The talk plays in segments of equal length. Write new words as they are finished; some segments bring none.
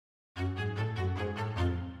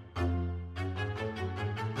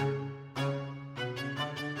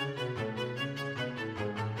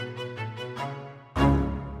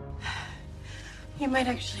You might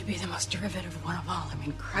actually be the most derivative one of all. I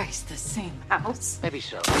mean, Christ, the same house. Maybe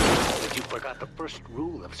so. But you forgot the first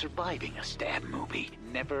rule of surviving a stab movie.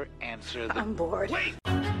 Never answer the... I'm bored. Wait!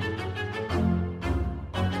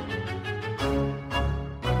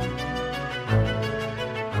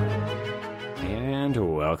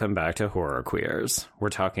 And welcome back to Horror Queers. We're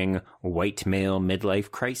talking white male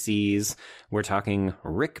midlife crises. We're talking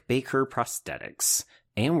Rick Baker prosthetics.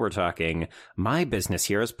 And we're talking My Business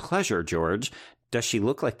Here is Pleasure, George. Does she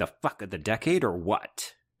look like the fuck of the decade or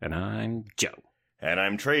what? And I'm Joe. And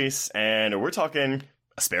I'm Trace, and we're talking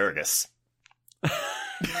asparagus.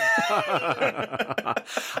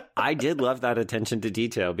 I did love that attention to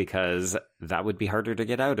detail because that would be harder to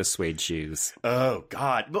get out of suede shoes. Oh,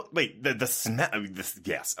 God. Wait, the smell.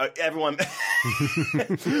 Yes. Everyone,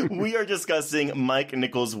 we are discussing Mike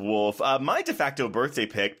Nichols' Wolf, my de facto birthday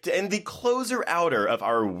pick, and the closer-outer of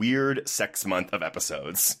our weird sex month of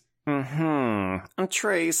episodes.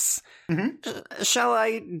 Trace, shall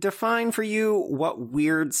I define for you what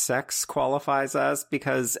weird sex qualifies as?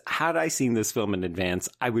 Because had I seen this film in advance,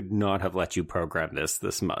 I would not have let you program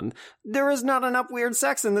this month. There is not enough weird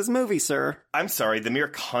sex in this movie, sir. I'm sorry, the mere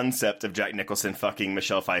concept of Jack Nicholson fucking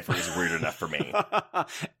Michelle Pfeiffer is weird enough for me.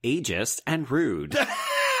 Ageist and rude.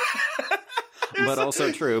 But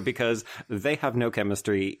also true, because they have no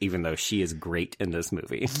chemistry, even though she is great in this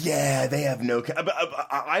movie. Yeah, they have no...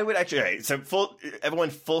 I would actually... Okay, so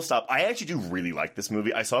full stop. I actually do really like this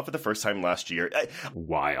movie. I saw it for the first time last year.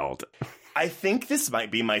 Wild. I think this might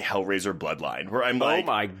be my Hellraiser bloodline, where I'm like... Oh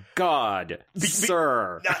my God,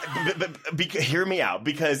 sir. Hear me out,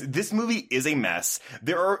 because this movie is a mess.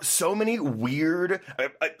 There are so many weird...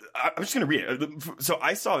 I'm just going to read it. So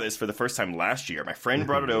I saw this for the first time last year. My friend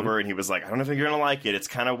brought it over, and he was like, I don't know if you're going to like it. It's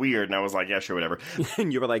kind of weird. And I was like, yeah, sure, whatever.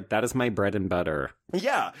 And you were like, that is my bread and butter.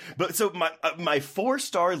 Yeah. But so my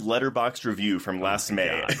 4-star Letterboxd review from last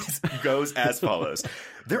May goes as follows.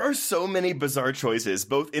 There are so many bizarre choices,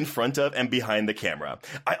 both in front of and behind the camera.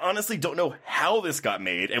 I honestly don't know how this got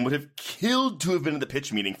made and would have killed to have been at the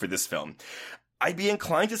pitch meeting for this film. I'd be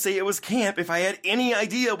inclined to say it was camp if I had any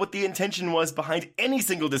idea what the intention was behind any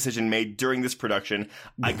single decision made during this production.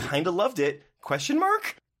 I kind of loved it. Question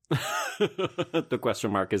mark? The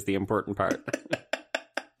question mark is the important part.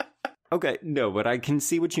 Okay, no, but I can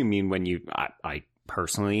see what you mean when you... I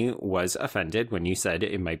personally was offended when you said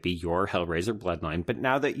it might be your Hellraiser bloodline, but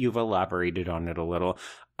now that you've elaborated on it a little,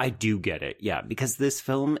 I do get it. Yeah, because this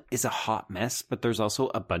film is a hot mess, but there's also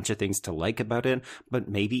a bunch of things to like about it, but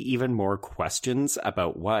maybe even more questions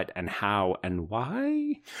about what and how and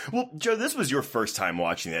why. Well, Joe, this was your first time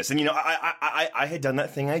watching this, and you know, I had done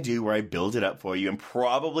that thing I do where I build it up for you and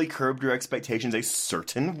probably curbed your expectations a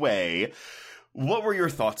certain way. What were your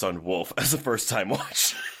thoughts on Wolf as a first-time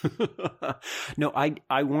watch? No,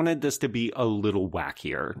 I wanted this to be a little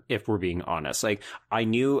wackier, if we're being honest. Like, I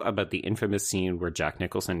knew about the infamous scene where Jack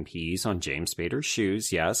Nicholson pees on James Spader's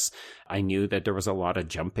shoes, yes. I knew that there was a lot of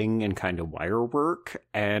jumping and kind of wire work,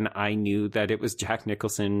 and I knew that it was Jack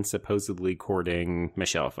Nicholson supposedly courting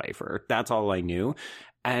Michelle Pfeiffer. That's all I knew.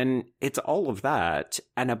 And it's all of that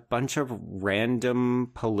and a bunch of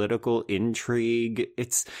random political intrigue.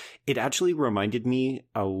 It actually reminded me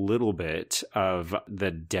a little bit of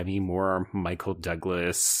the Demi Moore, Michael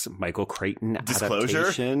Douglas, Michael Crichton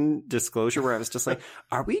adaptation, Disclosure, where I was just like,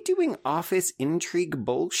 are we doing office intrigue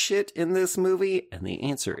bullshit in this movie? And the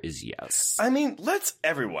answer is yes. I mean,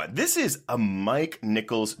 this is a Mike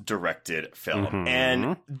Nichols directed film.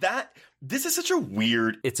 And this is such a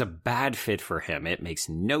weird... It's a bad fit for him. It makes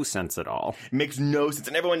no sense at all. It makes no sense.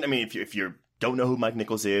 And everyone, I mean, if you don't know who Mike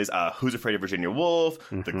Nichols is, Who's Afraid of Virginia Woolf,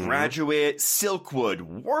 The Graduate, Silkwood,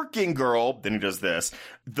 Working Girl, then he does this,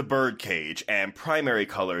 The Birdcage, and Primary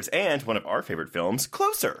Colors, and one of our favorite films,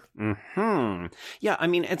 Closer. Yeah, I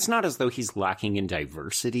mean, it's not as though he's lacking in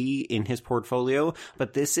diversity in his portfolio,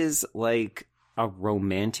 but this is like a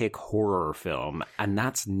romantic horror film, and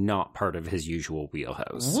that's not part of his usual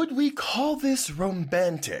wheelhouse. Would we call this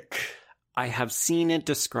romantic? I have seen it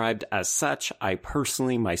described as such. I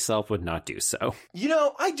personally myself would not do so. You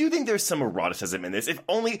know, I do think there's some eroticism in this. If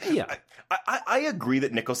only... Yeah. I agree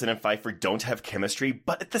that Nicholson and Pfeiffer don't have chemistry,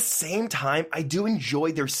 but at the same time, I do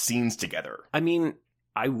enjoy their scenes together. I mean,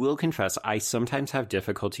 I will confess, I sometimes have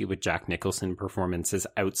difficulty with Jack Nicholson performances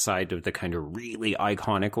outside of the kind of really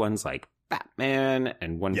iconic ones like Batman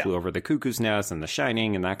and One Flew Over the Cuckoo's Nest and The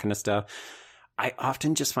Shining and that kind of stuff. I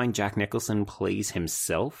often just find Jack Nicholson plays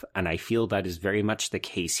himself, and I feel that is very much the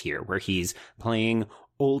case here, where he's playing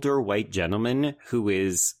older white gentleman who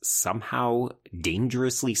is somehow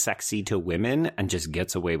dangerously sexy to women and just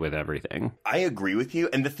gets away with everything. I agree with you.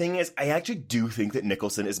 And the thing is, I actually do think that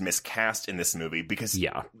Nicholson is miscast in this movie because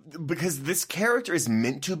this character is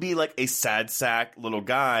meant to be like a sad sack little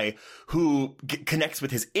guy who connects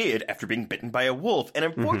with his id after being bitten by a wolf. And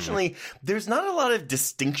unfortunately, there's not a lot of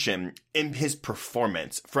distinction in his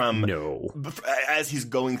performance from as he's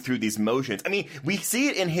going through these motions. I mean, we see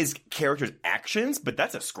it in his character's actions, but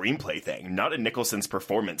that's a screenplay thing, not a Nicholson's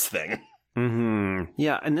performance thing.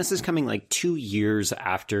 Yeah, and this is coming like 2 years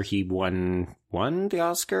after he won the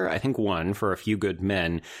Oscar? I think won for A Few Good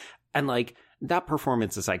Men. And like, that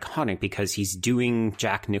performance is iconic because he's doing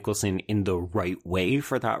Jack Nicholson in the right way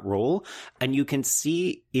for that role. And you can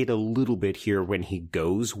see it a little bit here when he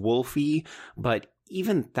goes wolfy, but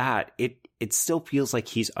even that, it still feels like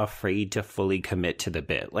he's afraid to fully commit to the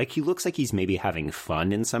bit. Like, he looks like he's maybe having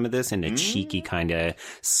fun in some of this in a cheeky kind of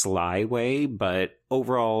sly way, but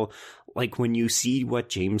overall, like, when you see what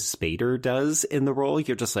James Spader does in the role,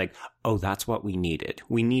 you're just like, oh, that's what we needed.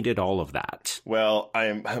 We needed all of that. Well,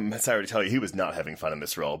 I'm sorry to tell you, he was not having fun in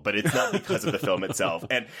this role, but it's not because of the film itself.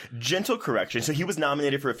 And gentle correction, so he was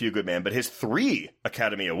nominated for A Few Good Men, but his 3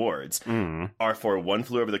 Academy Awards are for One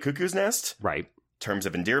Flew Over the Cuckoo's Nest, right? Terms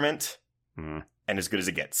of Endearment, and As Good as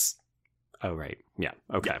It Gets. Oh, right. Yeah.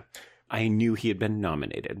 Okay. Yeah. I knew he had been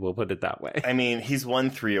nominated. We'll put it that way. I mean, he's won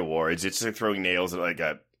 3 awards. It's like throwing nails at like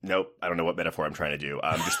a... Nope, I don't know what metaphor I'm trying to do.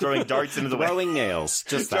 Just throwing darts into the way. Throwing nails.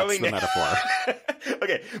 Just that's the metaphor.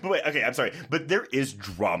 Okay, I'm sorry. But there is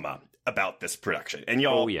drama about this production. And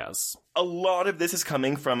y'all... Oh, yes. A lot of this is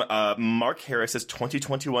coming from Mark Harris's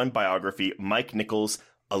 2021 biography, Mike Nichols,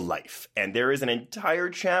 A Life. And there is an entire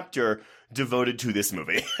chapter devoted to this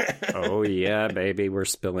movie. Oh, yeah, baby. We're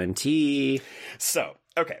spilling tea. So,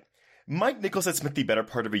 okay. Mike Nichols had spent the better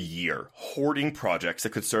part of a year hoarding projects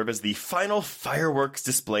that could serve as the final fireworks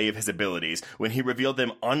display of his abilities when he revealed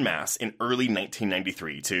them en masse in early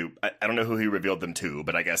 1993 to, I don't know who he revealed them to,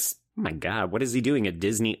 but I guess... Oh my God, what is he doing? A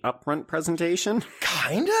Disney upfront presentation?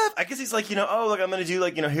 Kind of. I guess he's like, oh, look, I'm going to do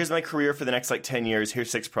like, here's my career for the next like 10 years. Here's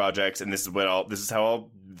 6 projects. And this will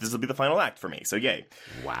be the final act for me. So yay.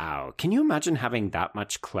 Wow. Can you imagine having that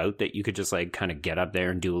much clout that you could just like kind of get up there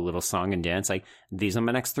and do a little song and dance? Like, these are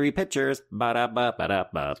my next 3 pictures.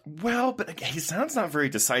 Ba-da-ba-ba-da-ba. Well, but he sounds not very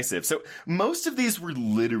decisive. So most of these were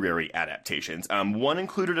literary adaptations. One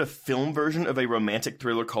included a film version of a romantic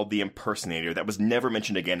thriller called The Impersonator that was never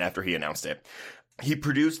mentioned again after he announced it. He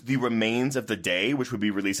produced The Remains of the Day, which would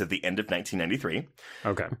be released at the end of 1993.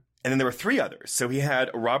 Okay. And then there were 3 others. So he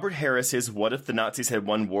had Robert Harris's What If the Nazis Had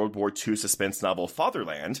Won World War II suspense novel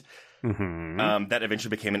Fatherland. That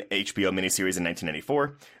eventually became an HBO miniseries in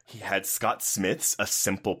 1994. He had Scott Smith's A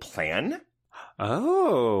Simple Plan.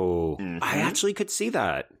 Oh, I actually could see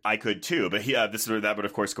that. I could too, but that would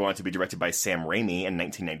of course go on to be directed by Sam Raimi in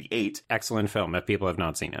 1998. Excellent film if people have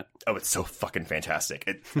not seen it. Oh, it's so fucking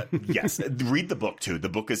fantastic. Yes, read the book too. The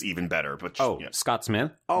book is even better. But Scott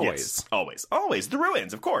Smith? Always. Yes, always. The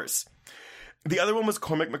Ruins, of course. The other one was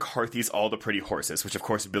Cormac McCarthy's All the Pretty Horses, which of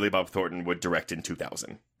course Billy Bob Thornton would direct in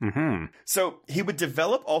 2000. So he would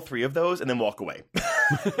develop all 3 of those and then walk away.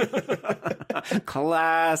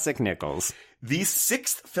 Classic Nichols. The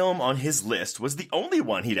 6th film on his list was the only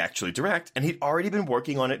one he'd actually direct, and he'd already been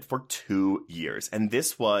working on it for 2 years. And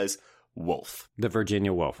this was Wolf. The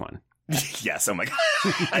Virginia Woolf one. Yes, oh my God.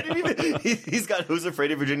 I didn't even... He's got Who's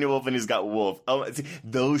Afraid of Virginia Woolf and he's got Wolf. Oh, see,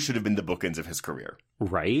 those should have been the bookends of his career.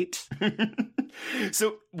 Right?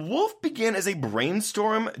 So, Wolf began as a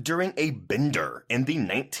brainstorm during a bender in the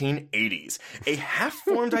 1980s. A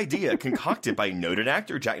half-formed idea concocted by noted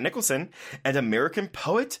actor Jack Nicholson and American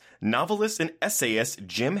poet, novelist, and essayist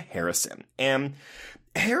Jim Harrison. And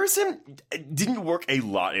Harrison didn't work a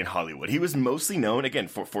lot in Hollywood. He was mostly known, again,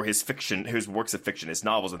 for his fiction, his works of fiction, his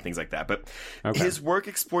novels and things like that. But his work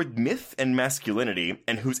explored myth and masculinity,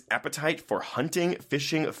 and whose appetite for hunting,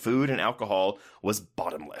 fishing, food, and alcohol was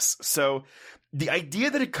bottomless. So the idea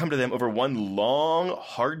that had come to them over one long,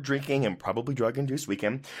 hard-drinking, and probably drug-induced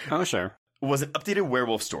weekend... Oh, sure. Was an updated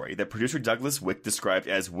werewolf story that producer Douglas Wick described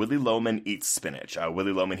as Willy Loman Eats Spinach.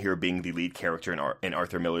 Willy Loman here being the lead character in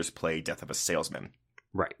Arthur Miller's play Death of a Salesman.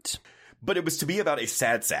 Right. But it was to be about a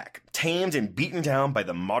sad sack, tamed and beaten down by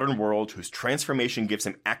the modern world whose transformation gives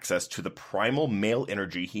him access to the primal male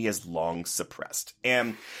energy he has long suppressed.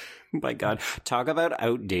 And... My God, talk about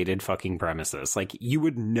outdated fucking premises. Like, you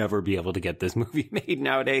would never be able to get this movie made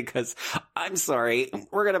nowadays because, I'm sorry,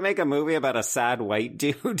 we're going to make a movie about a sad white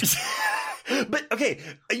dude. But, okay,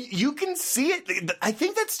 you can see it. I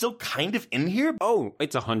think that's still kind of in here. Oh,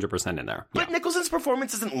 it's 100% in there. But Nicholson's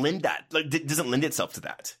performance doesn't lend itself to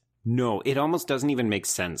that. No, it almost doesn't even make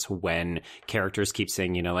sense when characters keep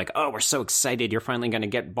saying, you know, like, oh, we're so excited, you're finally going to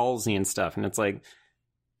get ballsy and stuff. And it's like,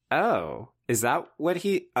 oh, is that what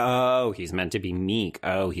oh, he's meant to be meek.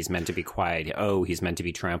 Oh, he's meant to be quiet. Oh, he's meant to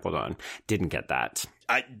be trampled on. Didn't get that.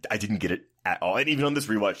 I didn't get it at all. And even on this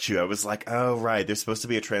rewatch too, I was like, oh, right, there's supposed to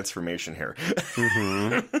be a transformation here.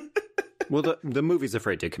 Mm-hmm. Well, the movie's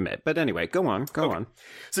afraid to commit. But anyway, go on.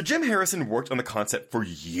 So Jim Harrison worked on the concept for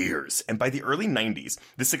years. And by the early 90s,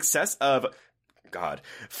 the success of,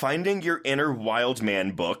 Finding Your Inner Wild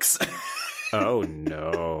Man books... Oh,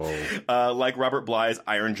 no. Like Robert Bly's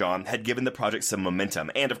Iron John, had given the project some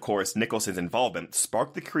momentum. And, of course, Nicholson's involvement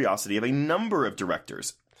sparked the curiosity of a number of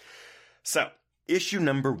directors. So, issue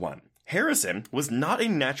number 1. Harrison was not a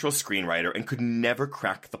natural screenwriter and could never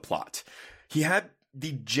crack the plot. He had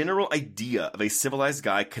the general idea of a civilized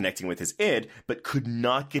guy connecting with his id, but could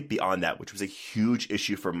not get beyond that, which was a huge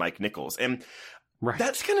issue for Mike Nichols. And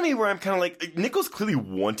that's kind of me where I'm kind of like, Nichols clearly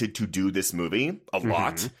wanted to do this movie a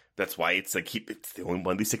lot. Mm-hmm. That's why it's like it's the only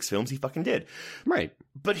one of these 6 films he fucking did. Right.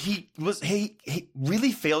 But he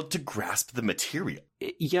really failed to grasp the material.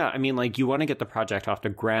 Yeah, I mean, like, you want to get the project off the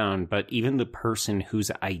ground, but even the person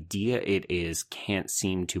whose idea it is can't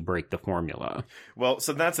seem to break the formula. Well,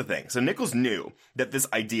 so that's the thing. So Nichols knew that this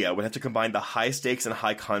idea would have to combine the high stakes and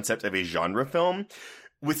high concept of a genre film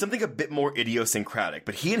with something a bit more idiosyncratic.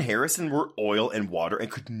 But he and Harrison were oil and water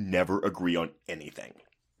and could never agree on anything.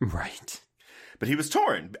 Right. But he was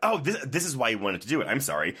torn. Oh, this is why he wanted to do it. I'm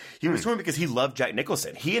sorry. He was torn because he loved Jack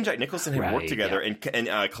Nicholson. He and Jack Nicholson had worked together and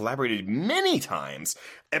collaborated many times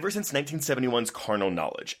ever since 1971's Carnal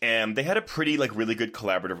Knowledge. And they had a pretty, really good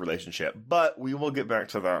collaborative relationship. But we will get back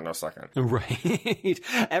to that in a second. Right.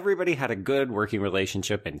 Everybody had a good working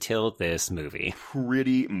relationship until this movie.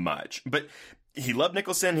 Pretty much. But he loved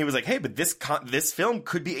Nicholson. He was like, hey, but this film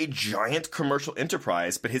could be a giant commercial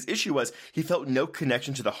enterprise. But his issue was he felt no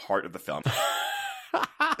connection to the heart of the film.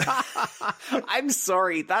 I'm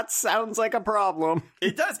sorry, that sounds like a problem.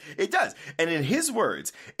 It does. And in his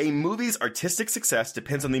words, a movie's artistic success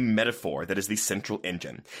depends on the metaphor that is the central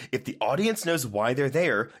engine. If the audience knows why they're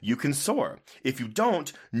there, you can soar. If you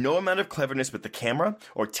don't, no amount of cleverness with the camera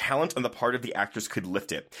or talent on the part of the actors could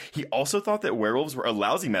lift it. He also thought that werewolves were a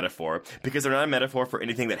lousy metaphor because they're not a metaphor for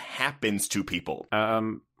anything that happens to people.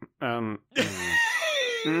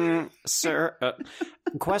 Sir,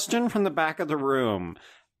 question from the back of the room.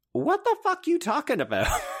 What the fuck you talking about?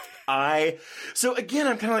 So again,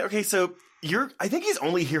 I'm kind of like, okay, so I think he's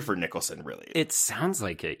only here for Nicholson, really. It sounds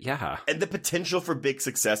like it, yeah. And the potential for big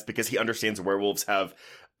success because he understands werewolves have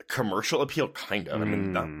commercial appeal, kind of. I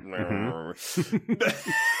mean,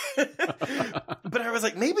 but I was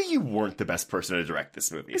like, maybe you weren't the best person to direct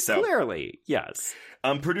this movie. So clearly, yes.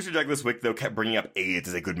 Producer Douglas Wick, though, kept bringing up AIDS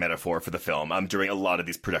as a good metaphor for the film during a lot of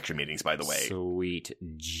these production meetings, by the way. Sweet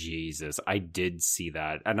Jesus. I did see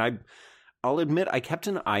that. And I'll admit, I kept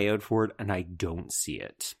an eye out for it, and I don't see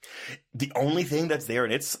it. The only thing that's there,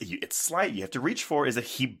 and it's slight, you have to reach for, is that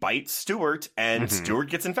he bites Stuart, and Stuart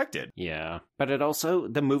gets infected. Yeah. But it also,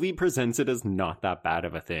 the movie presents it as not that bad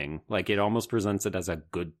of a thing. Like, it almost presents it as a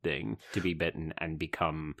good thing to be bitten and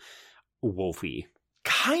become wolfy.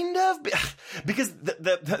 Kind of, because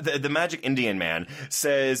the Magic Indian Man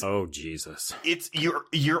says, "Oh Jesus,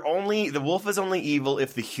 you're only the wolf is only evil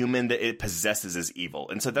if the human that it possesses is evil,"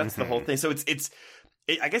 and so that's the whole thing. So it's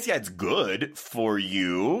I guess it's good for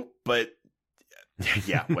you, but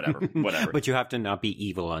yeah, whatever. But you have to not be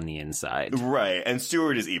evil on the inside, right? And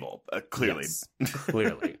Stuart is evil, clearly. Yes,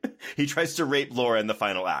 clearly. He tries to rape Laura in the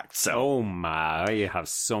final act. So, oh my, I have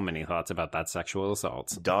so many thoughts about that sexual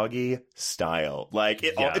assault, doggy style. Like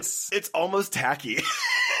it's almost tacky.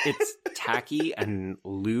 It's tacky and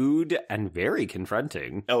lewd and very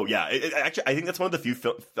confronting. Oh, yeah. Actually, I think that's one of the few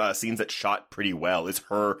scenes that shot pretty well is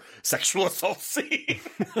her sexual assault scene.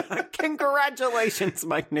 Congratulations,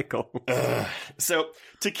 Mike Nichols. So,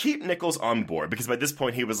 to keep Nichols on board, because by this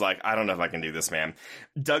point he was like, I don't know if I can do this, man,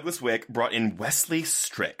 Douglas Wick brought in Wesley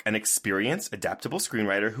Strick, an experienced, adaptable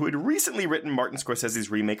screenwriter who had recently written Martin Scorsese's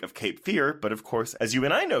remake of Cape Fear, but of course, as you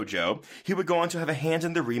and I know, Joe, he would go on to have a hand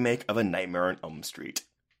in the remake of A Nightmare on Elm Street.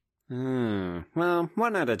 Well,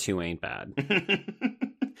 1 out of 2 ain't bad.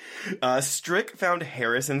 Strick found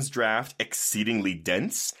Harrison's draft exceedingly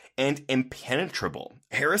dense and impenetrable.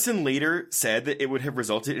 Harrison later said that it would have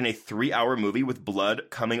resulted in a 3-hour movie with blood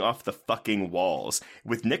coming off the fucking walls,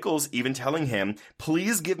 with Nichols even telling him,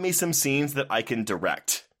 please give me some scenes that I can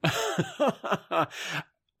direct.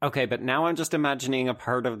 Okay, but now I'm just imagining a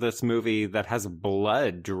part of this movie that has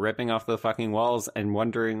blood dripping off the fucking walls and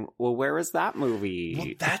wondering, well, where is that movie? Well,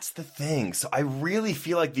 that's the thing. So I really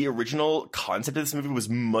feel like the original concept of this movie was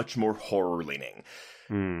much more horror-leaning.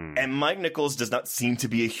 And Mike Nichols does not seem to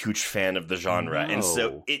be a huge fan of the genre. No. And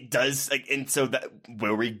so it does, like, and so that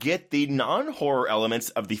where we get the non-horror elements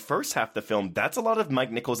of the first half of the film, that's a lot of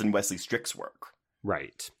Mike Nichols and Wesley Strick's work.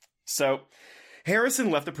 Right. So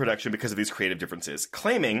Harrison left the production because of these creative differences,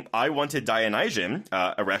 claiming, I wanted Dionysian,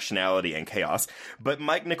 irrationality and chaos, but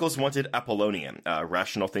Mike Nichols wanted Apollonian,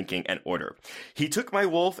 rational thinking and order. He took my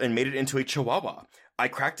wolf and made it into a chihuahua. I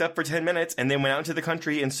cracked up for 10 minutes and then went out into the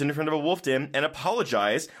country and stood in front of a wolf den and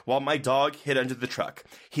apologized while my dog hid under the truck.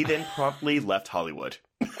 He then promptly left Hollywood.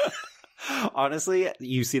 Honestly,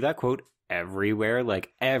 you see that quote everywhere.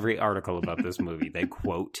 Like, every article about this movie, they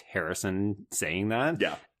quote Harrison saying that.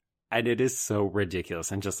 Yeah. And it is so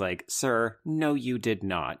ridiculous. And just like, sir, no, you did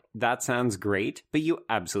not. That sounds great, but you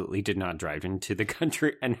absolutely did not drive into the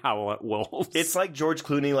country and howl at wolves. It's like George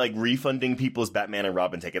Clooney, like, refunding people's Batman and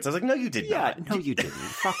Robin tickets. I was like, no, you did not. Yeah, no, you didn't.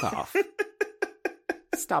 Fuck off.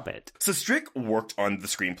 Stop it. So Strick worked on the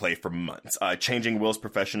screenplay for months, changing Will's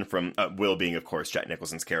profession from, Will being, of course, Jack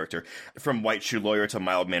Nicholson's character, from white shoe lawyer to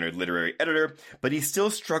mild-mannered literary editor, but he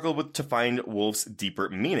still struggled to find Wolf's deeper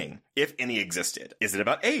meaning, if any existed. Is it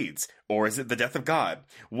about AIDS? Or is it the death of God?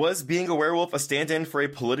 Was being a werewolf a stand-in for a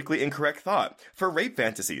politically incorrect thought? For rape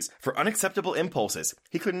fantasies? For unacceptable impulses?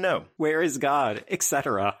 He couldn't know. Where is God?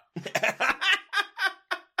 Etc.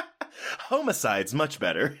 Homicide's much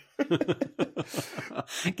better.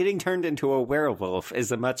 Getting turned into a werewolf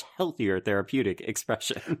is a much healthier therapeutic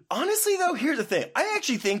expression. Honestly, though, here's the thing. I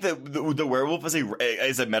actually think that the werewolf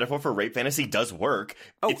as a metaphor for rape fantasy does work.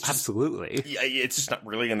 Oh, it's just, absolutely. It's just not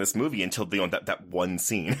really in this movie until that one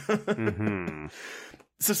scene. Mm-hmm.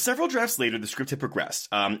 So several drafts later, the script had progressed.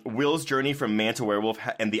 Will's journey from man to werewolf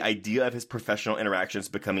and the idea of his professional interactions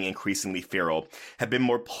becoming increasingly feral had been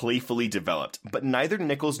more playfully developed, but neither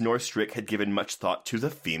Nichols nor Strick had given much thought to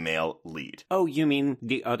the female lead. Oh, you mean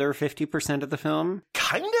the other 50% of the film?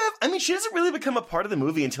 Kind of. I mean, she doesn't really become a part of the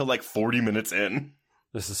movie until like 40 minutes in.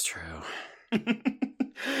 This is true.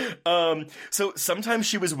 So sometimes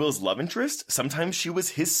she was Will's love interest, sometimes she was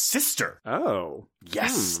his sister. Oh.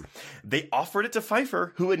 Yes. They offered it to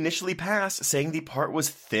Pfeiffer, who initially passed, saying the part was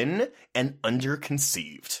thin and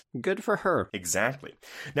underconceived. Good for her. Exactly.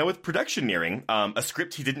 Now, with production nearing, a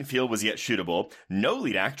script he didn't feel was yet shootable, no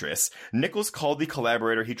lead actress, Nichols called the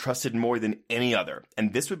collaborator he trusted more than any other,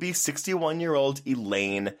 and this would be 61-year-old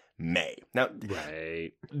Elaine May. Now,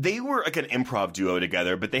 right. They were like an improv duo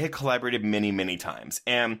together, but they had collaborated many, many times.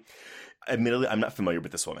 And admittedly, I'm not familiar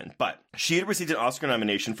with this woman, but she had received an Oscar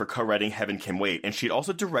nomination for co-writing Heaven Can Wait, and she had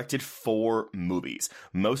also directed 4 movies,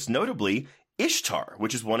 most notably Ishtar,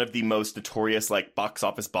 which is one of the most notorious like box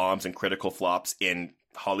office bombs and critical flops in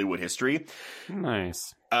Hollywood history.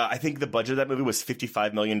 Nice. I think the budget of that movie was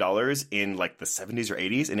 $55 million in like the 70s or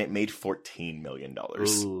 80s, and it made $14 million.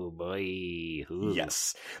 Ooh, boy. Ooh.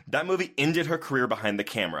 Yes. That movie ended her career behind the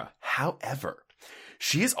camera. However,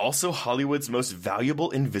 she is also Hollywood's most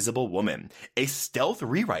valuable invisible woman, a stealth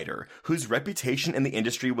rewriter whose reputation in the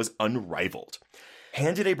industry was unrivaled.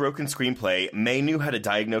 Handed a broken screenplay, May knew how to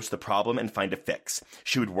diagnose the problem and find a fix.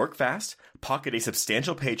 She would work fast, pocket a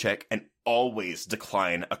substantial paycheck, and always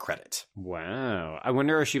decline a credit. Wow. I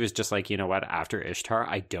wonder if she was just like, you know what, after Ishtar,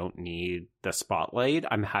 I don't need the spotlight.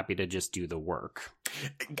 I'm happy to just do the work.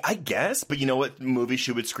 I guess, but you know what movie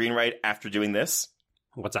she would screenwrite after doing this?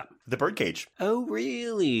 What's up? The Birdcage. Oh,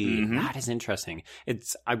 really? Mm-hmm. That is interesting.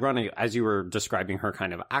 It's ironic. As you were describing her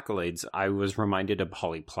kind of accolades, I was reminded of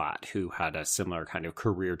Holly Platt, who had a similar kind of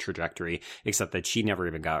career trajectory, except that she never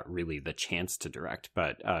even got really the chance to direct.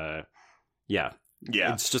 But, yeah.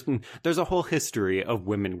 Yeah. It's just, there's a whole history of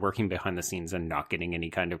women working behind the scenes and not getting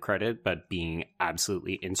any kind of credit, but being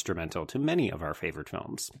absolutely instrumental to many of our favorite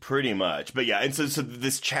films. Pretty much. But yeah, and so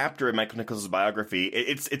this chapter in Michael Nichols' biography,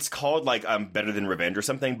 it's called like Better Than Revenge or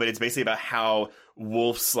something, but it's basically about how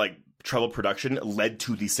Wolf's like troubled production led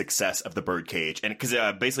to the success of The Birdcage. And because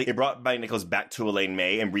basically it brought Mike Nichols back to Elaine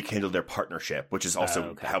May and rekindled their partnership, which is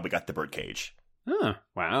also how we got The Birdcage. Oh,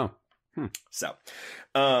 wow. So,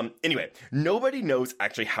 anyway, nobody knows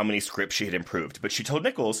actually how many scripts she had improved, but she told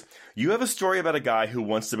Nichols, "You have a story about a guy who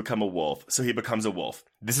wants to become a wolf, so he becomes a wolf.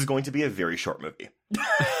 This is going to be a very short movie."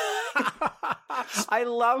 I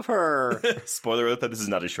love her. Spoiler alert, this is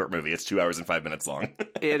not a short movie. It's 2 hours and 5 minutes long.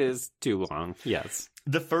 It is too long, yes.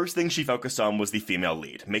 The first thing she focused on was the female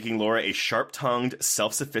lead, making Laura a sharp-tongued,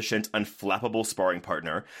 self-sufficient, unflappable sparring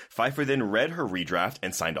partner. Pfeiffer then read her redraft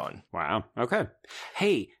and signed on. Wow. Okay.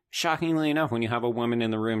 Hey, shockingly enough, when you have a woman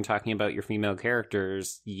in the room talking about your female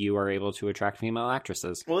characters, you are able to attract female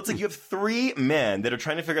actresses. Well, it's like you have three men that are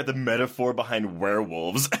trying to figure out the metaphor behind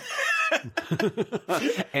werewolves.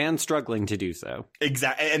 And struggling to do so.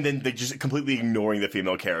 Exactly. And then they're just completely ignoring the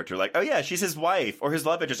female character. Like, oh yeah, she's his wife or his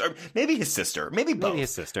love interest or maybe his sister. Maybe both. Maybe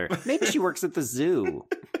his sister. Maybe she works at the zoo.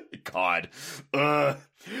 God.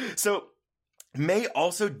 So May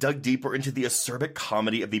also dug deeper into the acerbic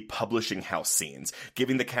comedy of the publishing house scenes,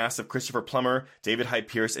 giving the cast of Christopher Plummer, David Hyde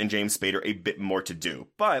Pierce, and James Spader a bit more to do.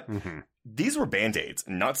 But these were Band-Aids,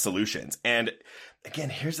 not solutions. And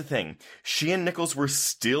again, here's the thing. She and Nichols were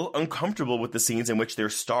still uncomfortable with the scenes in which their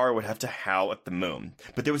star would have to howl at the moon.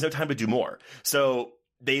 But there was no time to do more. So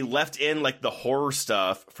they left in like the horror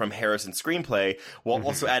stuff from Harrison's screenplay while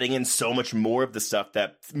also adding in so much more of the stuff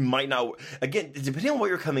that might not, again, depending on what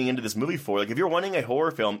you're coming into this movie for, like if you're wanting a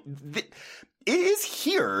horror film, it is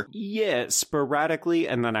here. Yeah, sporadically,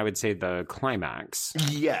 and then I would say the climax.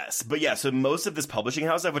 Yes, but yeah, so most of this publishing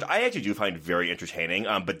house stuff, which I actually do find very entertaining,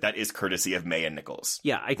 but that is courtesy of May and Nichols.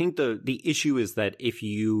 Yeah, I think the issue is that if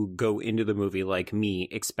you go into the movie like me,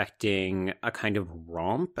 expecting a kind of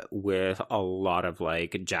romp with a lot of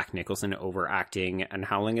like Jack Nicholson overacting and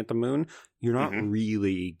howling at the moon, you're not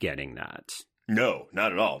really getting that. No,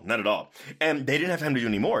 not at all. Not at all. And they didn't have time to do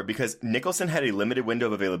any more because Nicholson had a limited window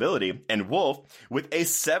of availability, and Wolf, with a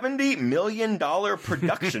 $70 million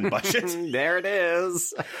production budget. There it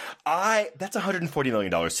is. That's $140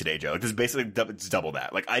 million today, Joe. This is basically it's double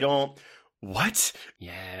that. Like, what?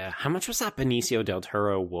 Yeah. How much was that Benicio del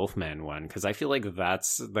Toro Wolfman one? Because I feel like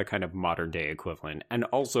that's the kind of modern day equivalent. And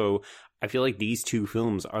also, I feel like these two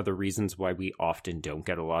films are the reasons why we often don't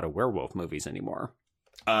get a lot of werewolf movies anymore.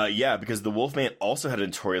 Yeah, because The Wolfman also had a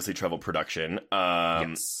notoriously troubled production.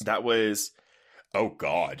 Yes. That was, oh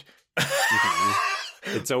God.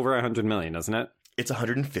 It's over 100 million, isn't it? It's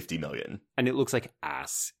 150 million. And it looks like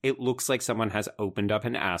ass. It looks like someone has opened up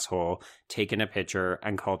an asshole, taken a picture,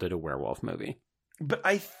 and called it a werewolf movie. But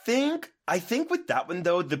I think with that one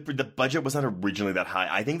though, the budget was not originally that high.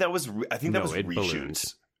 I think that was reshoots. Ballooned.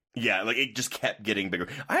 Yeah, like it just kept getting bigger.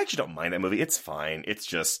 I actually don't mind that movie. It's fine. It's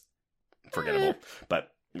just forgettable, but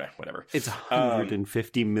whatever. It's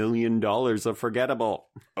 $150 million of forgettable.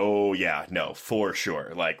 Oh yeah, no, for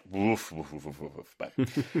sure. Like woof, woof, woof, woof, woof.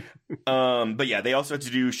 But yeah, they also had to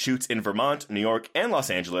do shoots in Vermont, New York, and Los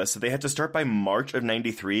Angeles. So they had to start by March of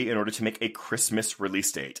 '93 in order to make a Christmas release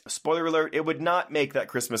date. Spoiler alert: it would not make that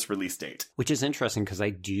Christmas release date. Which is interesting because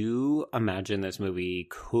I do imagine this movie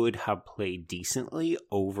could have played decently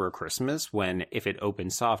over Christmas. When if it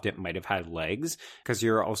opened soft, it might have had legs. Because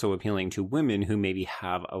you're also appealing to women who maybe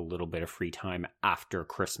have a little bit of free time after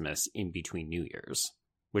Christmas in between New Year's,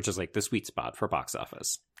 which is like the sweet spot for box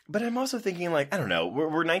office. But I'm also thinking, like, I don't know, we're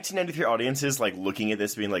 1993 audiences like looking at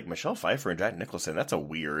this being like Michelle Pfeiffer and Jack Nicholson. That's a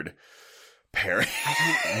weird pairing.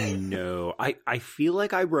 I don't know. I feel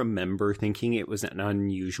like I remember thinking it was an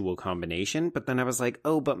unusual combination, but then I was like,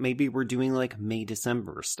 oh, but maybe we're doing like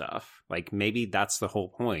May-December stuff. Like maybe that's the whole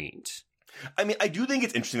point. I mean, I do think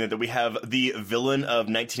it's interesting that we have the villain of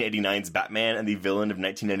 1989's Batman and the villain of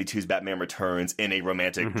 1992's Batman Returns in a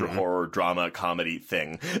romantic horror drama comedy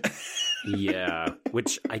thing. Yeah,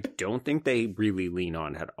 which I don't think they really lean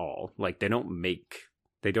on at all. Like, they don't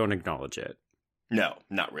acknowledge it. No,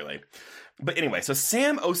 not really. But anyway, so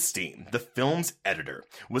Sam Osteen, the film's editor,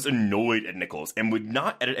 was annoyed at Nichols and would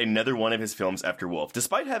not edit another one of his films after Wolf,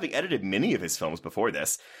 despite having edited many of his films before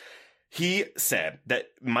this. He said that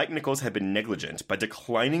Mike Nichols had been negligent by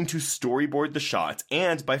declining to storyboard the shots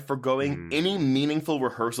and by forgoing any meaningful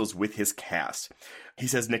rehearsals with his cast. He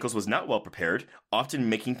says Nichols was not well prepared, often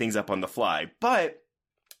making things up on the fly, but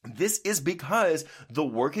this is because the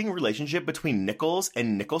working relationship between Nichols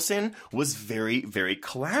and Nicholson was very, very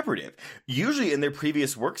collaborative. Usually in their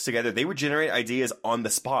previous works together, they would generate ideas on the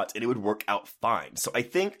spot and it would work out fine. So I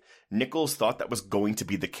think Nichols thought that was going to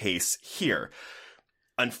be the case here.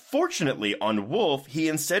 Unfortunately, on Wolf, he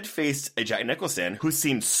instead faced a Jack Nicholson who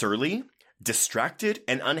seemed surly, distracted,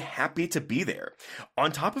 and unhappy to be there.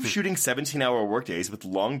 On top of shooting 17-hour workdays with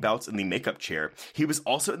long bouts in the makeup chair, he was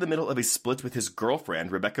also in the middle of a split with his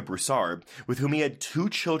girlfriend, Rebecca Broussard, with whom he had 2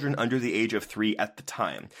 children under the age of 3 at the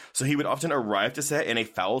time. So he would often arrive to set in a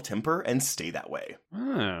foul temper and stay that way.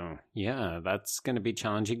 Oh, yeah, that's going to be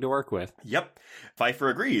challenging to work with. Yep. Pfeiffer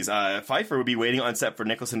agrees. Pfeiffer would be waiting on set for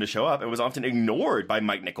Nicholson to show up and was often ignored by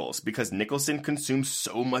Mike Nichols because Nicholson consumed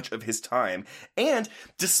so much of his time. And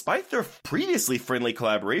despite their previously friendly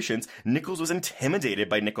collaborations, Nichols was intimidated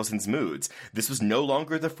by Nicholson's moods. This was no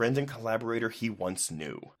longer the friend and collaborator he once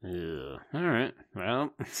knew. Ugh. All right.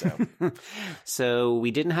 Well, so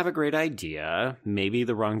we didn't have a great idea, maybe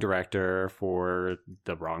the wrong director for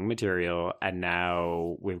the wrong material, and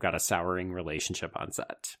now we've got a souring relationship on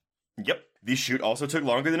set. Yep. The shoot also took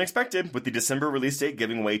longer than expected, with the December release date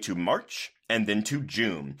giving way to March and then to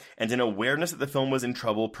June. And an awareness that the film was in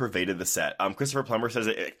trouble pervaded the set. Christopher Plummer says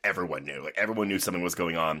that everyone knew. Everyone knew something was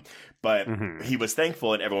going on. But he was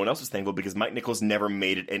thankful, and everyone else was thankful, because Mike Nichols never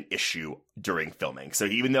made it an issue during filming. So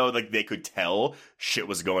even though they could tell shit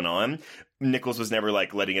was going on, Nichols was never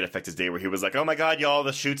letting it affect his day, where he was like, oh my god, y'all,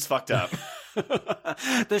 the shoot's fucked up.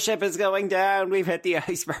 The ship is going down. We've hit the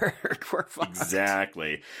iceberg. We're fucked.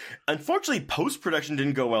 Exactly. Unfortunately, post-production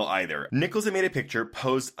didn't go well either. Nichols had made a picture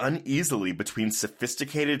posed uneasily between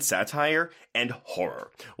sophisticated satire and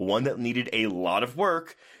horror, one that needed a lot of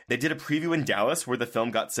work. They did a preview in Dallas where the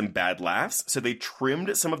film got some bad laughs, so they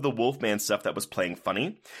trimmed some of the Wolfman stuff that was playing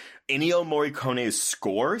funny. Ennio Morricone's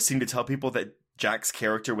score seemed to tell people that Jack's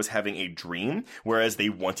character was having a dream, whereas they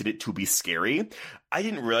wanted it to be scary. I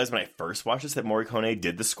didn't realize when I first watched this that Morricone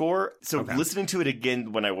did the score. So listening to it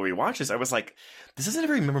again when I rewatched this, I was like, this isn't a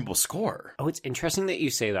very memorable score. Oh, it's interesting that you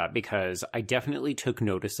say that, because I definitely took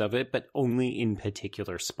notice of it, but only in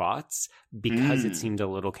particular spots, because it seemed a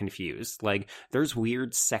little confused. There's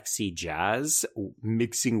weird, sexy jazz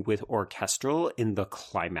mixing with orchestral in the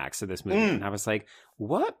climax of this movie. And I was like,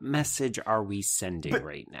 what message are we sending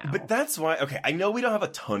right now? But that's why, I know we don't have a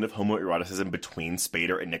ton of homoeroticism between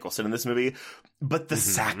Spader and Nicholson in this movie, but the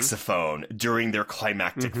saxophone during their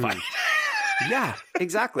climactic fight. Yeah,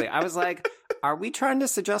 exactly. I was like, are we trying to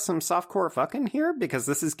suggest some softcore fucking here? Because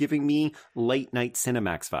this is giving me late night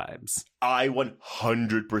Cinemax vibes. I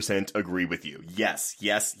 100% agree with you. Yes,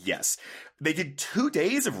 yes, yes. They did 2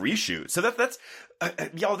 days of reshoot. So that's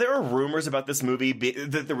y'all, there are rumors about this movie.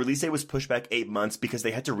 The release date was pushed back 8 months because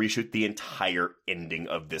they had to reshoot the entire ending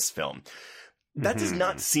of this film. That does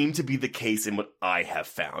not seem to be the case in what I have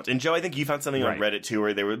found. And Joe, I think you found something on Reddit too,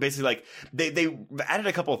 where they were basically they added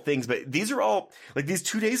a couple of things, but these are all, these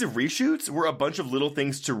 2 days of reshoots were a bunch of little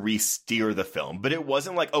things to re-steer the film. But it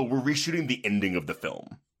wasn't we're reshooting the ending of the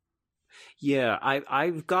film. Yeah,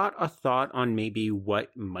 I've got a thought on maybe what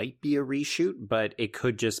might be a reshoot, but it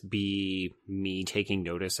could just be me taking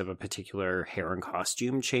notice of a particular hair and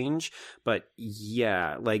costume change. But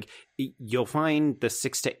yeah, you'll find the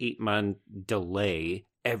 6 to 8 month delay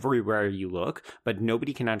everywhere you look, but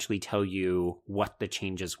nobody can actually tell you what the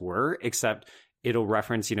changes were, except it'll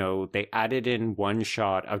reference, they added in one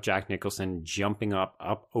shot of Jack Nicholson jumping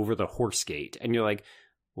up over the horse gate, and you're like,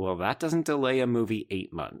 well, that doesn't delay a movie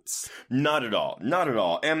 8 months. Not at all. Not at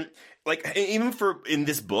all. And even in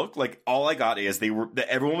this book, all I got is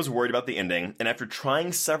everyone was worried about the ending. And after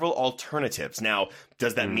trying several alternatives, now,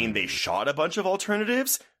 does that mean they shot a bunch of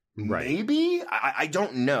alternatives? Right. Maybe? I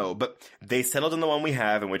don't know. But they settled on the one we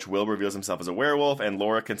have, in which Will reveals himself as a werewolf and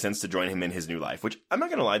Laura consents to join him in his new life, which I'm not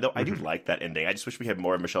going to lie, though, I do like that ending. I just wish we had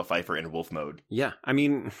more of Michelle Pfeiffer in wolf mode. Yeah. I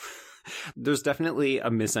mean, there's definitely a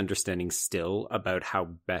misunderstanding still about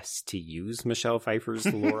how best to use Michelle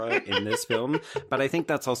Pfeiffer's Laura in this film. But I think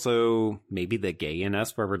that's also maybe the gay in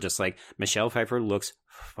us, where we're just like, Michelle Pfeiffer looks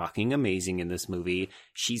fucking amazing in this movie.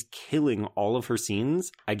 She's killing all of her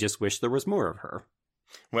scenes. I just wish there was more of her.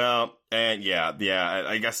 Well, and yeah,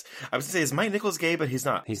 I guess I was gonna say, is Mike Nichols gay, but he's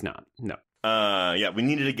not. He's not. No. Yeah, we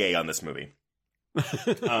needed a gay on this movie.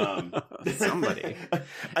 Somebody.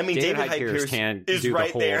 I mean, David Hyde Pierce can't is do right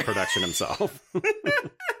the whole there. Production himself.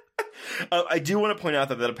 I do want to point out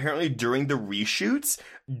that apparently during the reshoots,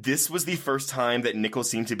 this was the first time that Nichols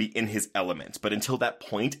seemed to be in his element. But until that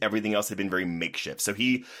point, everything else had been very makeshift. So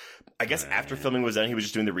I guess after filming was done, he was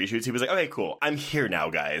just doing the reshoots. He was like, okay, cool. I'm here now,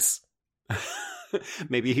 guys.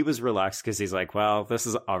 Maybe he was relaxed because he's like, well, this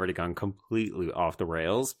has already gone completely off the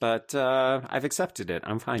rails, but I've accepted it.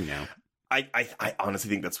 I'm fine now. I honestly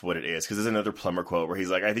think that's what it is, because there's another Plummer quote where he's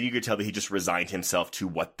like, I think you could tell that he just resigned himself to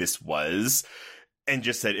what this was and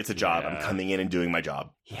just said, it's a job. I'm coming in and doing my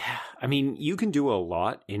job. Yeah. I mean, you can do a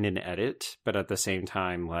lot in an edit, but at the same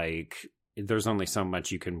time, there's only so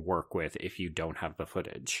much you can work with if you don't have the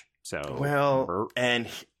footage. So,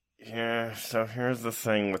 so here's the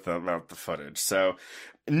thing about the footage. So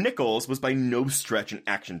Nichols was by no stretch an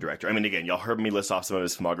action director. I mean, again, y'all heard me list off some of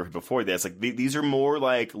his filmography before this. These are more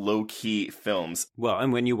low-key films. Well,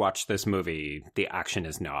 and when you watch this movie, the action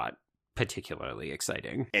is not particularly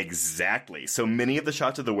exciting. Exactly. So many of the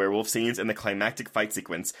shots of the werewolf scenes and the climactic fight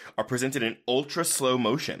sequence are presented in ultra slow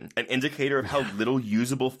motion, an indicator of how little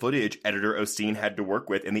usable footage editor Osteen had to work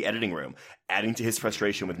with in the editing room, adding to his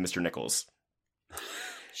frustration with Mr. Nichols.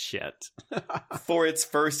 Shit. For its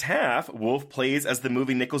first half, Wolf plays as the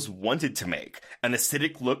movie Nichols wanted to make, an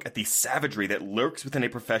acidic look at the savagery that lurks within a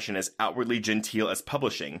profession as outwardly genteel as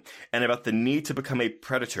publishing, and about the need to become a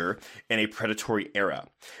predator in a predatory era.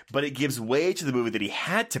 But it gives way to the movie that he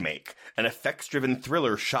had to make, an effects-driven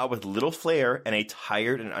thriller shot with little flair and a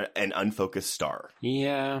tired and unfocused star.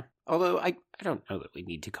 Yeah. Although I don't know that we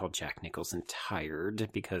need to call Jack Nicholson tired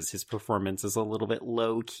because his performance is a little bit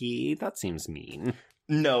low-key. That seems mean.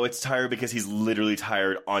 No, it's tired because he's literally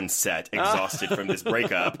tired on set, exhausted from this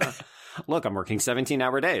breakup. Look, I'm working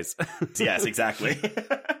 17-hour days. Yes, exactly.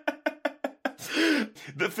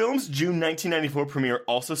 The film's June 1994 premiere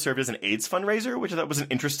also served as an AIDS fundraiser, which I thought was an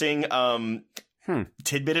interesting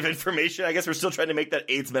tidbit of information. I guess we're still trying to make that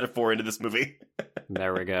AIDS metaphor into this movie.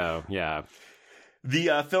 There we go. Yeah.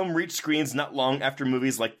 The film reached screens not long after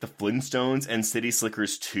movies like The Flintstones and City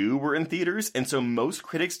Slickers 2 were in theaters, and so most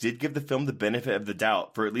critics did give the film the benefit of the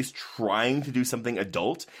doubt for at least trying to do something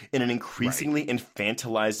adult in an increasingly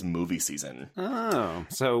infantilized movie season. Oh,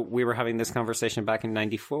 so we were having this conversation back in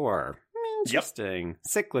 94. Interesting. Yep.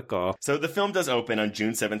 Cyclical. So the film does open on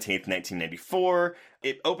June 17th, 1994.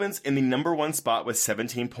 It opens in the number one spot with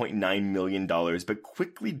 $17.9 million, but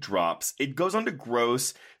quickly drops. It goes on to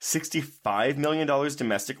gross $65 million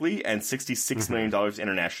domestically and $66 million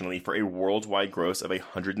internationally for a worldwide gross of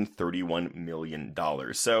 $131 million.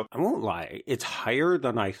 So I won't lie, it's higher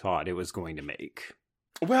than I thought it was going to make.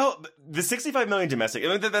 Well, the $65 million domestic,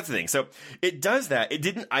 that's the thing. So it does that. It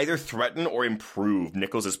didn't either threaten or improve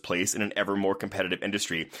Nichols' place in an ever more competitive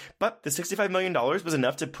industry. But the $65 million was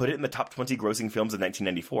enough to put it in the top 20 grossing films of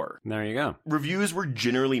 1994. There you go. Reviews were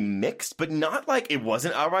generally mixed, but not like it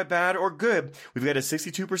wasn't outright bad or good. We've got a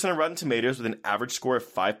 62% of Rotten Tomatoes with an average score of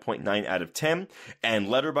 5.9 out of 10. And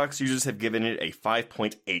Letterboxd users have given it a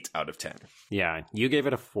 5.8 out of 10. Yeah, you gave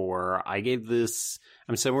it a 4. I gave this...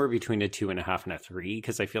 I'm somewhere between a 2.5 and a 3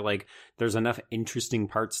 because I feel like there's enough interesting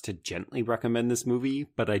parts to gently recommend this movie,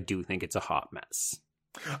 but I do think it's a hot mess.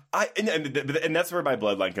 And that's where my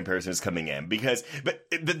Bloodline comparison is coming in but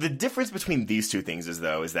the difference between these two things is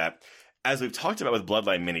that as we've talked about with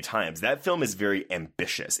Bloodline many times, that film is very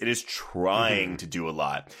ambitious. It is trying to do a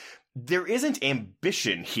lot. There isn't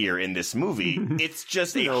ambition here in this movie. It's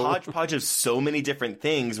just a hodgepodge of so many different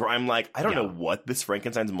things where I'm like, I don't know what this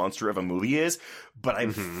Frankenstein's monster of a movie is, but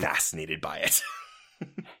I'm fascinated by it.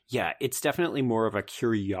 Yeah, it's definitely more of a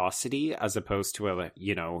curiosity as opposed to a,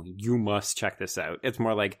 you must check this out. It's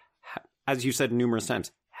more like, as you said numerous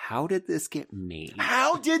times, how did this get made?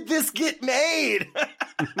 How did this get made?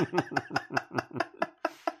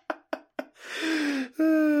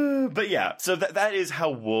 But yeah, so that is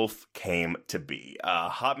how Wolf came to be. A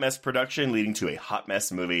hot mess production leading to a hot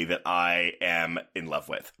mess movie that I am in love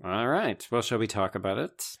with. All right. Well, shall we talk about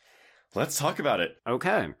it? Let's talk about it.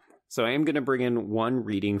 Okay. So I am going to bring in one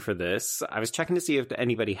reading for this. I was checking to see if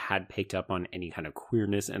anybody had picked up on any kind of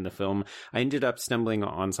queerness in the film. I ended up stumbling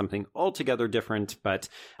on something altogether different, but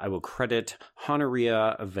I will credit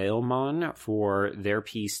Honoria Vailmon for their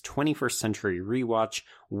piece 21st Century Rewatch,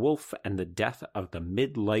 Wolf and the Death of the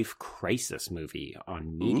Midlife Crisis Movie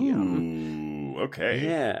on Medium. Ooh, okay.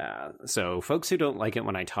 Yeah. So folks who don't like it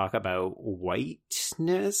when I talk about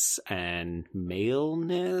whiteness and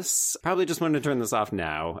maleness probably just want to turn this off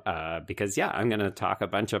now. Because, I'm going to talk a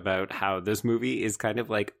bunch about how this movie is kind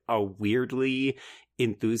of like a weirdly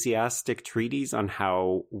enthusiastic treatise on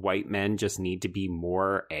how white men just need to be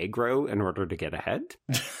more aggro in order to get ahead.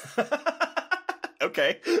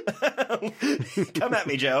 Okay. Come at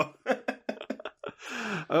me, Joe.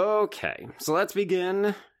 Okay, so let's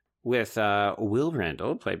begin with Will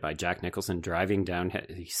Randall, played by Jack Nicholson, driving down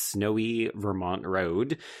a snowy Vermont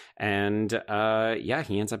road. And,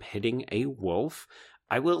 he ends up hitting a wolf.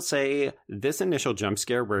 I will say this initial jump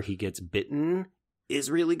scare where he gets bitten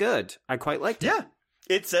is really good. I quite liked it. Yeah.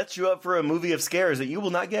 It sets you up for a movie of scares that you will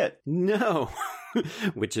not get. No.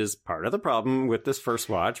 Which is part of the problem with this first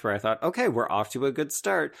watch where I thought, okay, we're off to a good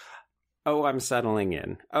start. Oh, I'm settling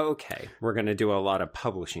in. Okay, we're going to do a lot of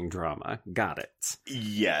publishing drama. Got it.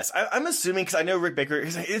 Yes. I'm assuming, because I know Rick Baker,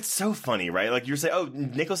 it's so funny, right? Like, you're saying, oh,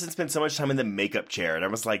 Nicholson spent so much time in the makeup chair. And I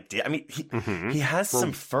was like, I mean, he has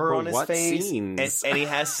some fur on his face. And he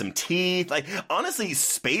has some teeth. Like, honestly,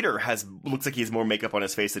 Spader looks like he has more makeup on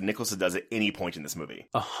his face than Nicholson does at any point in this movie.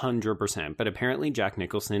 100%. But apparently Jack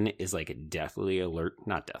Nicholson is like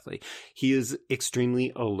he is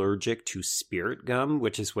extremely allergic to spirit gum,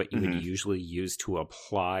 which is what you would usually use to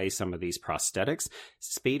apply some of these prosthetics.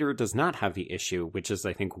 Spader does not have the issue, which is,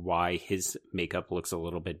 I think, why his makeup looks a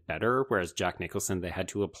little bit better, whereas Jack Nicholson, they had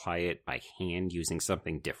to apply it by hand using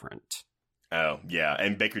something different. Oh, yeah.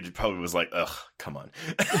 And Baker probably was like, ugh, come on.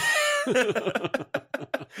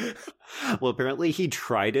 Well, apparently he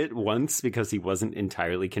tried it once because he wasn't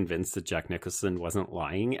entirely convinced that Jack Nicholson wasn't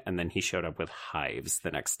lying, and then he showed up with hives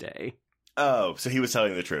the next day. Oh, so he was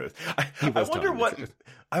telling the truth.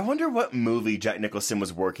 I wonder what movie Jack Nicholson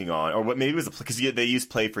was working on, or what maybe it was because they used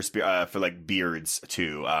play for like beards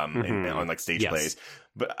too, on like stage plays.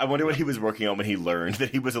 But I wonder what he was working on when he learned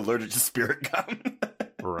that he was allergic to spirit gum.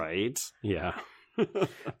 Right? Yeah.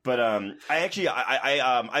 But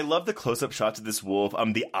I love the close-up shots of this wolf.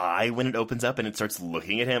 The eye when it opens up and it starts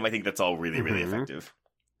looking at him. I think that's all really, really effective.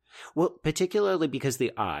 Well, particularly because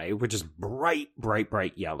the eye, which is bright, bright,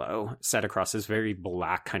 bright yellow, set across this very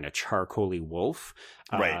black kind of charcoaly wolf,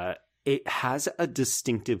 right. It has a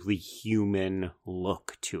distinctively human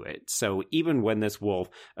look to it. So even when this wolf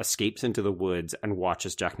escapes into the woods and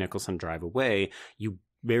watches Jack Nicholson drive away, you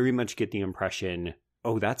very much get the impression,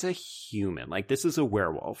 oh, that's a human. Like, this is a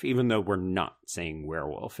werewolf, even though we're not saying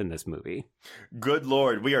werewolf in this movie. Good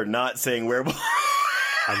Lord, we are not saying werewolf.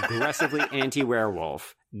 Aggressively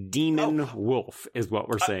anti-werewolf. Demon wolf is what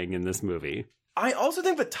we're saying in this movie. I also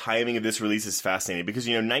think the timing of this release is fascinating because,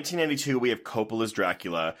 1992, we have Coppola's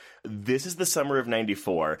Dracula. This is the summer of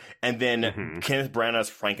 94. And then Kenneth Branagh's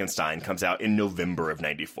Frankenstein comes out in November of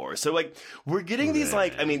 94. So, we're getting these,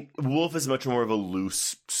 Wolf is much more of a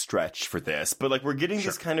loose stretch for this. But, we're getting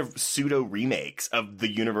these kind of pseudo remakes of the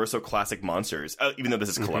Universal classic monsters, even though this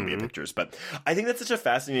is Columbia Pictures. But I think that's such a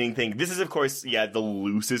fascinating thing. This is, of course, the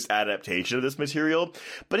loosest adaptation of this material.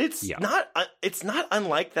 But it's not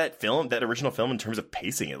unlike that original film in terms of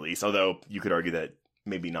pacing, at least. Although you could argue that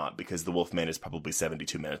maybe not, because The Wolfman is probably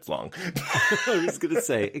 72 minutes long. I was going to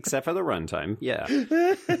say, except for the runtime. Yeah.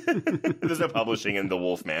 There's no publishing in The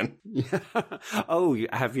Wolfman. Yeah. Oh,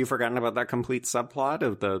 have you forgotten about that complete subplot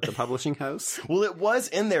of the publishing house? Well, it was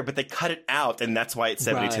in there, but they cut it out, and that's why it's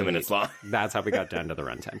 72 minutes long. That's how we got down to the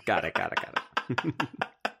runtime. Got it.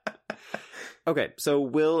 Okay, so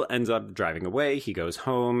Will ends up driving away. He goes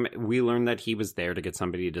home. We learn that he was there to get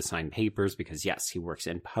somebody to sign papers because, yes, he works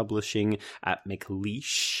in publishing at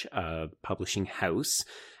McLeish Publishing House.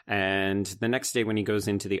 And the next day when he goes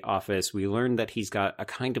into the office, we learn that he's got a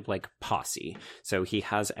kind of posse. So he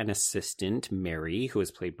has an assistant, Mary, who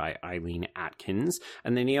is played by Eileen Atkins.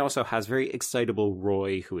 And then he also has very excitable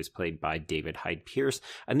Roy, who is played by David Hyde Pierce.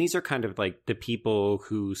 And these are kind of the people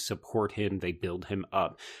who support him. They build him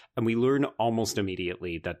up. And we learn almost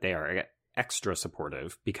immediately that they are extra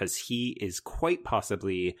supportive because he is quite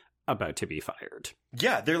possibly about to be fired.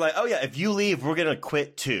 Yeah, they're like, oh yeah, if you leave, we're gonna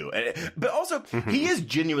quit too. But also, he is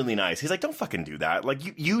genuinely nice. He's like, don't fucking do that.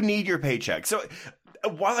 You need your paycheck. So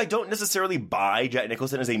while I don't necessarily buy Jack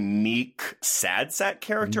Nicholson as a meek, sad sack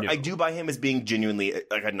character, I do buy him as being genuinely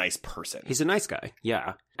a nice person. He's a nice guy,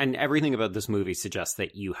 yeah. And everything about this movie suggests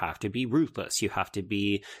that you have to be ruthless, you have to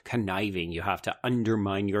be conniving, you have to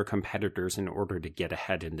undermine your competitors in order to get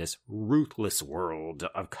ahead in this ruthless world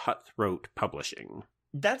of cutthroat publishing.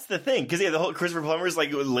 That's the thing, because the whole Christopher Plummer is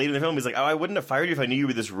late in the film. He's like, "Oh, I wouldn't have fired you if I knew you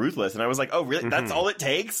were this ruthless." And I was like, "Oh, really? That's all it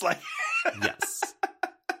takes?" Yes.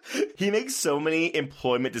 He makes so many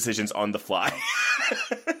employment decisions on the fly.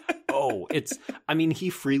 He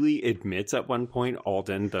freely admits at one point,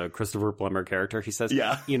 Alden, the Christopher Plummer character, he says,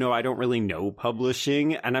 I don't really know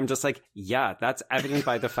publishing. And I'm just like, yeah, that's evident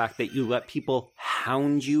by the fact that you let people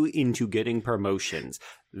hound you into getting promotions.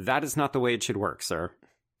 That is not the way it should work, sir.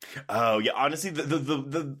 Oh yeah, honestly,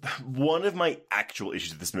 the one of my actual issues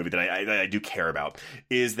with this movie that I do care about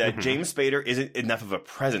is that James Spader isn't enough of a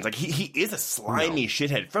presence. He is a slimy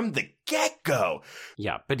shithead from the get-go.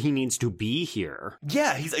 Yeah, but he needs to be here.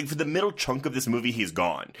 Yeah, he's for the middle chunk of this movie, he's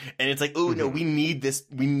gone, and it's no, we need this.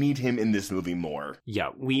 We need him in this movie more. Yeah,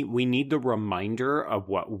 we need the reminder of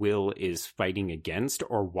what Will is fighting against,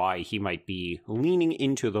 or why he might be leaning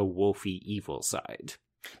into the wolfy evil side.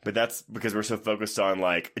 But that's because we're so focused on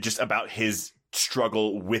just about his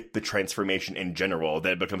struggle with the transformation in general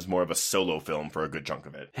that it becomes more of a solo film for a good chunk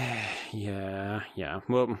of it. Yeah.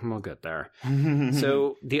 We'll get there.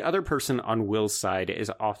 So the other person on Will's side is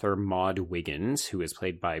author Maud Wiggins, who is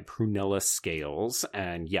played by Prunella Scales.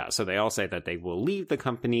 And yeah, so they all say that they will leave the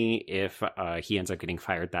company if he ends up getting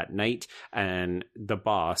fired that night. And the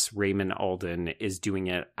boss, Raymond Alden, is doing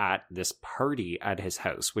it at this party at his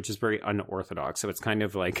house, which is very unorthodox. So it's kind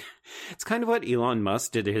of what Elon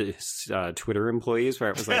Musk did to his Twitter employees,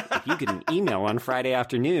 where it was like, if you get an email on Friday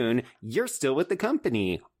afternoon, you're still with the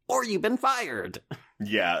company or you've been fired.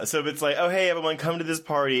 Yeah, so it's like, oh, hey, everyone, come to this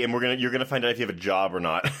party and you're gonna find out if you have a job or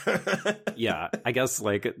not. Yeah, I guess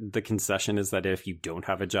like the concession is that if you don't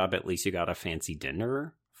have a job, at least you got a fancy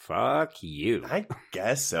dinner. Fuck you. I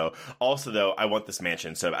guess so. Also, though, I want this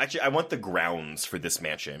mansion. So actually, I want the grounds for this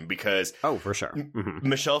mansion because for sure.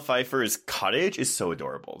 Michelle Pfeiffer's cottage is so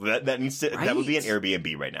adorable. That needs to that would be an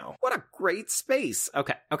Airbnb right now. What a great space.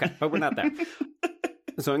 Okay, but we're not there.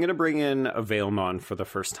 So I'm going to bring in Vailmon for the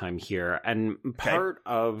first time here, and part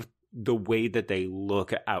of the way that they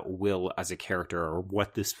look at Will as a character, or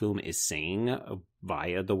what this film is saying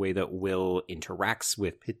via the way that Will interacts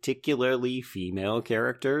with particularly female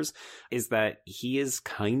characters, is that he is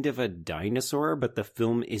kind of a dinosaur, but the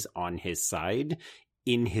film is on his side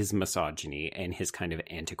in his misogyny and his kind of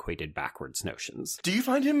antiquated backwards notions. Do you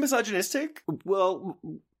find him misogynistic? Well,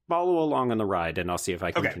 follow along on the ride and I'll see if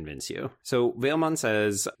I can convince you. So Vailmon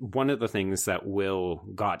says one of the things that Will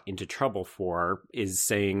got into trouble for is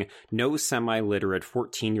saying no semi-literate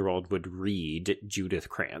 14-year-old would read Judith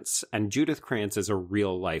Krantz. And Judith Krantz is a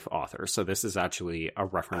real-life author. So this is actually a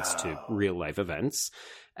reference to real-life events.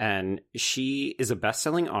 And she is a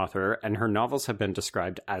best-selling author, and her novels have been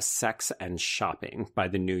described as sex and shopping by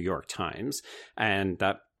the New York Times. And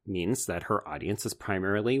that means that her audience is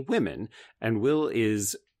primarily women. And Will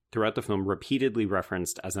is, throughout the film, repeatedly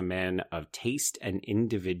referenced as a man of taste and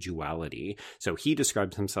individuality. So he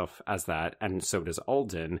describes himself as that, and so does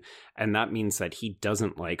Alden. And that means that he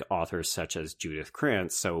doesn't like authors such as Judith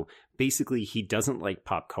Krantz. So basically, he doesn't like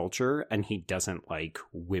pop culture, and he doesn't like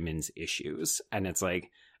women's issues. And it's like,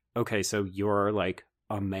 okay, so you're like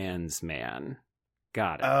a man's man.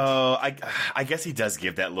 Got it. Oh, I guess he does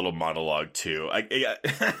give that little monologue too.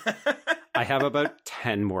 I have about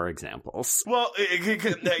 10 more examples. Well, I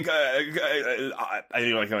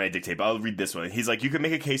don't like when I dictate, but I'll read this one. He's like, you can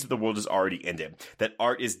make a case that the world is already ended, that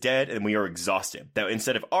art is dead and we are exhausted, that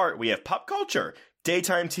instead of art, we have pop culture,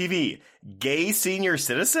 daytime TV, gay senior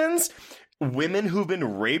citizens, women who've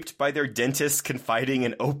been raped by their dentists confiding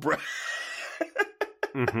in Oprah.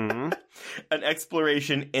 Mm-hmm. An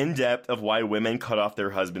exploration in depth of why women cut off their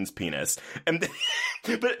husband's penis. And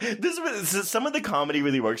but this some of the comedy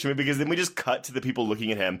really works for me, because then we just cut to the people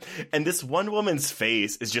looking at him, and this one woman's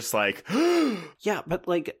face is just like, yeah, but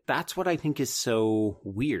like that's what I think is so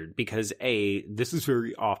weird, because this is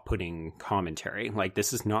very off-putting commentary. Like,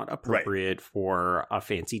 this is not appropriate for a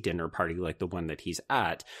fancy dinner party like the one that he's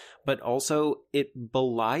at, but also it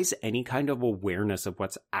belies any kind of awareness of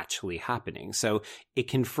what's actually happening. So it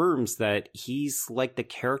confirms that he's like the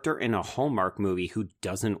character in a Hallmark movie who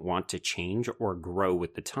doesn't want to change or grow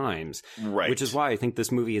with the times. Right. Which is why I think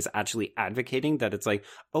this movie is actually advocating that it's like,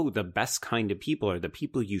 oh, the best kind of people are the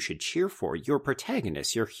people you should cheer for. Your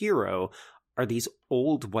protagonist, your hero, are these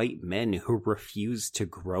old white men who refuse to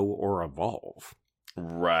grow or evolve.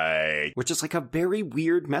 Right. Which is like a very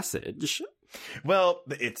weird message. Well,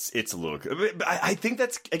 it's a little, I think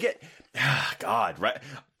that's, again, God, right.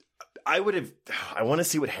 I want to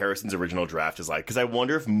see what Harrison's original draft is like, because I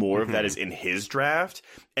wonder if more of that is in his draft,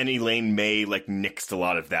 and Elaine May like nixed a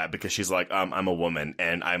lot of that because she's like, I'm a woman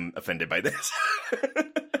and I'm offended by this.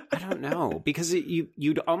 I don't know, because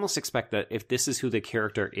you'd almost expect that if this is who the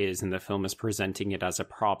character is and the film is presenting it as a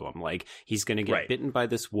problem, like he's going to get bitten by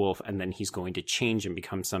this wolf and then he's going to change and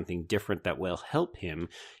become something different that will help him,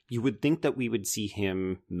 you would think that we would see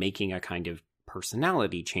him making a kind of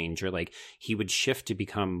personality change, or like he would shift to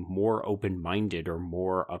become more open-minded or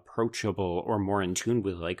more approachable or more in tune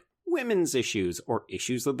with like women's issues or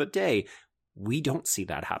issues of the day. We don't see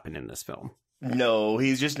that happen in this film. No,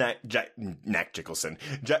 he's just Jack Nicholson.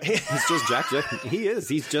 He's just Jack. He is.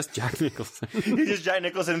 He's just Jack Nicholson. He's just Jack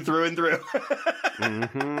Nicholson through and through.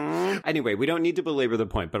 Mm-hmm. Anyway, we don't need to belabor the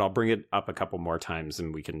point, but I'll bring it up a couple more times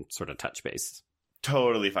and we can sort of touch base.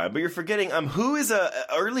 Totally fine. But you're forgetting who is a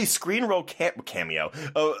early screen role cameo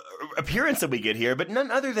appearance that we get here, but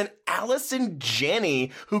none other than Allison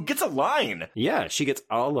Janney, who gets a line. Yeah, she gets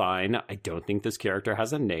a line. I don't think this character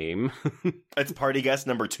has a name. It's party guest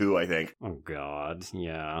number 2, I think. Oh, God.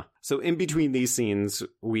 Yeah. So in between these scenes,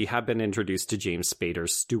 we have been introduced to James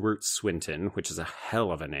Spader's Stuart Swinton, which is a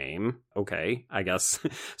hell of a name. Okay, I guess.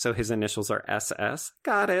 So his initials are SS.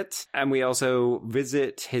 Got it. And we also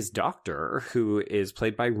visit his doctor, who is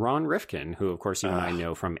played by Ron Rifkin, who, of course, you and I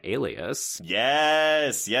know from Alias.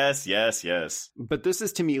 Yes. But this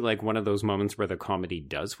is, to me, like one of those moments where the comedy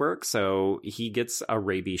does work. So he gets a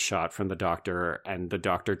rabies shot from the doctor, and the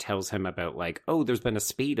doctor tells him about, like, oh, there's been a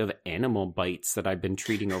spate of animal bites that I've been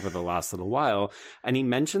treating over the last little while. And he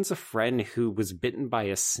mentions a friend who was bitten by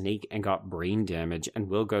a snake and got brain damage. And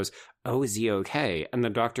Will goes, oh, is he okay? And the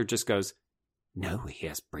doctor just goes, no, he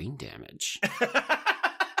has brain damage.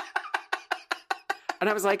 And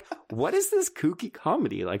I was like, what is this kooky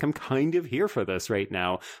comedy? Like, I'm kind of here for this right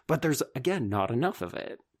now. But there's, again, not enough of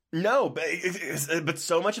it. No, but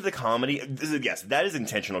so much of the comedy, yes, that is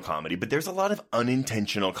intentional comedy, but there's a lot of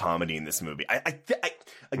unintentional comedy in this movie.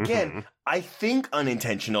 I think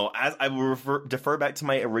unintentional, as I will defer back to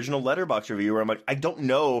my original Letterboxd review where I'm like, I don't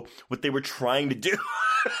know what they were trying to do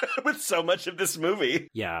with so much of this movie.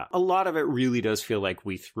 Yeah, a lot of it really does feel like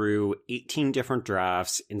we threw 18 different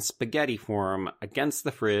drafts in spaghetti form against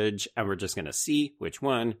the fridge, and we're just going to see which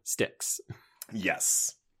one sticks.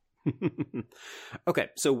 Yes. Okay,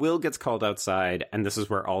 so Will gets called outside, and this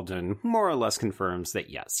is where Alden more or less confirms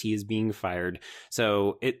that yes, he is being fired.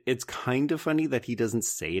 So it's kind of funny that he doesn't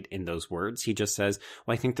say it in those words. He just says,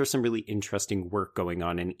 well, I think there's some really interesting work going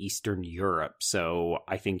on in Eastern Europe, so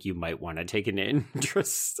I think you might want to take an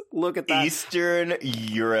interest. Look at that. Eastern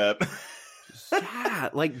Europe. Yeah,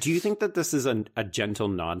 like, do you think that this is a gentle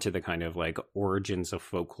nod to the kind of, like, origins of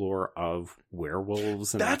folklore of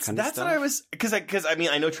werewolves and that kind of stuff? That's what I was, because I mean,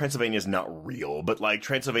 I know Transylvania is not real, but, like,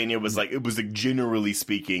 Transylvania was, like, it was, like, generally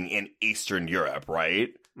speaking in Eastern Europe, right?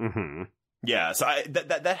 Mm-hmm. Yeah, so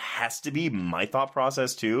that has to be my thought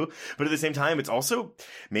process too. But at the same time, it's also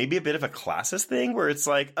maybe a bit of a classist thing where it's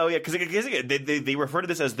like, oh yeah, because they refer to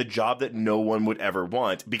this as the job that no one would ever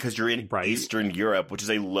want because you're in Eastern Europe, which is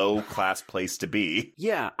a low class place to be.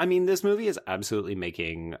 Yeah, I mean, this movie is absolutely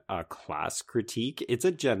making a class critique. It's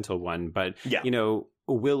a gentle one, but yeah. You know,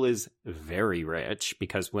 Will is very rich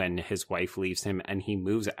because when his wife leaves him and he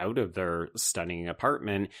moves out of their stunning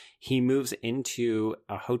apartment, he moves into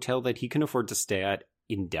a hotel that he can afford to stay at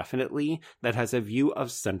indefinitely that has a view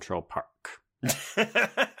of Central Park.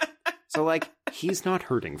 So, like, he's not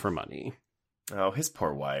hurting for money. Oh, his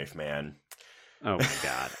poor wife, man. Oh, my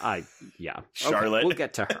God. Charlotte. Okay,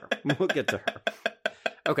 we'll get to her.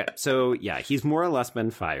 Okay, so, yeah, he's more or less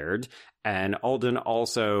been fired. And Alden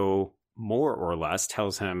also more or less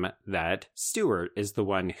tells him that Stuart is the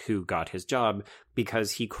one who got his job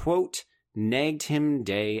because he, quote, nagged him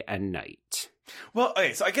day and night. Well,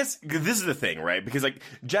 okay, so I guess this is the thing, right? Because, like,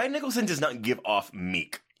 Jack Nicholson does not give off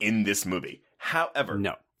meek in this movie. However,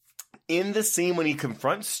 no. In the scene when he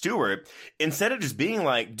confronts Stuart, instead of just being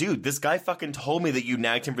like, dude, this guy fucking told me that you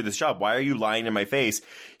nagged him for this job. Why are you lying in my face?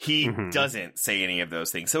 He doesn't say any of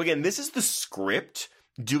those things. So again, this is the script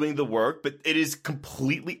doing the work, but it is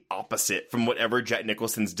completely opposite from whatever Jack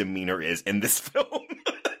Nicholson's demeanor is in this film.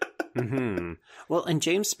 Well, and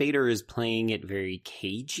James Spader is playing it very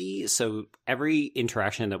cagey. So every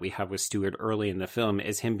interaction that we have with Stuart early in the film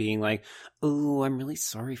is him being like, oh, I'm really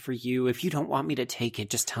sorry for you. If you don't want me to take it,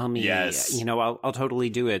 just tell me. Yes. You know, I'll totally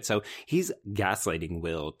do it. So he's gaslighting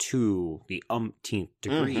Will to the umpteenth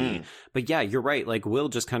degree. But yeah, you're right. Like, Will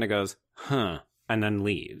just kind of goes, huh, and then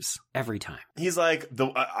leaves every time. He's like,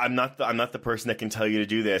 I'm not the person that can tell you to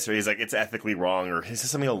do this, or he's like, it's ethically wrong, or he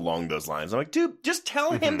says something along those lines. I'm like, dude, just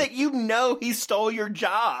tell him that you know he stole your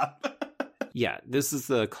job. Yeah, this is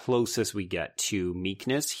the closest we get to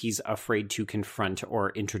meekness. He's afraid to confront or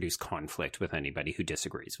introduce conflict with anybody who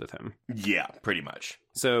disagrees with him. Yeah, pretty much.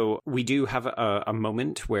 So we do have a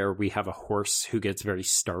moment where we have a horse who gets very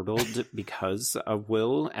startled because of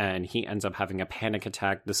Will, and he ends up having a panic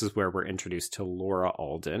attack. This is where we're introduced to Laura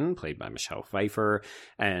Alden, played by Michelle Pfeiffer,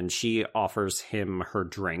 and she offers him her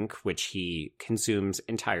drink, which he consumes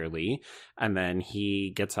entirely, and then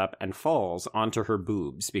he gets up and falls onto her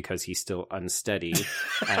boobs because he's still unsteady.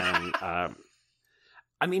 And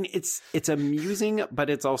I mean, it's amusing, but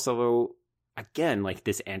it's also, again, like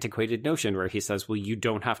this antiquated notion where he says, well, you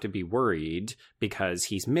don't have to be worried because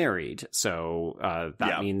he's married. So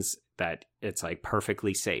that means that it's like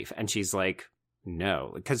perfectly safe. And she's like,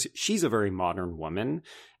 no, because she's a very modern woman.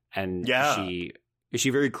 And she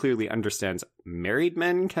very clearly understands married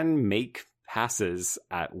men can make passes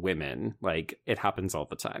at women. Like, it happens all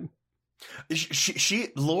the time.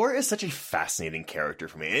 Laura is such a fascinating character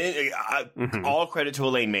for me. All credit to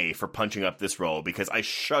Elaine May for punching up this role, because I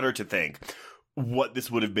shudder to think, what this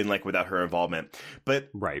would have been like without her involvement. But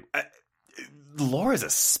Right. Laura's a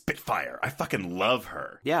spitfire. I fucking love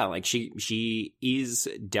her. Yeah, like she is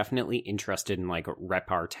definitely interested in like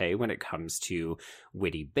repartee when it comes to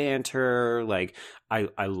witty banter. Like I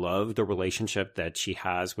love the relationship that she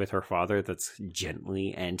has with her father that's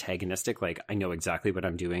gently antagonistic. Like, I know exactly what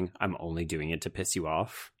I'm doing. I'm only doing it to piss you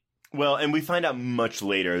off. Well, and we find out much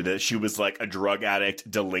later that she was like a drug addict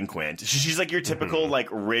delinquent. She's like your typical like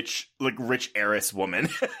rich heiress woman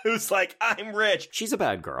who's like, I'm rich. She's a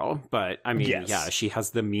bad girl, but I mean, Yes. yeah, she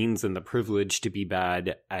has the means and the privilege to be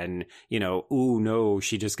bad. And, you know, ooh, no,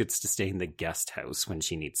 she just gets to stay in the guest house when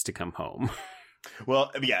she needs to come home. Well,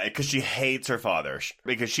 yeah, because she hates her father.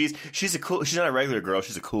 Because she's not a regular girl.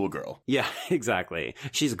 She's a cool girl. Yeah, exactly.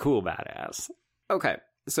 She's a cool badass. Okay.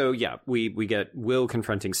 So yeah, we get Will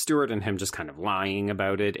confronting Stuart and him just kind of lying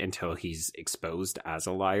about it until he's exposed as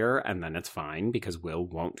a liar, and then it's fine because Will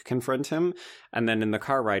won't confront him. And then in the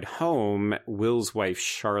car ride home, Will's wife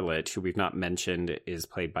Charlotte, who we've not mentioned, is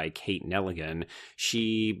played by Kate Nelligan.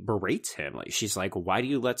 She berates him. Like, she's like, "Why do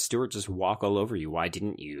you let Stuart just walk all over you? Why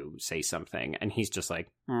didn't you say something?" And he's just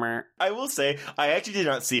like, meh. I will say, I actually did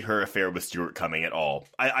not see her affair with Stuart coming at all.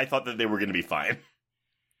 I thought that they were going to be fine.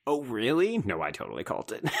 Oh, really? No, I totally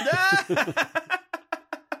called it.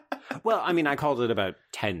 Well, I mean, I called it about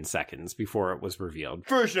 10 seconds before it was revealed.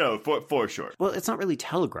 For sure. Well, it's not really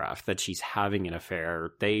telegraphed that she's having an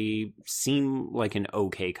affair. They seem like an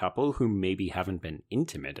okay couple who maybe haven't been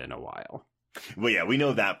intimate in a while. Well, yeah, we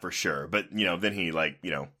know that for sure. But, you know, then he, like, you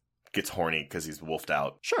know, gets horny because he's wolfed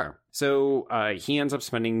out. Sure. So he ends up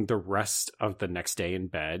spending the rest of the next day in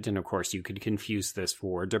bed. And of course, you could confuse this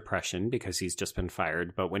for depression because he's just been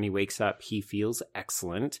fired. But when he wakes up, he feels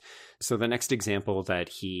excellent. So the next example that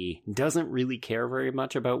he doesn't really care very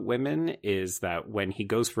much about women is that when he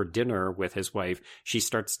goes for dinner with his wife, she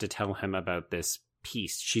starts to tell him about this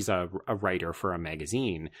piece. She's a writer for a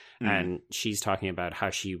magazine, and she's talking about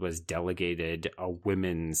how she was delegated a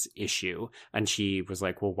women's issue, and she was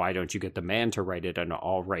like, well, why don't you get the man to write it and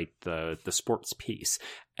I'll write the sports piece?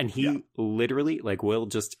 And he literally, like, Will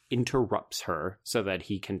just interrupts her so that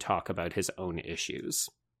he can talk about his own issues.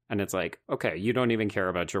 And it's like, okay, you don't even care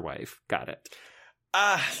about your wife. Got it.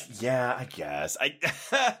 Yeah, I guess.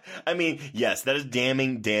 I mean, yes, that is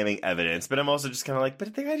damning evidence. But I'm also just kind of like,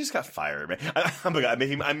 but the guy just got fired, man.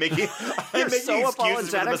 I'm making You're so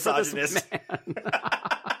excuses for the apologetic for this misogynist. man.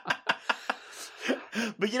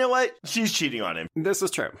 But you know what? She's cheating on him. This is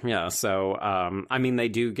true. Yeah. So, I mean, they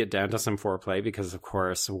do get down to some foreplay because, of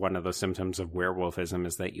course, one of the symptoms of werewolfism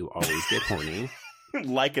is that you always get horny.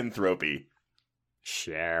 Lycanthropy.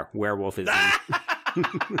 Share werewolfism.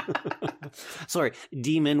 Sorry,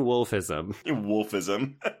 demon wolfism.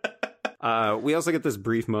 Wolfism. We also get this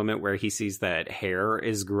brief moment where he sees that hair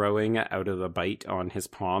is growing out of the bite on his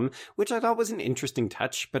palm, which I thought was an interesting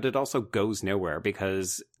touch, but it also goes nowhere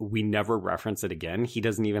because we never reference it again. He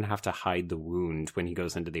doesn't even have to hide the wound when he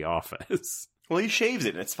goes into the office. Well, he shaves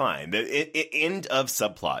it and it's fine. End of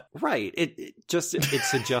subplot. Right. It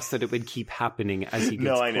suggests that it would keep happening as he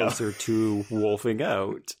gets closer to wolfing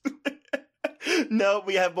out. No,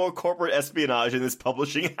 we have more corporate espionage in this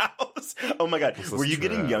publishing house. Oh my god. Were you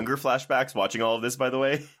getting younger flashbacks watching all of this, by the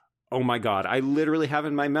way? Oh my god. I literally have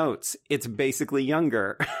in my notes. It's basically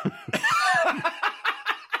younger.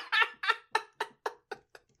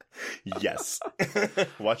 Yes.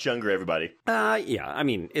 Watch younger, everybody. Yeah. I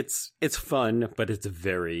mean, it's fun, but it's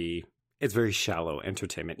very shallow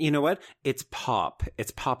entertainment. You know what? It's pop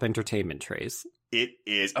entertainment, Trace. It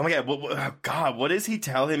is. Oh my god. What does he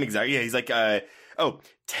tell him exactly? Yeah, he's like,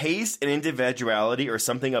 taste and individuality are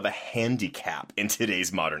something of a handicap in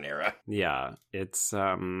today's modern era. Yeah, it's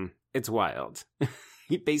wild.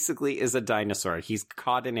 He basically is a dinosaur. He's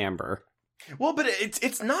caught in amber. Well, but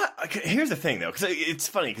it's not. Here's the thing, though, because it's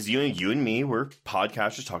funny because you and me were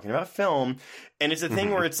podcasters talking about film, and it's a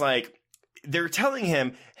thing where it's like, they're telling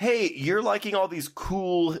him, hey, you're liking all these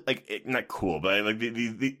cool, like, not cool, but like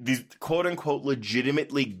these quote unquote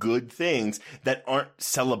legitimately good things that aren't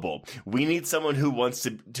sellable. We need someone who wants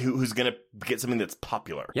who's going to get something that's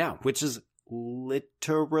popular. Yeah, which is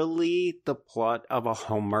literally the plot of a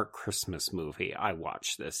Hallmark Christmas movie I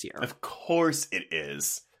watched this year. Of course it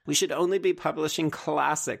is. We should only be publishing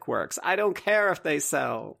classic works. I don't care if they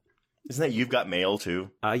sell. Isn't that You've Got Mail, too?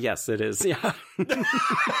 Yes, it is. Yeah.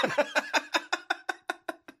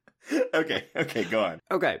 Okay, go on.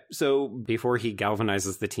 Okay, so before he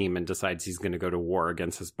galvanizes the team and decides he's going to go to war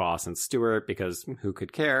against his boss and Stuart, because who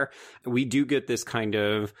could care, we do get this kind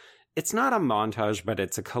of It's not a montage, but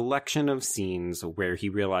it's a collection of scenes where he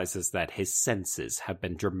realizes that his senses have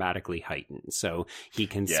been dramatically heightened. So he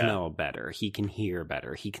can smell better, he can hear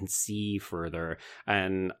better, he can see further.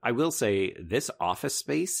 And I will say, this office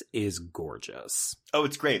space is gorgeous. Oh,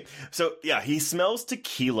 it's great. So, yeah, he smells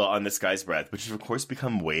tequila on this guy's breath, which has, of course,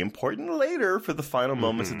 become way important later for the final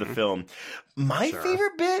moments of the film. My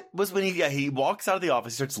favorite bit was when he walks out of the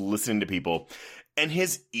office, he starts listening to people, and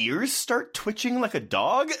his ears start twitching like a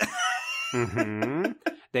dog.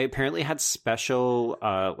 They apparently had special,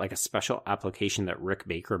 a special application that Rick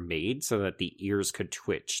Baker made so that the ears could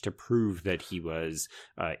twitch to prove that he was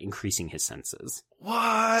increasing his senses.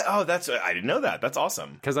 What? Oh, I didn't know that. That's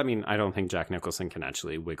awesome. Because, I mean, I don't think Jack Nicholson can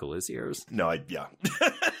actually wiggle his ears. No, yeah.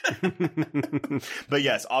 But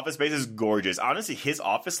yes, Office Space is gorgeous. Honestly, his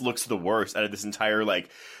office looks the worst out of this entire,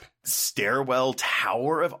 stairwell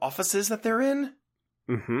tower of offices that they're in.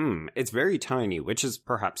 It's very tiny, which is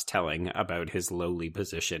perhaps telling about his lowly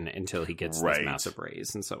position until he gets this massive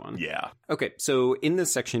raise and so on. Yeah. Okay, so in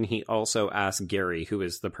this section, he also asks Gary, who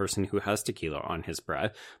is the person who has tequila on his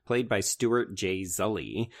breath, played by Stuart J.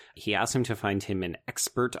 Zully. He asks him to find him an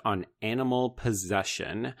expert on animal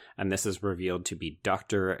possession, and this is revealed to be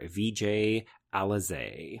Dr. Vijay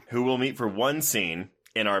Alize. Who we'll meet for one scene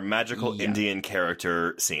in our magical Indian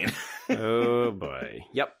character scene. Oh, boy.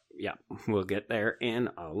 Yep. Yeah, we'll get there in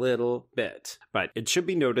a little bit. But it should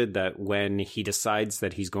be noted that when he decides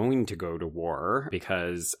that he's going to go to war,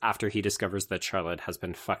 because after he discovers that Charlotte has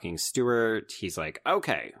been fucking Stuart, he's like,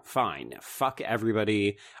 okay, fine, fuck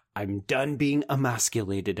everybody. I'm done being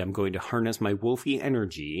emasculated. I'm going to harness my wolfy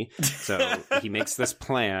energy. So he makes this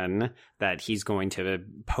plan that he's going to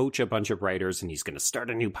poach a bunch of writers and he's going to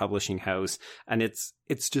start a new publishing house. And it's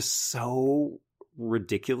just so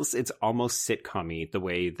ridiculous. It's almost sitcom-y the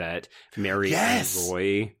way that Mary and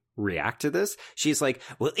Roy react to this. She's like,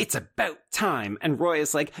 well, it's about time. And Roy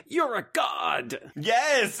is like, you're a god.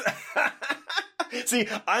 Yes. See,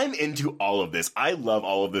 I'm into all of this. I love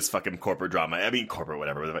all of this fucking corporate drama. I mean, corporate,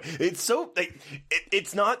 whatever. It's so,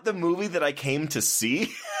 it's not the movie that I came to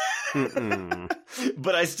see.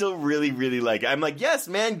 But I still really, really like it. I'm like, yes,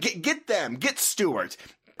 man, get them. Get Stuart.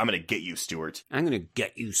 I'm going to get you, Stuart. I'm going to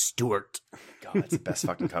get you, Stuart. God, that's the best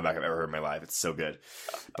fucking comeback I've ever heard in my life. It's so good.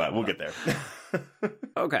 But we'll get there.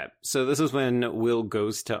 Okay, so this is when Will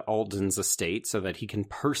goes to Alden's estate so that he can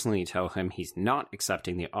personally tell him he's not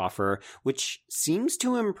accepting the offer, which seems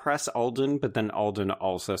to impress Alden, but then Alden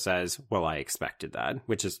also says, well, I expected that,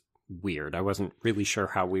 which is weird. I wasn't really sure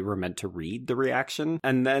how we were meant to read the reaction.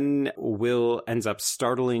 And then Will ends up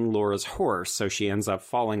startling Laura's horse, so she ends up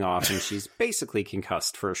falling off and she's basically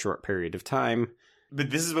concussed for a short period of time. But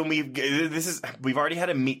this is when we've already had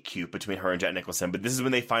a meet cute between her and Jack Nicholson, but this is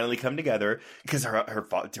when they finally come together because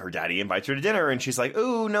her daddy invites her to dinner and she's like,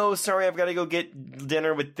 oh, no, sorry, I've got to go get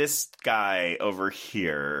dinner with this guy over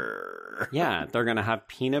here. Yeah, they're going to have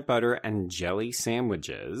peanut butter and jelly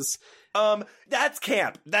sandwiches. That's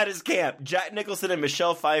camp. That is camp. Jack Nicholson and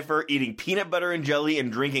Michelle Pfeiffer eating peanut butter and jelly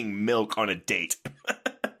and drinking milk on a date.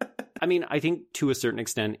 I mean, I think to a certain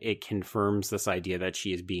extent, it confirms this idea that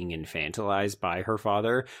she is being infantilized by her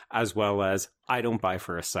father, as well as I don't buy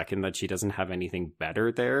for a second that she doesn't have anything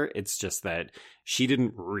better there. It's just that she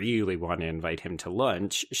didn't really want to invite him to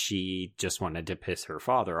lunch. She just wanted to piss her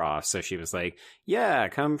father off. So she was like, yeah,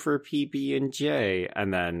 come for PB&J.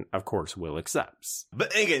 And then, of course, Will accepts.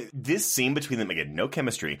 But again, this scene between them, again, no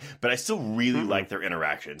chemistry, but I still really like their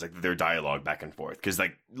interactions, like their dialogue back and forth. Because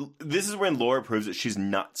this is when Laura proves that she's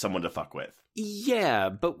not someone to fuck with. Yeah,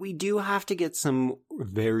 but we do have to get some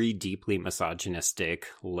very deeply misogynistic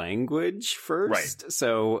language first. Right.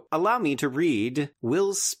 So allow me to read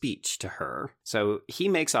Will's speech to her. So he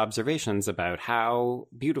makes observations about how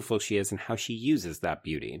beautiful she is and how she uses that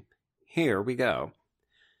beauty. Here we go.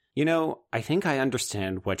 You know, I think I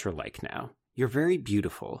understand what you're like now. You're very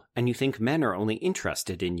beautiful, and you think men are only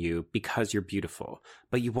interested in you because you're beautiful,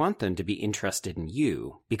 but you want them to be interested in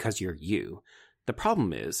you because you're you. The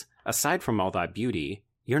problem is, aside from all that beauty,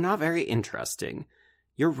 you're not very interesting.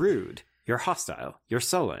 You're rude, you're hostile, you're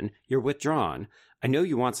sullen, you're withdrawn. I know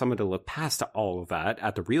you want someone to look past all of that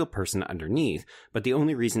at the real person underneath, but the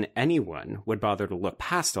only reason anyone would bother to look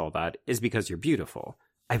past all that is because you're beautiful.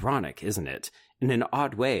 Ironic, isn't it? In an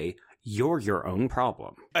odd way, you're your own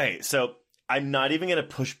problem. Okay, so I'm not even going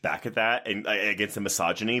to push back at that and against the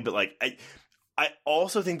misogyny, but I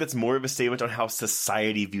also think that's more of a statement on how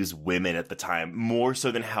society views women at the time, more so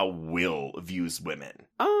than how Will views women.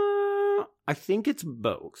 I think it's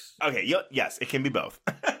both. Okay, yes, it can be both.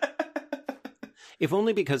 if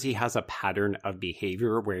only because he has a pattern of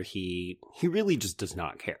behavior where he really just does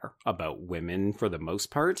not care about women for the most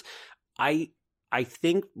part. I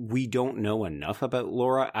think we don't know enough about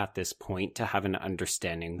Laura at this point to have an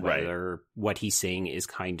understanding whether what he's saying is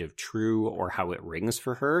kind of true or how it rings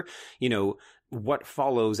for her. You know, what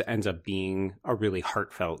follows ends up being a really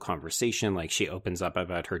heartfelt conversation. Like, she opens up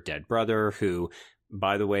about her dead brother, who,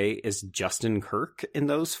 by the way, is Justin Kirk in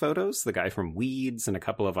those photos, the guy from Weeds and a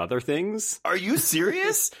couple of other things. Are you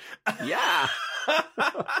serious? Yeah.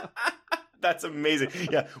 That's amazing.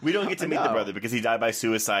 Yeah, we don't get to meet the brother because he died by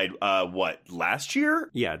suicide, last year?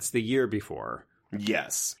 Yeah, it's the year before.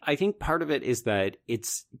 Yes. I think part of it is that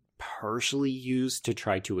it's partially used to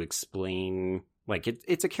try to explain, like,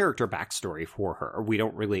 it's a character backstory for her. We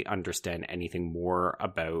don't really understand anything more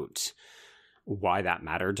about why that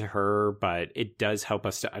mattered to her, but it does help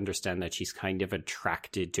us to understand that she's kind of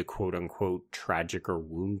attracted to quote unquote tragic or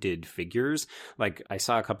wounded figures. Like, I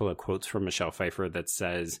saw a couple of quotes from Michelle Pfeiffer that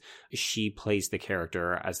says she plays the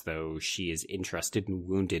character as though she is interested in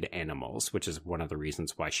wounded animals, which is one of the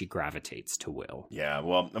reasons why she gravitates to Will. Yeah,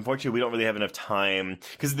 well, unfortunately, we don't really have enough time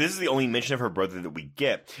because this is the only mention of her brother that we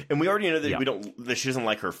get, and we already know that that she doesn't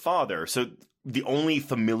like her father. So the only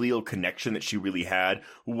familial connection that she really had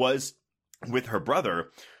was with her brother,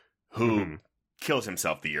 who kills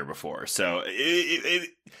himself the year before. So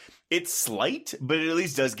it's slight, but it at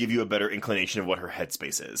least does give you a better inclination of what her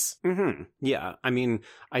headspace is. Mm-hmm. Yeah, I mean,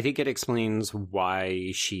 I think it explains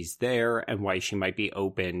why she's there and why she might be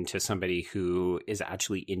open to somebody who is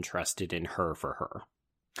actually interested in her for her.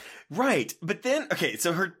 Right, but then, okay,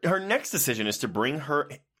 so her next decision is to bring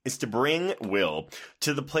Will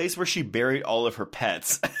to the place where she buried all of her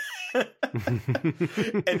pets.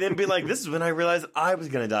 And then be like, this is when I realized I was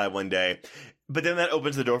going to die one day. But then that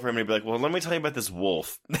opens the door for him to be like, well, let me tell you about this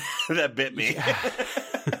wolf that bit me.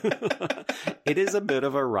 It is a bit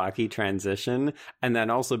of a rocky transition. And then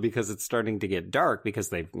also because it's starting to get dark because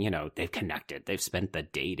they've connected. They've spent the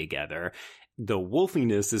day together. The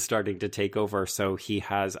wolfiness is starting to take over, so he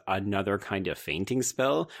has another kind of fainting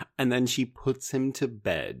spell, and then she puts him to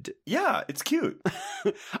bed. Yeah, it's cute.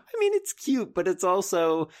 I mean, it's cute, but it's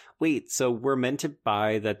also, wait, so we're meant to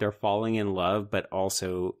buy that they're falling in love, but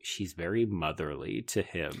also she's very motherly to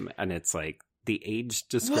him, and it's like, the age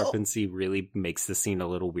discrepancy really makes the scene a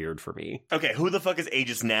little weird for me. Okay, who the fuck is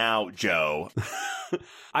ages now, Joe?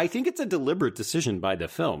 I think it's a deliberate decision by the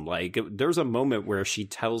film. Like, there's a moment where she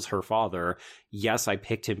tells her father, yes, I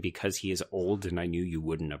picked him because he is old and I knew you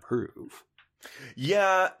wouldn't approve.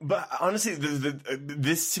 Yeah, but honestly,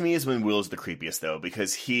 this to me is when Will's the creepiest though,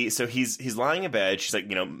 because he's lying in bed. She's like,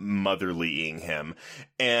 motherlying him,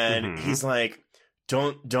 and he's like,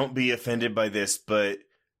 don't be offended by this, but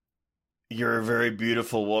you're a very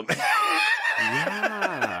beautiful woman.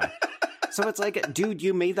 Yeah. So it's like, dude,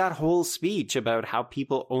 you made that whole speech about how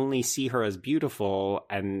people only see her as beautiful,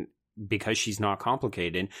 and because she's not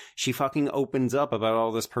complicated, she fucking opens up about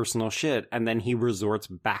all this personal shit, and then he resorts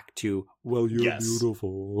back to, well, you're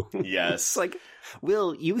beautiful. Yes. It's like,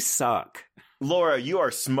 Will, you suck. Laura, you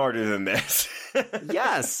are smarter than this.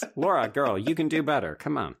 Yes. Laura, girl, you can do better.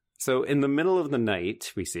 Come on. So in the middle of the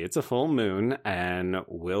night, we see it's a full moon, and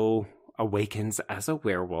Will awakens as a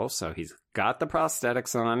werewolf. So he's got the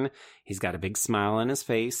prosthetics on, he's got a big smile on his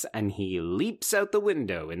face, and he leaps out the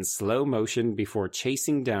window in slow motion before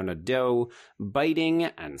chasing down a doe, biting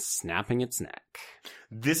and snapping its neck.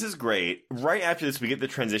 This is great. Right after this, we get the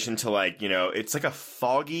transition to it's like a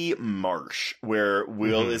foggy marsh where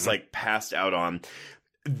Will is like passed out on.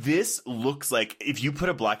 This looks like, if you put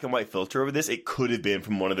a black and white filter over this, it could have been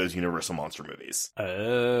from one of those Universal Monster movies.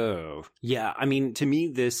 Oh. Yeah, I mean, to me,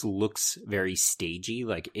 this looks very stagey.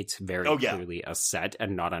 Like, it's very clearly a set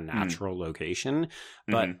and not a natural location.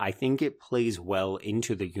 But I think it plays well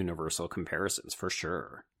into the Universal comparisons, for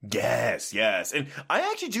sure. Yes. And I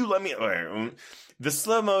actually do the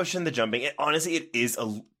slow motion, the jumping, honestly, it is a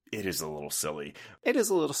little silly. It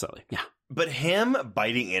is a little silly, yeah. But him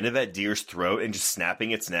biting into that deer's throat and just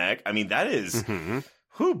snapping its neck, I mean, that is,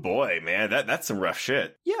 oh boy, man, that's some rough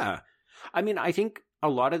shit. Yeah. I mean, I think a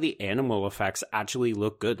lot of the animal effects actually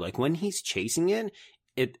look good. Like, when he's chasing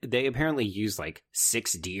they apparently use like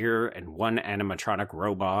 6 deer and 1 animatronic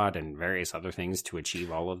robot and various other things to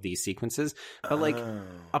achieve all of these sequences. But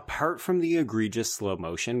apart from the egregious slow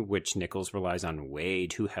motion, which Nichols relies on way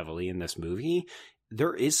too heavily in this movie,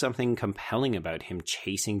 there is something compelling about him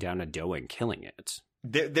chasing down a doe and killing it.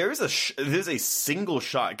 There's a single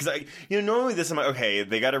shot, because normally this, I'm like, okay,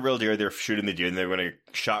 they got a real deer, they're shooting the deer, and they're going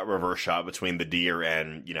to reverse shot between the deer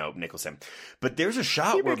and Nicholson. But there's a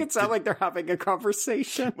shot where you make it sound like they're having a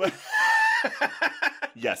conversation.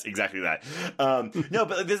 Yes, exactly that. No,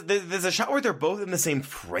 but there's a shot where they're both in the same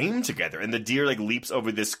frame together, and the deer like leaps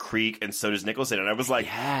over this creek, and so does Nicholson. And I was like,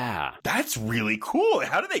 yeah, that's really cool.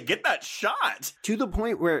 How did they get that shot? To the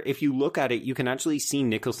point where if you look at it, you can actually see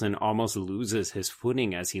Nicholson almost loses his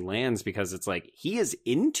footing as he lands, because it's like he is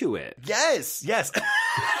into it. Yes.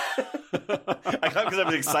 I got because I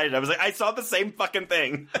was excited. I was like, I saw the same fucking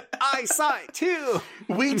thing. I saw it too.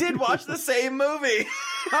 We did watch the same movie.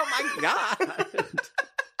 Oh my God.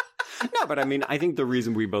 No, but I mean, I think the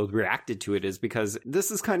reason we both reacted to it is because this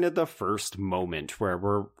is kind of the first moment where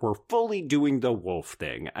we're fully doing the wolf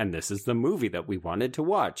thing, and this is the movie that we wanted to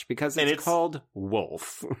watch because it's called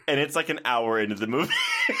Wolf. And it's like an hour into the movie.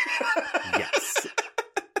 Yes.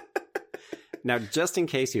 Now, just in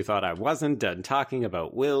case you thought I wasn't done talking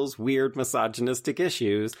about Will's weird misogynistic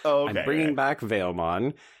issues, I'm bringing back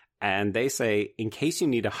Vailmon. And they say, in case you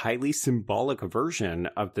need a highly symbolic version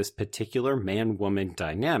of this particular man-woman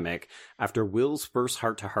dynamic, after Will's first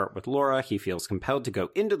heart-to-heart with Laura, he feels compelled to go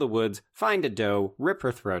into the woods, find a doe, rip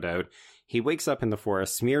her throat out. He wakes up in the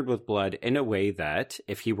forest smeared with blood in a way that,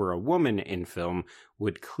 if he were a woman in film,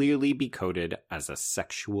 would clearly be coded as a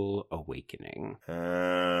sexual awakening.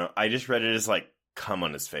 I just read it as, like, cum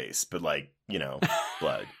on his face, but, like, you know,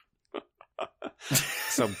 blood.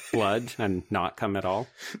 So blood and not cum at all?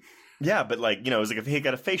 Yeah, but like, you know, it was like if he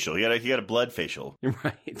got a facial. He got a blood facial.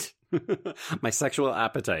 Right. My sexual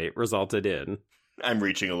appetite resulted in... I'm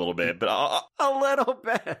reaching a little bit, but a little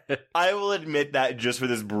bit. I will admit that just for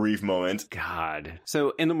this brief moment. God.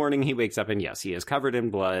 So in the morning he wakes up and yes, he is covered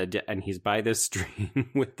in blood and he's by this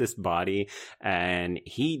stream with this body and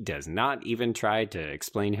he does not even try to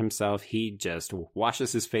explain himself. He just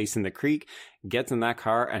washes his face in the creek, gets in that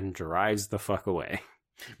car and drives the fuck away.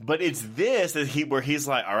 But it's this that where he's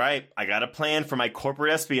like, all right, I got a plan for my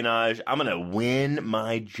corporate espionage. I'm going to win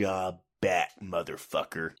my job back,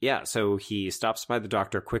 motherfucker. Yeah, so he stops by the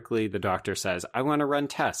doctor quickly. The doctor says, I want to run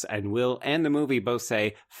tests. And Will and the movie both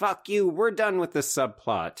say, fuck you, we're done with this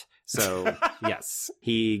subplot. So, yes,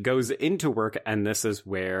 he goes into work, and this is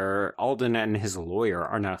where Alden and his lawyer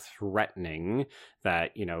are now threatening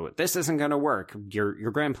that, you know, this isn't going to work.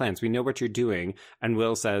 Your grand plans, we know what you're doing. And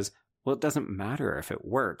Will says, well, it doesn't matter if it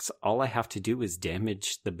works. All I have to do is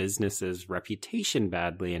damage the business's reputation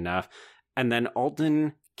badly enough. And then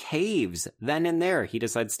Alden caves. Then and there, he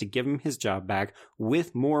decides to give him his job back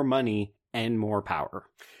with more money and more power.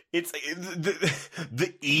 It's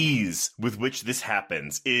the ease with which this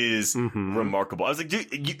happens is remarkable. I was like,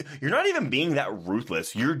 dude, you're not even being that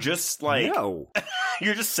ruthless. You're just like, no.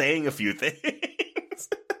 You're just saying a few things.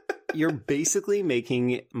 You're basically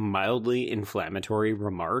making mildly inflammatory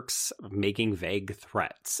remarks, making vague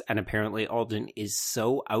threats. And apparently Alden is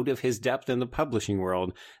so out of his depth in the publishing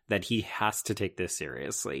world that he has to take this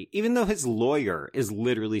seriously. Even though his lawyer is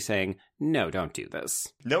literally saying, no, don't do this.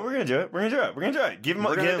 No, we're going to do it. We're going to do it. We're going to do it. Give him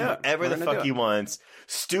whatever the fuck he wants.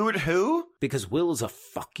 Stuart who? Because Will is a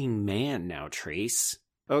fucking man now, Trace.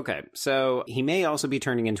 Okay, so he may also be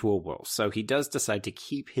turning into a wolf, so he does decide to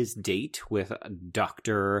keep his date with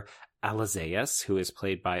Dr. Alizaeus, who is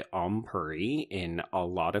played by Puri in a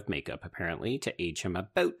lot of makeup, apparently, to age him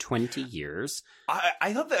about 20 years.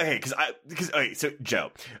 I thought that, okay, so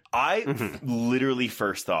Joe, I literally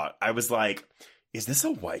first thought, I was like, is this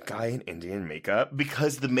a white guy in Indian makeup?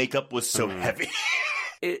 Because the makeup was so heavy.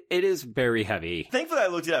 It is very heavy. Thankfully, I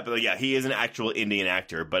looked it up. But yeah, he is an actual Indian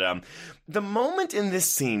actor. But the moment in this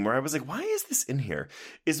scene where I was like, why is this in here?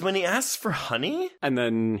 Is when he asks for honey. And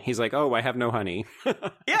then he's like, oh, I have no honey.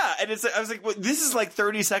 Yeah. And I was like, well, this is like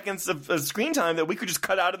 30 seconds of screen time that we could just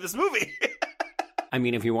cut out of this movie. I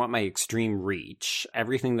mean, if you want my extreme reach,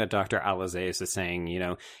 everything that Dr. Alizaeus is saying, you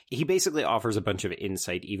know, he basically offers a bunch of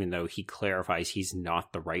insight, even though he clarifies he's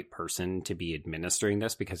not the right person to be administering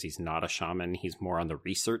this because he's not a shaman. He's more on the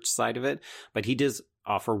research side of it. But he does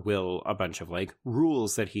offer Will a bunch of like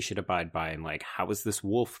rules that he should abide by and like, how is this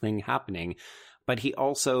wolf thing happening? But he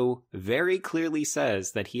also very clearly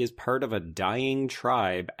says that he is part of a dying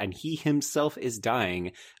tribe and he himself is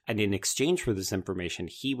dying. And in exchange for this information,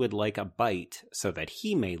 he would like a bite so that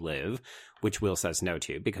he may live, which Will says no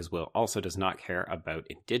to because Will also does not care about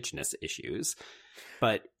indigenous issues.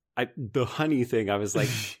 But the honey thing, I was like,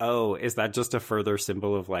 oh, is that just a further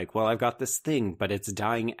symbol of like, well, I've got this thing, but it's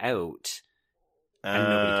dying out. And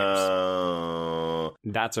nobody cares.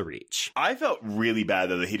 That's a reach. I felt really bad,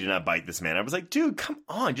 though, that he did not bite this man. I was like, dude, come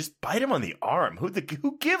on, just bite him on the arm.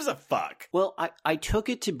 Who gives a fuck? Well, I took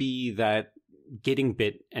it to be that getting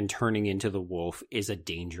bit and turning into the wolf is a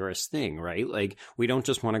dangerous thing, right? Like, we don't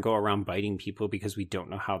just want to go around biting people because we don't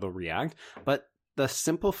know how they'll react. But the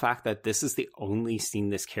simple fact that this is the only scene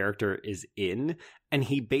this character is in, and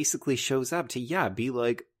he basically shows up to, be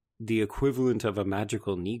like the equivalent of a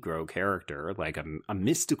magical Negro character, like a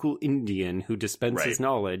mystical Indian who dispenses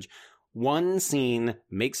knowledge. One scene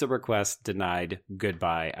makes a request, denied,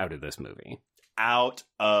 goodbye, out of this movie. Out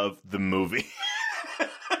of the movie.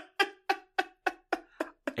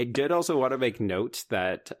 I did also want to make note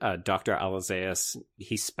that Dr. Alizaeus,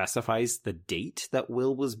 he specifies the date that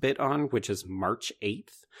Will was bit on, which is March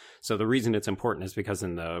 8th. So the reason it's important is because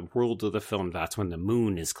in the world of the film, that's when the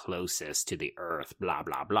moon is closest to the Earth, blah,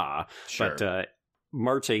 blah, blah. Sure. But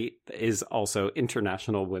March 8th is also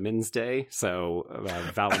International Women's Day, so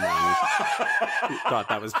Valamon thought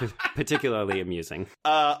that was particularly amusing.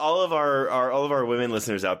 All of our women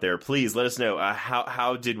listeners out there, please let us know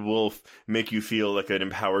how did Wolf make you feel like an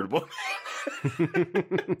empowered woman?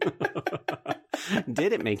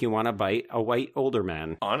 Did it make you want to bite a white older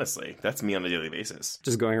man? Honestly, that's me on a daily basis.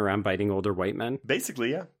 Just going around biting older white men?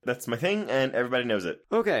 Basically, yeah. That's my thing, and everybody knows it.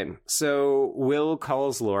 Okay, so Will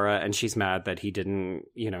calls Laura, and she's mad that he didn't,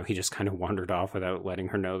 he just kind of wandered off without letting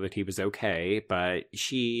her know that he was okay, but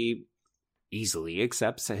she easily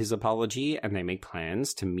accepts his apology, and they make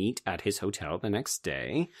plans to meet at his hotel the next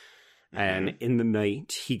day. And in the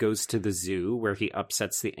night, he goes to the zoo where he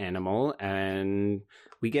upsets the animal, and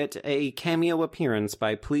we get a cameo appearance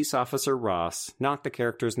by Police Officer Ross. Not the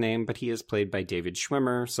character's name, but he is played by David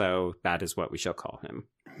Schwimmer, so that is what we shall call him.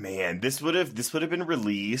 Man, this would have been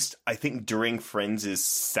released, I think, during Friends'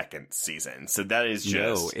 second season. So that is just...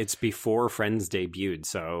 No, it's before Friends debuted,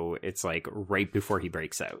 so it's like right before he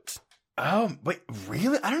breaks out. Oh, wait,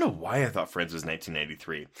 really? I don't know why I thought Friends was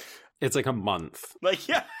 1993. It's like a month. Like,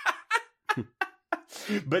 yeah.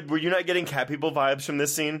 But were you not getting Cat People vibes from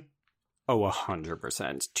this scene? Oh,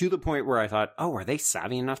 100%. To the point where I thought, are they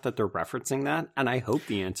savvy enough that they're referencing that? And I hope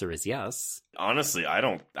the answer is yes. Honestly, I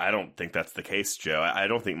don't think that's the case, Joe. I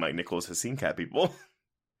don't think Mike Nichols has seen Cat People.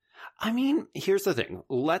 I mean, here's the thing.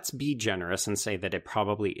 Let's be generous and say that it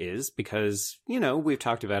probably is because, we've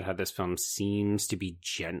talked about how this film seems to be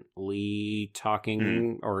gently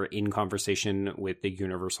talking or in conversation with the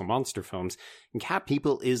Universal monster films. And Cat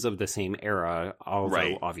People is of the same era,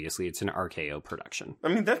 although obviously it's an RKO production. I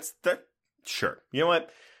mean, sure. You know what?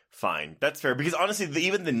 Fine. That's fair. Because honestly,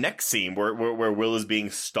 even the next scene where Will is being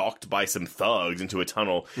stalked by some thugs into a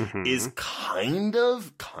tunnel is kind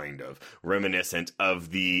of reminiscent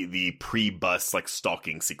of the pre-bus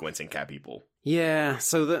stalking sequence in Cat People. Yeah.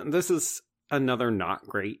 So this is another not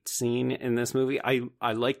great scene in this movie.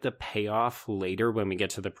 I like the payoff later when we get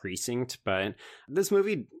to the precinct, but this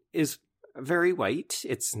movie is very white.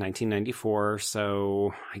 It's 1994,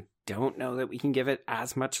 so I don't know that we can give it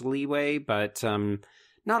as much leeway, but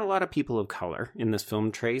not a lot of people of color in this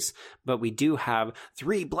film, Trace, but we do have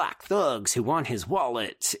 3 black thugs who want his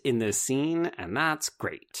wallet in this scene, and that's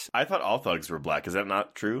great. I thought all thugs were black. Is that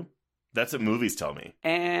not true? That's what movies tell me.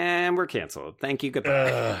 And we're canceled. Thank you.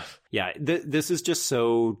 Goodbye. Yeah, this is just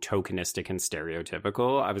so tokenistic and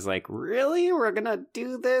stereotypical. I was like, really? We're gonna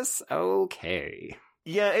do this? Okay.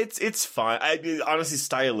 Yeah, it's fine. Honestly,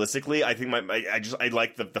 stylistically, I think I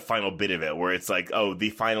like the final bit of it where it's like, the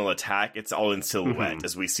final attack. It's all in silhouette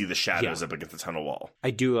as we see the shadows up against the tunnel wall. I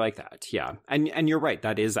do like that. Yeah, and you're right.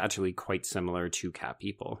 That is actually quite similar to Cat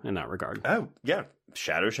People in that regard. Oh yeah,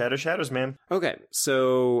 shadows, man. Okay,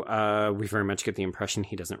 so we very much get the impression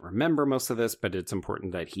he doesn't remember most of this, but it's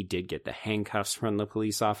important that he did get the handcuffs from the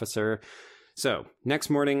police officer. So, next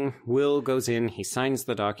morning, Will goes in, he signs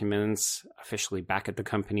the documents, officially back at the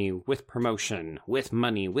company with promotion, with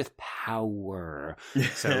money, with power.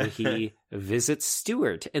 So he visits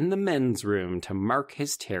Stuart in the men's room to mark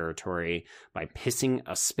his territory by pissing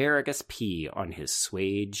asparagus pea on his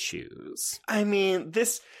suede shoes. I mean,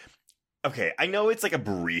 okay, I know it's like a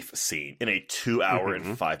brief scene in a 2-hour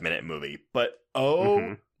and 5-minute movie, but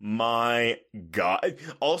my God.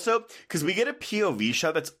 Also, because we get a POV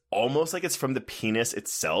shot that's almost like it's from the penis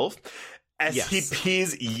itself as he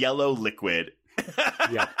pees yellow liquid.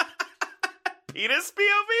 Yep. Penis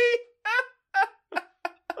POV?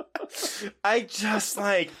 I just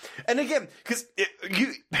and again, because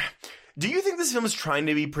do you think this film is trying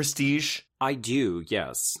to be prestige? I do,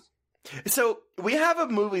 yes. So we have a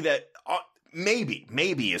movie that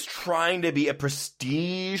maybe is trying to be a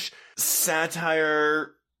prestige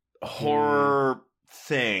satire horror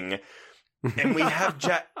thing, and we have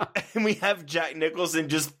Jack Nicholson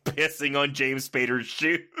just pissing on James Spader's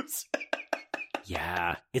shoes.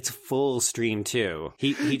 Yeah, it's full stream too.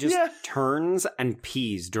 He just turns and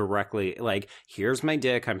pees directly. Like, here's my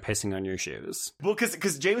dick. I'm pissing on your shoes. Well,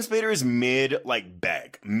 because James Spader is mid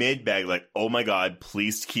beg, like, oh my god,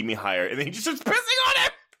 please keep me higher, and then he just starts pissing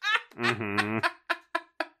on him.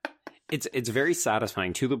 It's very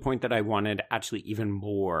satisfying to the point that I wanted actually even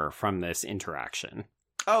more from this interaction.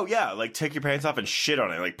 Oh yeah, like take your pants off and shit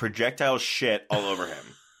on it, like projectile shit all over him.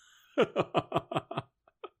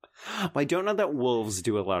 Well, I don't know that wolves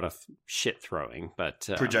do a lot of shit throwing, but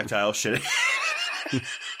projectile shit.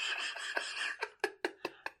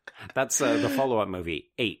 That's the follow-up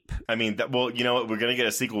movie, Ape. I mean, well, you know what? We're going to get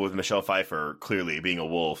a sequel with Michelle Pfeiffer, clearly, being a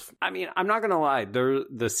wolf. I mean, I'm not going to lie.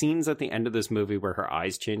 The scenes at the end of this movie where her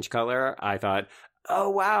eyes change color, I thought, oh,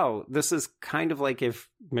 wow, this is kind of like if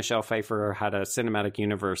Michelle Pfeiffer had a cinematic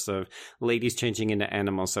universe of ladies changing into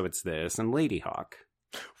animals, so it's this, and Ladyhawke.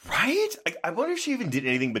 Right? I wonder if she even did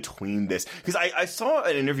anything between this. Because I saw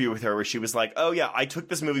an interview with her where she was like, oh yeah, I took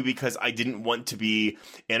this movie because I didn't want to be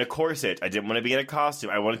in a corset. I didn't want to be in a costume.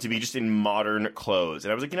 I wanted to be just in modern clothes.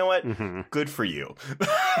 And I was like, you know what? Good for you.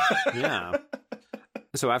 Yeah.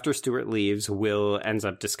 So after Stuart leaves, Will ends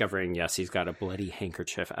up discovering, yes, he's got a bloody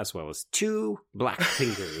handkerchief as well as 2 black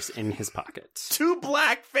fingers in his pocket. 2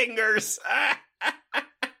 black fingers!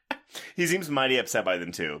 He seems mighty upset by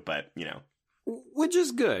them too, but, you know. Which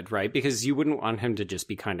is good, right? Because you wouldn't want him to just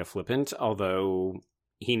be kind of flippant, although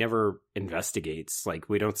he never investigates. Like,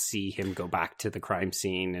 we don't see him go back to the crime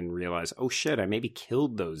scene and realize, oh shit, I maybe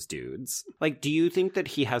killed those dudes. Like, do you think that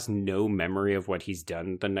he has no memory of what he's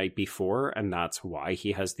done the night before, and that's why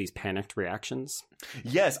he has these panicked reactions?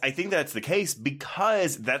 Yes, I think that's the case,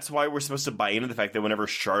 because that's why we're supposed to buy into the fact that whenever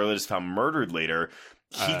Charlotte is found murdered later,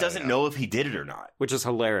 he doesn't know if he did it or not. Which is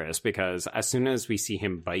hilarious, because as soon as we see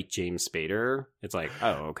him bite James Spader, it's like,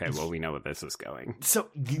 oh, okay, well, we know where this is going. So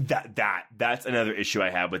that's another issue I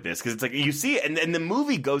have with this, because it's like, you see it, and the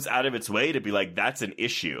movie goes out of its way to be like, that's an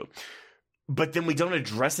issue. But then we don't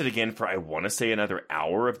address it again for, I want to say, another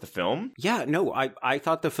hour of the film. Yeah, no, I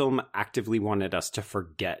thought the film actively wanted us to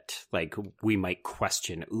forget. Like, we might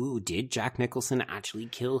question, ooh, did Jack Nicholson actually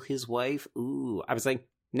kill his wife? Ooh, I was like,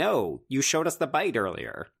 no, you showed us the bite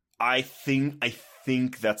earlier. I think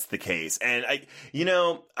that's the case. And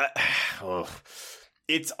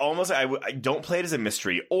it's almost, I don't play it as a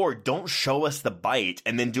mystery, or don't show us the bite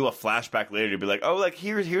and then do a flashback later to be like, oh, like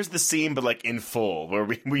here's the scene, but like in full, where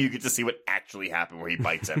you get to see what actually happened where he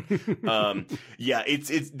bites him. Yeah,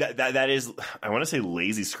 it's that is, I want to say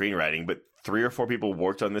lazy screenwriting, but 3 or 4 people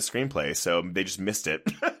worked on this screenplay, so they just missed it.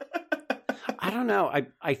 I don't know.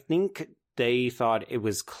 I think they thought it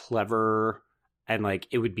was clever and like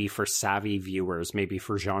it would be for savvy viewers, maybe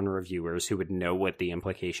for genre viewers who would know what the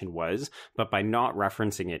implication was. But by not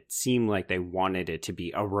referencing it, seemed like they wanted it to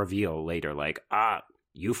be a reveal later. Like,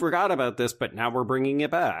 you forgot about this, but now we're bringing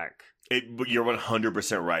it back. You're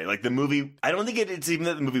 100% right. Like, the movie, I don't think it's even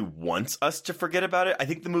that the movie wants us to forget about it. I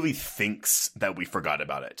think the movie thinks that we forgot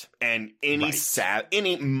about it. And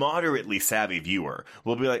any moderately savvy viewer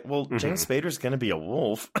will be like, well, James Spader's going to be a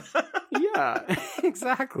wolf. Yeah,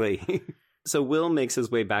 exactly. So Will makes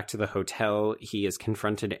his way back to the hotel. He is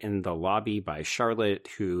confronted in the lobby by Charlotte,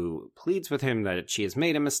 who pleads with him that she has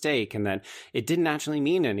made a mistake and that it didn't actually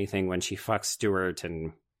mean anything when she fucked Stuart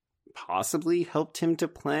and possibly helped him to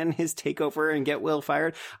plan his takeover and get Will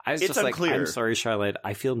fired. I was just unclear. Like, I'm sorry, Charlotte.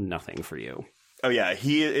 I feel nothing for you. Oh, yeah.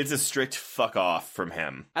 It's a strict fuck off from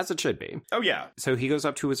him. As it should be. Oh, yeah. So he goes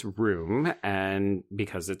up to his room, and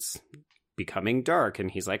because it's becoming dark, and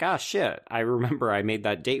he's like, shit, I remember I made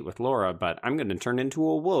that date with Laura, but I'm going to turn into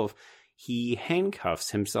a wolf. He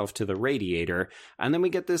handcuffs himself to the radiator, and then we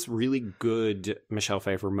get this really good Michelle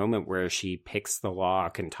Pfeiffer moment where she picks the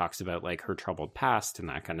lock and talks about like her troubled past and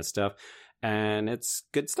that kind of stuff. And it's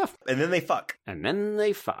good stuff. And then they fuck. And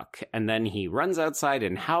then he runs outside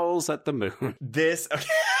and howls at the moon.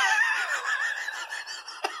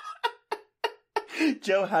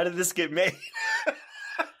 Joe, how did this get made?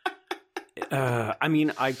 I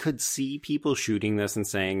mean, I could see people shooting this and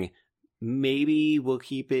saying, maybe we'll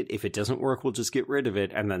keep it. If it doesn't work, we'll just get rid of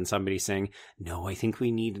it. And then somebody saying, no, I think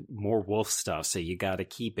we need more wolf stuff, so you got to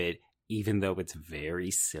keep it, even though it's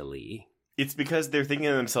very silly. It's because they're thinking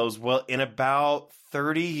to themselves, well, in about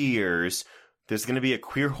 30 years, there's going to be a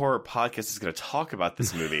queer horror podcast that's going to talk about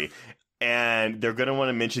this movie. And they're going to want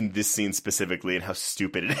to mention this scene specifically and how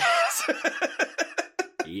stupid it is.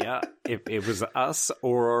 Yeah, if it was us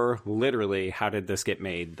or literally How Did This Get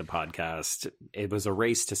Made, the podcast, it was a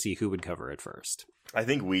race to see who would cover it first. I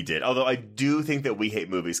think we did. Although I do think that We Hate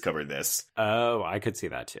Movies covered this. Oh, I could see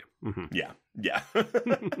that too. Mm-hmm. Yeah.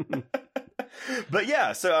 But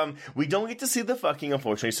yeah, so we don't get to see the fucking,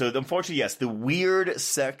 unfortunately. So unfortunately, yes, the weird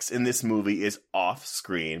sex in this movie is off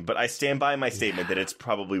screen, but I stand by my statement that it's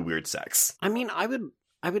probably weird sex. I mean, I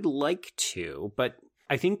would like to, but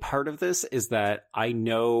I think part of this is that I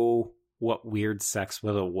know what weird sex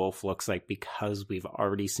with a wolf looks like because we've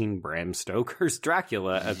already seen Bram Stoker's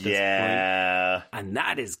Dracula at this point. And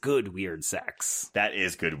that is good weird sex. That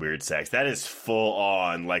is good weird sex. That is full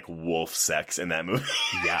on, like, wolf sex in that movie.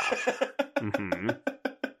 Yeah. Mm-hmm.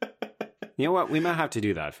 You know what? We might have to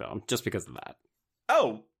do that film just because of that.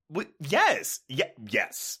 Oh, yes.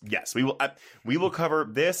 Yes. We will cover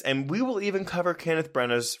this, and we will even cover Kenneth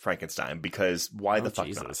Branagh's Frankenstein, because why the fuck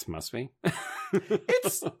Jesus, not? Must we?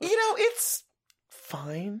 It's, it's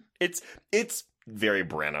fine. It's very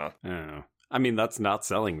Branagh. Oh. I mean, that's not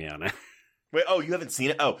selling me on it. Wait, oh, you haven't seen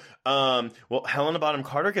it? Oh, well, Helena Bonham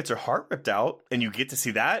Carter gets her heart ripped out, and you get to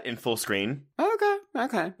see that in full screen.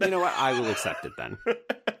 Okay. You know what? I will accept it then.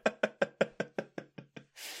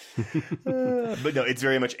 But no, it's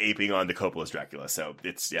very much aping on the Coppola's Dracula, so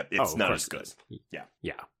it's not as good.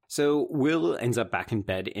 Yeah. So Will ends up back in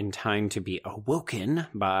bed in time to be awoken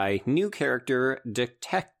by new character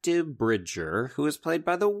Detective Bridger, who is played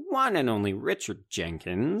by the one and only Richard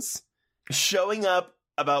Jenkins. Showing up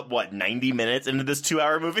about, 90 minutes into this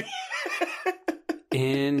 2-hour movie?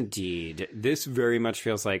 Indeed. This very much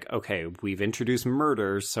feels like, okay, we've introduced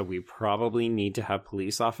murders, so we probably need to have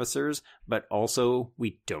police officers, but also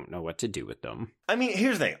we don't know what to do with them. I mean,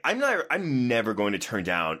 here's the thing. I'm never going to turn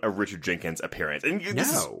down a Richard Jenkins appearance. And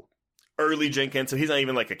this is early Jenkins, so he's not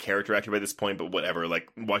even like a character actor by this point, but whatever. Like,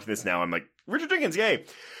 watching this now, I'm like, Richard Jenkins, yay.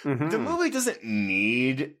 Mm-hmm. The movie doesn't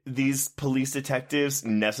need these police detectives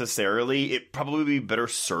necessarily. It probably would be better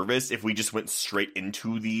service if we just went straight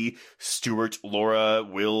into the Stuart, Laura,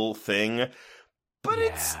 Will thing. But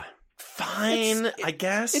it's fine, I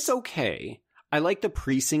guess. It's okay. I like the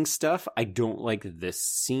precinct stuff. I don't like this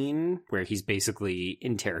scene where he's basically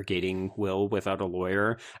interrogating Will without a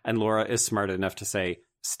lawyer, and Laura is smart enough to say,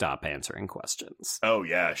 stop answering questions. Oh,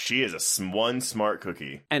 yeah. She is one smart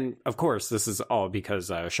cookie. And, of course, this is all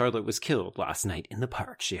because Charlotte was killed last night in the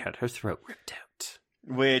park. She had her throat ripped out.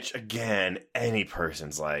 Which, again, any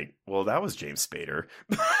person's like, well, that was James Spader.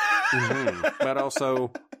 Mm-hmm. But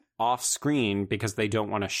also off screen because they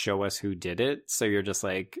don't want to show us who did it. So you're just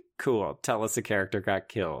like, cool, tell us a character got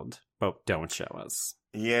killed, but don't show us.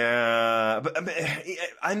 Yeah, but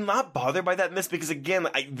I'm not bothered by that in this because, again,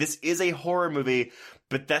 this is a horror movie,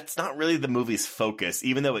 but that's not really the movie's focus,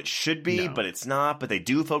 even though it should be, but it's not. But they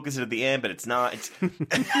do focus it at the end, but it's not.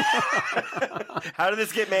 How did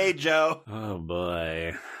this get made, Joe? Oh,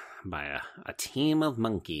 boy. By a team of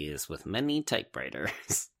monkeys with many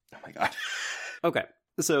typewriters. Oh, my God. Okay.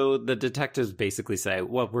 So the detectives basically say,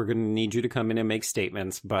 well, we're going to need you to come in and make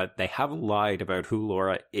statements, but they have lied about who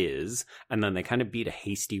Laura is, and then they kind of beat a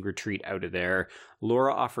hasty retreat out of there.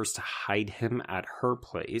 Laura offers to hide him at her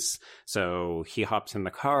place, so he hops in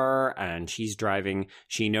the car, and she's driving.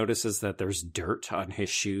 She notices that there's dirt on his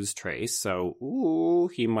shoes trace, so, ooh,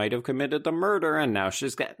 he might have committed the murder, and now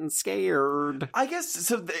she's getting scared. I guess,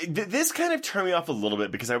 so this kind of turned me off a little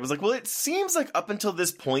bit, because I was like, well, it seems like up until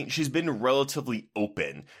this point, she's been relatively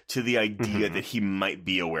open to the idea that he might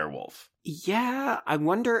be a werewolf. Yeah, I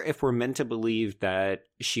wonder if we're meant to believe that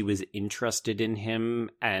she was interested in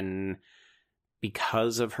him, and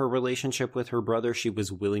because of her relationship with her brother, she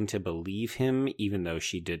was willing to believe him, even though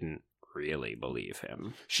she didn't really believe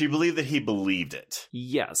him. She believed that he believed it.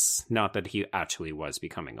 Yes, not that he actually was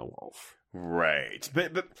becoming a wolf. Right.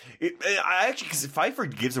 But I actually, because Pfeiffer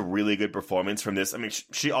gives a really good performance from this. I mean,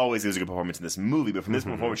 she always gives a good performance in this movie, but from this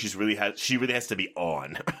performance, she really has to be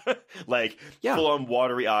on. Like, full on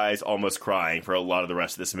watery eyes, almost crying for a lot of the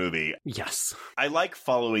rest of this movie. Yes. I like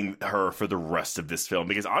following her for the rest of this film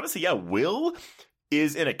because honestly, Will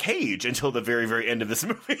is in a cage until the very, very end of this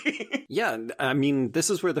movie. Yeah, I mean, this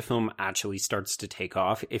is where the film actually starts to take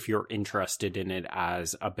off if you're interested in it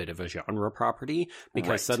as a bit of a genre property,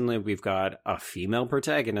 because suddenly we've got a female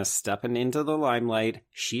protagonist stepping into the limelight,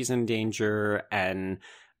 she's in danger, and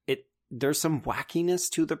there's some wackiness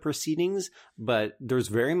to the proceedings, but there's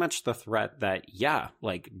very much the threat that,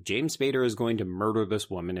 like, James Spader is going to murder this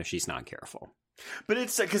woman if she's not careful. But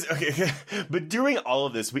it's because, but during all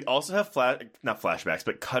of this, we also have not flashbacks,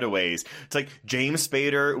 but cutaways. It's like James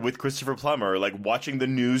Spader with Christopher Plummer, like watching the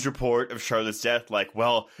news report of Charlotte's death. Like,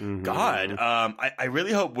 well, God, I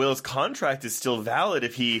really hope Will's contract is still valid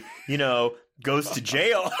if he, goes to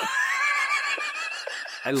jail.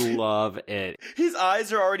 I love it. His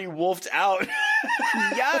eyes are already wolfed out.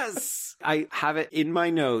 Yes. I have it in my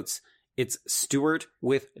notes. It's Stewart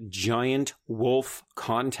with giant wolf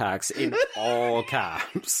contacts in all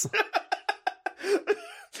caps.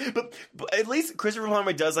 But at least Christopher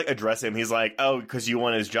Plummer does like address him. He's like, "Oh, because you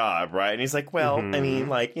want his job, right?" And he's like, "Well, I mean,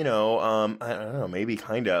 like, I don't know, maybe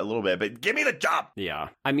kind of a little bit, but give me the job." Yeah,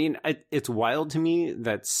 I mean, it's wild to me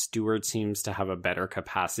that Stewart seems to have a better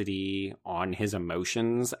capacity on his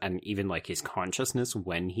emotions and even like his consciousness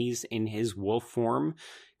when he's in his wolf form,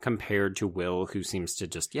 compared to Will, who seems to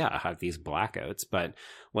just have these blackouts. But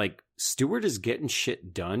like Stewart is getting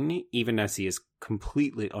shit done even as he is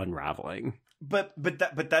completely unraveling. But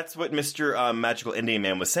that's what Mr. Magical Indian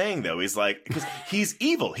Man was saying, though. He's like, because he's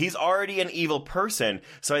evil. He's already an evil person.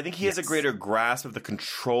 So I think he has a greater grasp of the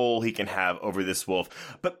control he can have over this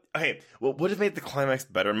wolf. But, okay, what would have made the climax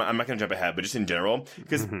better? I'm not going to jump ahead, but just in general.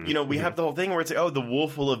 Because, we have the whole thing where it's like, oh, the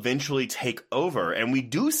wolf will eventually take over. And we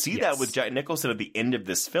do see that with Jack Nicholson at the end of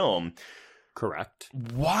this film. Correct.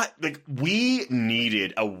 What? Like, we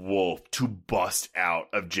needed a wolf to bust out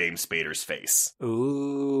of James Spader's face.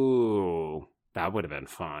 Ooh. That would have been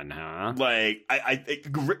fun, huh? Like,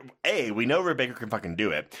 we know Rebecca can fucking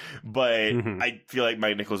do it, but I feel like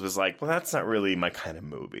Mike Nichols was like, well, that's not really my kind of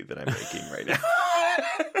movie that I'm making right now.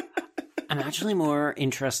 I'm actually more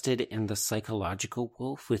interested in the psychological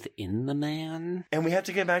wolf within the man. And we have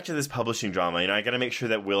to get back to this publishing drama. I got to make sure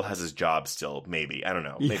that Will has his job still. Maybe. I don't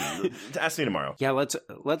know. Maybe. Ask me tomorrow. Yeah,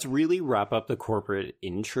 let's really wrap up the corporate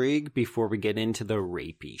intrigue before we get into the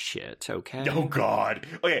rapey shit, okay? Oh, God.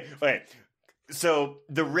 Okay. So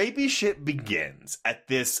the rapey shit begins at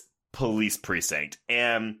this police precinct,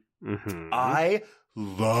 and I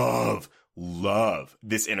love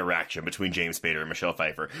this interaction between James Spader and Michelle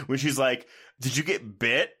Pfeiffer when she's like, "Did you get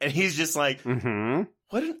bit?" And he's just like,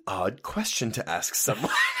 "What an odd question to ask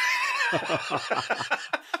someone."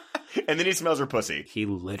 And then he smells her pussy. He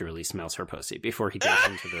literally smells her pussy before he gets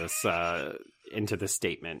into this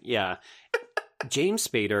statement. Yeah. James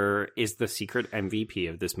Spader is the secret MVP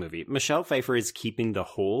of this movie. Michelle Pfeiffer is keeping the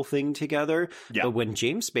whole thing together. Yeah. But when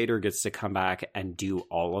James Spader gets to come back and do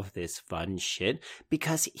all of this fun shit,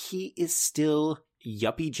 because he is still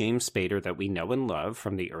yuppie James Spader that we know and love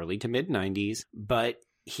from the early to mid 90s, but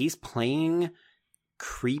he's playing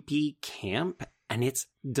creepy camp, and it's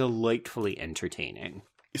delightfully entertaining.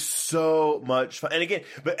 So much fun. And again,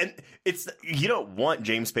 it's, you don't want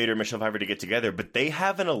James Spader and Michelle Pfeiffer to get together, but they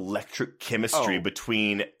have an electric chemistry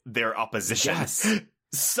between their opposition. Yes.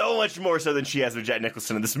 So much more so than she has with Jack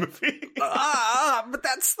Nicholson in this movie. But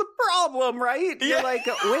that's the problem, right? Yeah. You're like,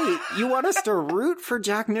 wait, you want us to root for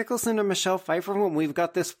Jack Nicholson and Michelle Pfeiffer when we've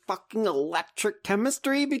got this fucking electric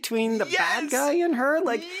chemistry between the bad guy and her?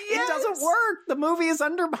 Like, it doesn't work. The movie is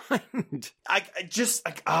undermined.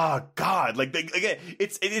 Oh God. Like, again,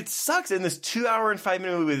 it sucks in this 2 hour and 5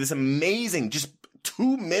 minute movie with this amazing, just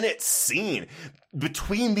 2 minute scene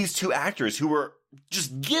between these two actors who were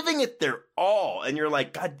just giving it their all, and you're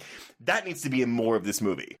like, God, that needs to be in more of this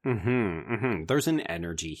movie. There's an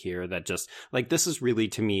energy here that just, like, this is really,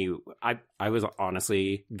 to me, I was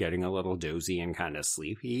honestly getting a little dozy and kind of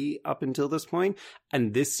sleepy up until this point,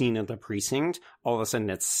 and this scene at the precinct, all of a sudden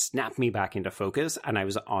it snapped me back into focus, and I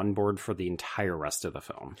was on board for the entire rest of the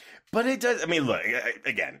film. But it does, I mean, look,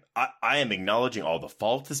 again, I am acknowledging all the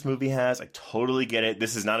faults this movie has. I totally get it.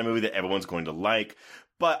 This is not a movie that everyone's going to like.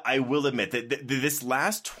 But I will admit that this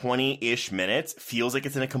last 20-ish minutes feels like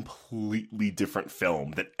it's in a completely different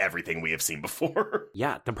film than everything we have seen before.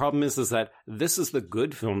 Yeah, the problem is that this is the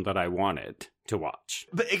good film that I wanted to watch.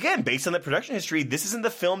 But again, based on the production history, this isn't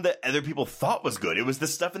the film that other people thought was good. It was the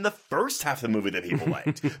stuff in the first half of the movie that people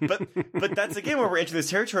liked. But that's, again, where we're entering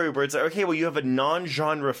this territory where it's like, okay, well, you have a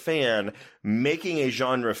non-genre fan making a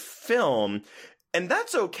genre film. And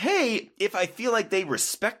that's okay if I feel like they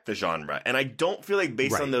respect the genre. And I don't feel like,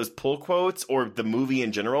 based on those pull quotes or the movie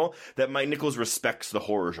in general, that Mike Nichols respects the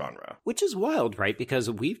horror genre. Which is wild, right?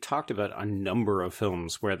 Because we've talked about a number of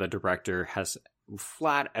films where the director has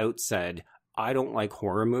flat out said, I don't like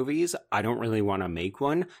horror movies. I don't really want to make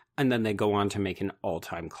one. And then they go on to make an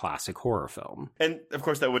all-time classic horror film. And, of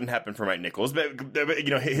course, that wouldn't happen for Mike Nichols. But,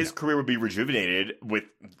 his career would be rejuvenated with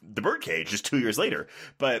The Birdcage just 2 years later.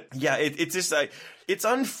 But, yeah, it's just, it's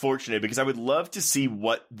unfortunate because I would love to see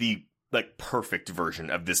what the perfect version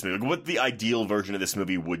of this movie, what the ideal version of this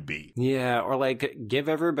movie would be. Yeah, or give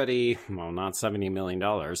everybody, well, not $70 million,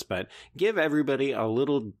 but give everybody a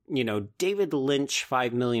little, David Lynch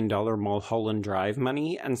 $5 million Mulholland Drive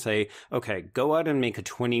money and say, okay, go out and make a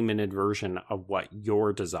 20-minute version of what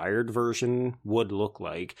your desired version would look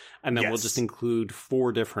like. And then we'll just include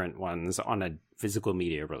 4 different ones on a physical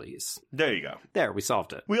media release. There you go. There, we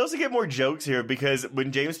solved it. We also get more jokes here because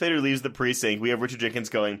when James Spader leaves the precinct, we have Richard Jenkins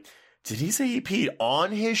going, did he say he peed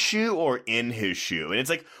on his shoe or in his shoe? And it's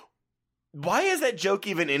like, why is that joke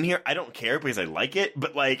even in here? I don't care because I like it,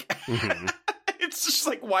 but like, it's just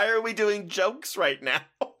like, why are we doing jokes right now?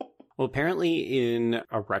 Well, apparently in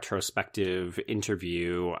a retrospective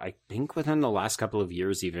interview, I think within the last couple of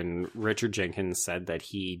years even, Richard Jenkins said that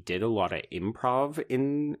he did a lot of improv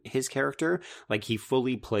in his character. Like, he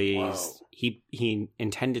fully plays, he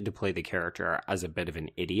intended to play the character as a bit of an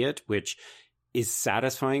idiot, which is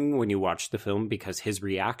satisfying when you watch the film because his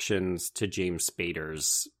reactions to James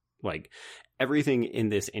Spader's, like, everything in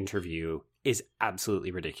this interview is absolutely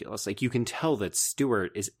ridiculous. Like, you can tell that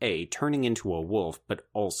Stewart is turning into a wolf, but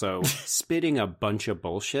also spitting a bunch of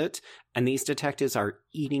bullshit. And these detectives are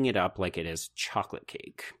eating it up like it is chocolate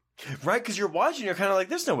cake. Right, because you're watching, you're kind of like,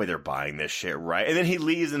 there's no way they're buying this shit, right? And then he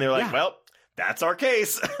leaves and they're like, well, that's our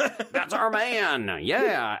case. That's our man.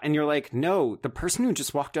 Yeah. And you're like, no, the person who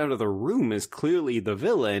just walked out of the room is clearly the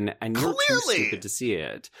villain and you're too stupid to see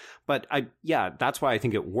it. But that's why I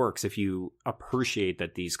think it works. If you appreciate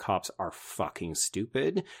that these cops are fucking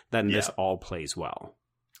stupid, then this all plays well.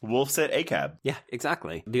 Wolf said ACAB. Yeah,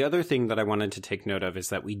 exactly. The other thing that I wanted to take note of is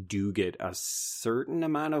that we do get a certain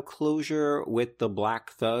amount of closure with the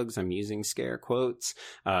black thugs. I'm using scare quotes,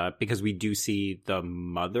 because we do see the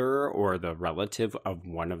mother or the relative of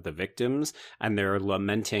one of the victims, and they're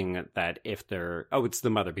lamenting that it's the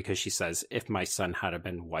mother, because she says, if my son had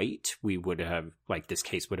been white, we would have, like, this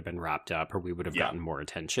case would have been wrapped up or we would have gotten more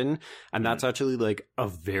attention. And that's actually, like, a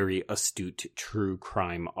very astute true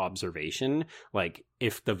crime observation. Like,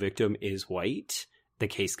 if the victim is white, the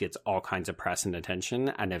case gets all kinds of press and attention.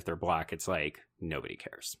 And if they're black, it's like, nobody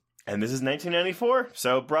cares. And this is 1994,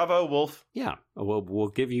 so bravo, Wolf. Yeah, we'll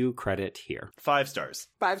give you credit here. 5 stars.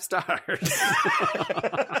 5 stars.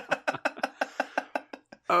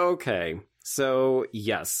 Okay, so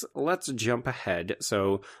yes, let's jump ahead.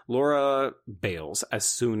 So Laura bails as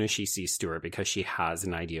soon as she sees Stewart because she has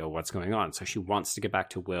an idea of what's going on. So she wants to get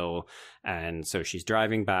back to Will, and so she's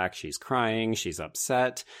driving back, she's crying, she's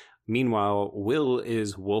upset. Meanwhile, Will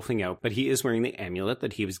is wolfing out, but he is wearing the amulet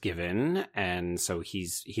that he was given, and so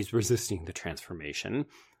he's resisting the transformation.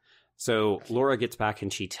 So Laura gets back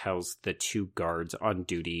and she tells the 2 guards on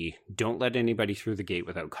duty, don't let anybody through the gate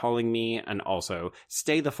without calling me, and also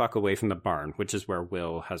stay the fuck away from the barn, which is where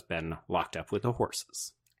Will has been locked up with the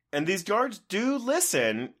horses. And these guards do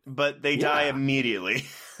listen, but they die immediately.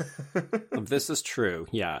 This is true,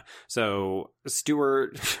 yeah. So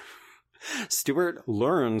Stewart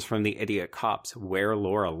learns from the idiot cops where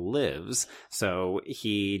Laura lives, so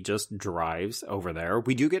he just drives over there.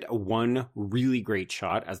 We do get one really great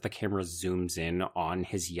shot as the camera zooms in on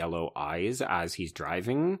his yellow eyes as he's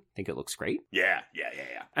driving. I think it looks great. Yeah.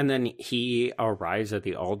 And then he arrives at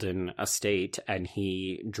the Alden estate and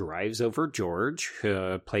he drives over George,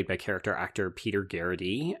 played by character actor Peter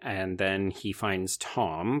Garrity, and then he finds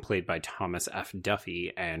Tom, played by Thomas F.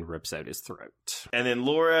 Duffy, and rips out his throat. And then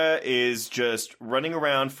Laura is just running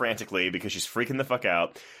around frantically because she's freaking the fuck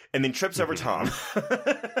out, and then trips over Tom.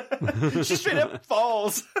 She straight up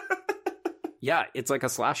falls. Yeah, it's like a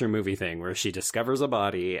slasher movie thing where she discovers a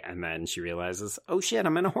body and then she realizes, oh shit,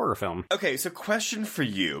 I'm in a horror film. Okay, so question for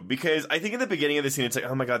you, because I think in the beginning of the scene, it's like,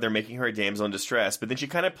 oh my god, they're making her a damsel in distress, but then she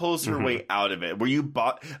kind of pulls her way out of it. Were you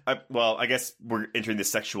well, I guess we're entering the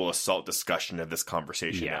sexual assault discussion of this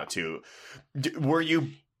conversation now, too. Were you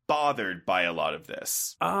bothered by a lot of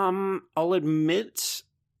this? I'll admit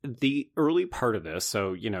the early part of this,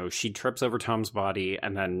 so, she trips over Tom's body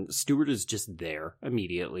and then Stewart is just there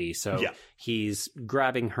immediately. So he's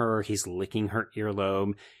grabbing her, he's licking her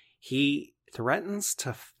earlobe. He threatens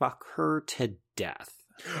to fuck her to death.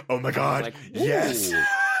 Oh my god. Like, yes.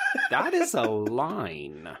 That is a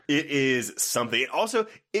line. It is something. Also,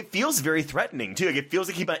 it feels very threatening, too. Like, it feels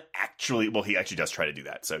like he might he actually does try to do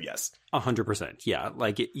that. So, yes. 100%. Yeah.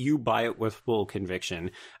 Like, you buy it with full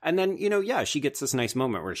conviction. And then, she gets this nice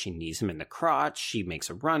moment where she knees him in the crotch. She makes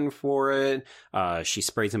a run for it. She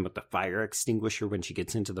sprays him with the fire extinguisher when she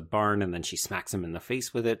gets into the barn, and then she smacks him in the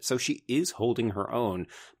face with it. So she is holding her own,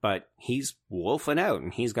 but he's wolfing out,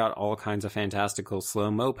 and he's got all kinds of fantastical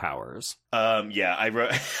slow-mo powers. I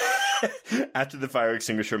wrote... After the fire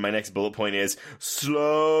extinguisher, my next bullet point is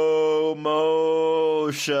slow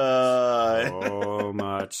motion. So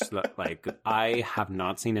much. Like, I have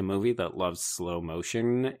not seen a movie that loves slow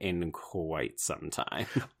motion in quite some time.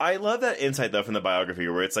 I love that insight, though, from the biography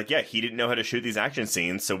where it's like, yeah, he didn't know how to shoot these action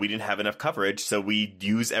scenes, so we didn't have enough coverage, so we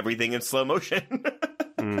use everything in slow motion.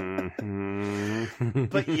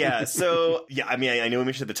 But yeah, so, I mean, I know we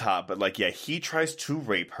mentioned at the top, but like, yeah, he tries to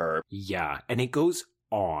rape her. Yeah, and it goes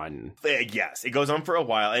on. Yes, it goes on for a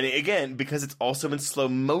while. And again, because it's also in slow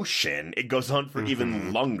motion, it goes on for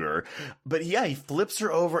even longer. But yeah, he flips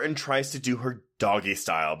her over and tries to do her doggy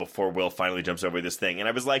style before Will finally jumps over this thing. And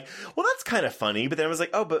I was like, well, that's kind of funny. But then I was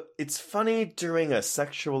like, oh, but it's funny during a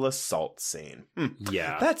sexual assault scene.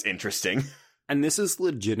 Yeah. That's interesting. And this is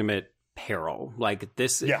legitimate peril. Like,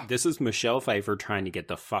 this is Michelle Pfeiffer trying to get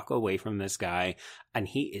the fuck away from this guy, and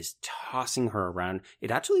he is tossing her around.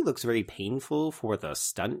 It actually looks very painful for the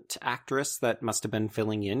stunt actress that must have been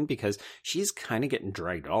filling in, because she's kind of getting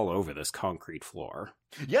dragged all over this concrete floor.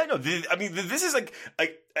 Yeah, no, this is like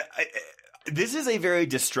this is a very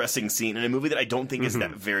distressing scene in a movie that I don't think is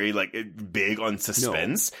that very, like, big on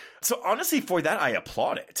suspense. No. So honestly, for that, I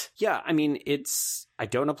applaud it. Yeah, I mean, I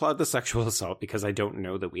don't applaud the sexual assault because I don't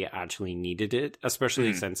know that we actually needed it,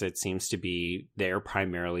 especially since it seems to be there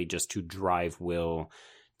primarily just to drive Will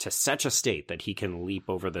to such a state that he can leap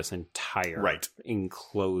over this entire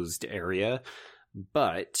enclosed area.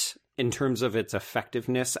 But in terms of its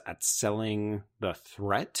effectiveness at selling the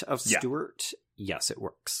threat of Stewart, yes, it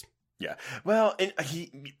works. Yeah. Well, and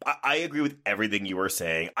I agree with everything you were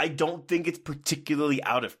saying. I don't think it's particularly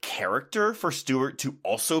out of character for Stewart to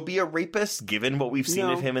also be a rapist, given what we've seen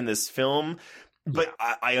of him in this film. But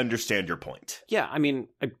I understand your point. Yeah, I mean,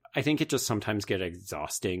 I think it just sometimes gets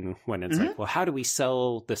exhausting when it's like, well, how do we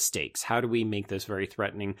sell the stakes? How do we make this very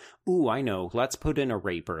threatening? Ooh, I know. Let's put in a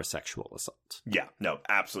rape or a sexual assault. Yeah, no,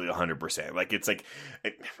 absolutely 100%. Like, it's like,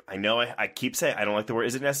 I know I keep saying I don't like the word,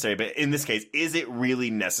 is it necessary? But in this case, is it really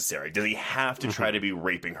necessary? Does he have to try to be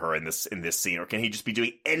raping her in this scene? Or can he just be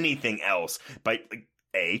doing anything else by,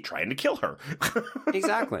 like, trying to kill her?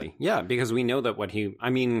 Exactly. Yeah, because we know that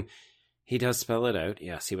he does spell it out.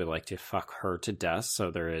 Yes, he would like to fuck her to death.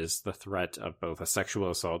 So there is the threat of both a sexual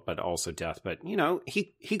assault, but also death. But,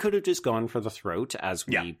 he could have just gone for the throat, as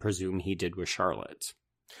we presume he did with Charlotte.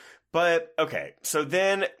 But, okay, so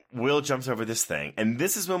then Will jumps over this thing. And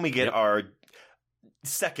this is when we get our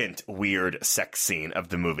second weird sex scene of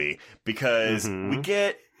the movie. Because we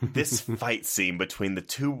get this fight scene between the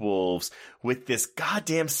two wolves with this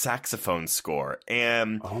goddamn saxophone score.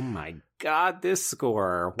 And oh my God, this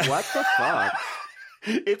score. What the fuck?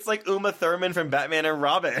 It's like Uma Thurman from Batman and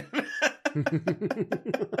Robin.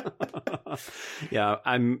 Yeah,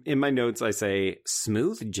 I'm in my notes. I say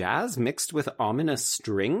smooth jazz mixed with ominous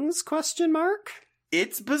strings? ?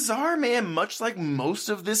 It's bizarre, man. Much like most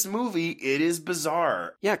of this movie, it is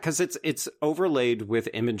bizarre. Yeah, because it's overlaid with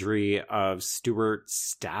imagery of Stewart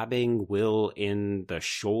stabbing Will in the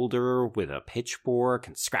shoulder with a pitchfork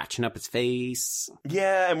and scratching up his face.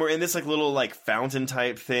 Yeah, and we're in this like little like fountain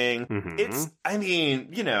type thing. It's, I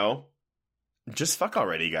mean, just fuck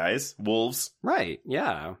already, guys. Wolves. Right,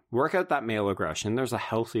 yeah. Work out that male aggression. There's a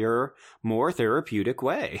healthier, more therapeutic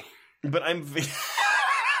way. But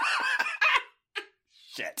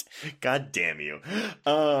Shit. God damn you.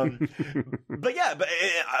 But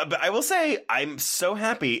I will say, I'm so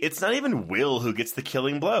happy. It's not even Will who gets the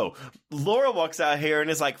killing blow. Laura walks out here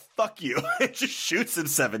and is like, fuck you. And just shoots him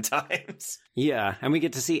 7 times. Yeah, and we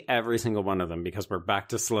get to see every single one of them because we're back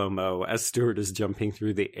to slow-mo as Stewart is jumping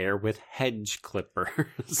through the air with hedge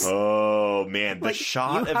clippers. Oh, man. The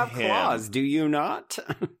shot of him. You have claws, do you not?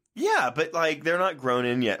 Yeah, but like, they're not grown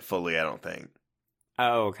in yet fully, I don't think.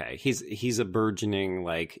 Oh, okay. He's a burgeoning,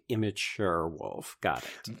 like, immature wolf. Got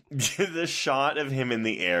it. The shot of him in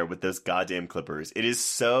the air with those goddamn clippers. It is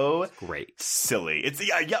so great, silly.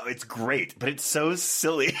 It's great, but it's so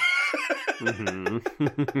silly.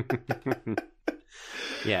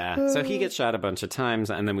 Yeah. So he gets shot a bunch of times,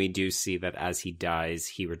 and then we do see that as he dies,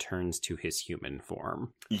 he returns to his human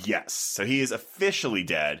form. Yes. So he is officially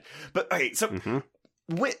dead. But okay, so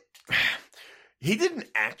he didn't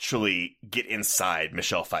actually get inside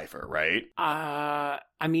Michelle Pfeiffer, right? I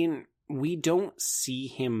mean, we don't see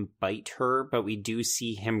him bite her, but we do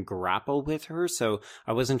see him grapple with her. So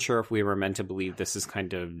I wasn't sure if we were meant to believe this is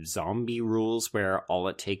kind of zombie rules where all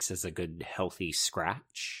it takes is a good, healthy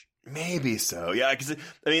scratch. Maybe so. Yeah, because,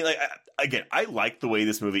 I mean, like, again, I like the way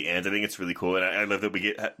this movie ends. I think it's really cool. And I love that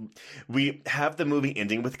we have the movie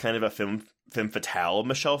ending with kind of a femme fatale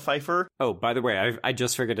Michelle Pfeiffer. Oh, by the way, I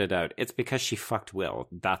just figured it out. It's because she fucked Will.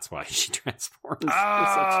 That's why she transforms.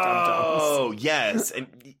 Oh, yes.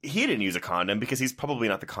 And he didn't use a condom because he's probably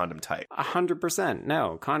not the condom type. 100%.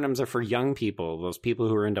 No, condoms are for young people, those people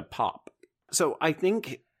who are into pop. So I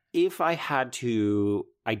think if I had to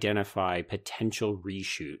identify potential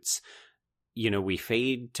reshoots, we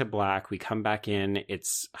fade to black, we come back in,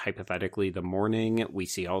 it's hypothetically the morning, we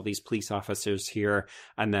see all these police officers here,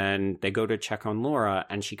 and then they go to check on Laura,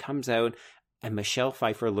 and she comes out, And Michelle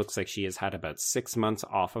Pfeiffer looks like she has had about 6 months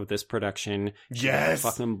off of this production. She had a Yes.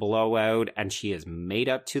 fucking blowout, and she is made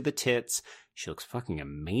up to the tits. She looks fucking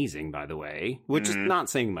amazing, by the way, which is not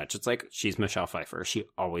saying much. It's like, she's Michelle Pfeiffer. She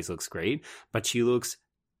always looks great, but she looks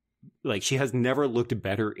like she has never looked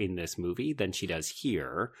better in this movie than she does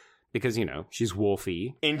here because, you know, she's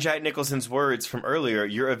Wolfie. In Jack Nicholson's words from earlier,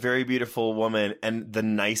 you're a very beautiful woman and the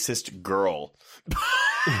nicest girl.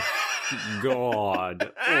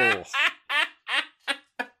 God. Oh.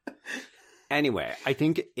 Anyway, I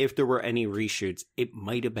think if there were any reshoots, it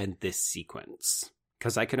might have been this sequence.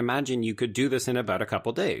 Because I can imagine you could do this in about a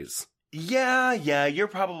couple days. Yeah, you're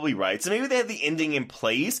probably right. So maybe they had the ending in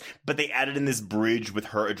place, but they added in this bridge with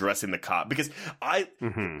her addressing the cop. Because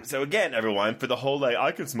so again, everyone, for the whole, like,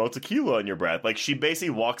 I can smell tequila on your breath. Like, she basically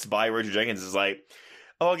walks by Richard Jenkins and is like,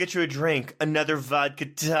 oh, I'll get you a drink. Another vodka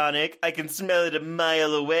tonic. I can smell it a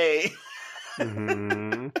mile away.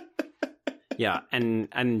 Yeah,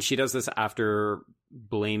 and she does this after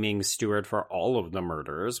blaming Stewart for all of the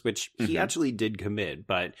murders, which he actually did commit,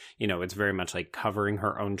 but, you know, it's very much like covering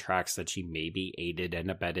her own tracks that she maybe aided and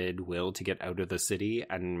abetted Will to get out of the city,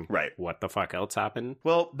 and what the fuck else happened?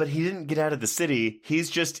 Well, but he didn't get out of the city. He's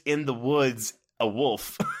just in the woods, a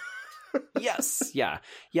wolf. Yes, yeah.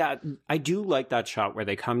 I do like that shot where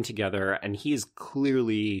they come together and he is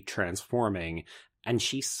clearly transforming. And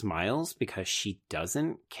she smiles because she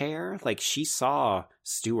doesn't care. Like, she saw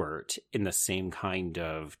Stewart in the same kind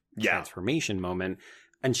of transformation moment,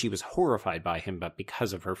 and she was horrified by him, but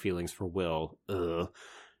because of her feelings for Will,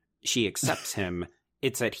 she accepts him.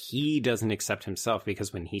 It's that he doesn't accept himself,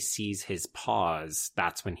 because when he sees his paws,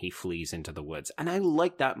 that's when he flees into the woods. And I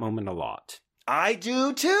like that moment a lot. I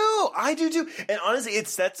do too. And honestly, it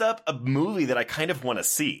sets up a movie that I kind of want to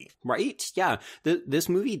see. Right? Yeah. This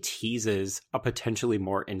movie teases a potentially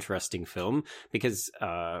more interesting film because,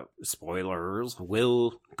 spoilers,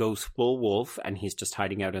 Will goes full wolf and he's just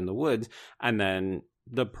hiding out in the woods. And then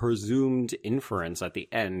the presumed inference at the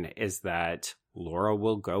end is that Laura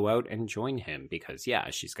will go out and join him because,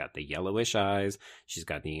 yeah, she's got the yellowish eyes, she's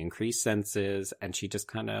got the increased senses, and she just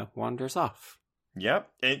kind of wanders off. Yep.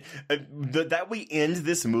 And that we end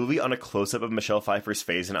this movie on a close-up of Michelle Pfeiffer's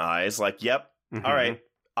face and eyes, like, yep, all right,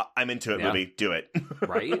 I'm into it, movie, do it.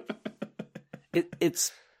 Right?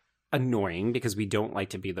 It's annoying because we don't like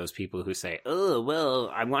to be those people who say, oh,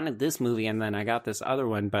 well, I wanted this movie and then I got this other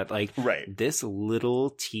one, but, like, this little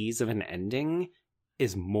tease of an ending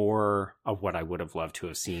is more of what I would have loved to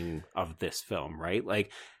have seen of this film, right?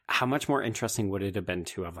 Like, how much more interesting would it have been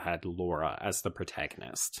to have had Laura as the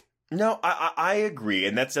protagonist? No, I agree,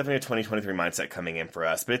 and that's definitely a 2023 mindset coming in for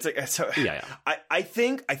us. But it's like, so I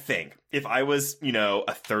think if I was, you know,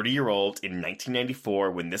 a 30-year-old in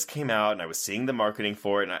 1994 when this came out, and I was seeing the marketing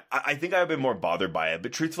for it, and I think I would have been more bothered by it.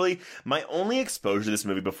 But truthfully, my only exposure to this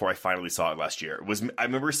movie before I finally saw it last year was I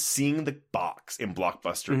remember seeing the box in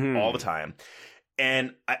Blockbuster all the time.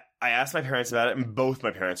 And I asked my parents about it, and both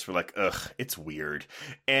my parents were like, ugh, it's weird.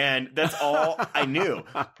 And that's all I knew.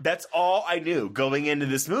 That's all I knew going into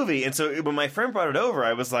this movie. And so when my friend brought it over,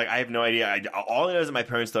 I was like, I have no idea. All I know is that my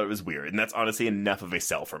parents thought it was weird. And that's honestly enough of a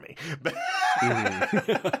sell for me.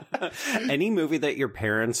 Any movie that your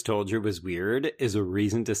parents told you was weird is a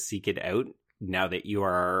reason to seek it out now that you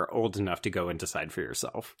are old enough to go and decide for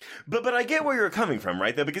yourself. But I get where you're coming from,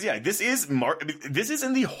 right? Though, because this is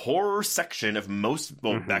in the horror section of most,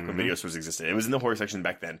 back when video stores existed. It was in the horror section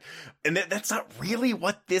back then. And that's not really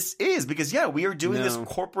what this is, because we are doing this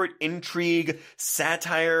corporate intrigue,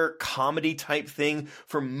 satire, comedy type thing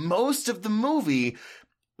for most of the movie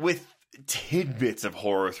with tidbits of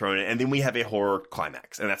horror thrown in, and then we have a horror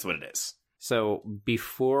climax, and that's what it is. So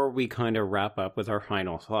before we kind of wrap up with our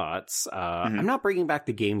final thoughts, I'm not bringing back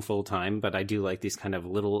the game full time, but I do like these kind of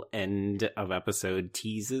little end of episode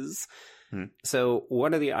teases. So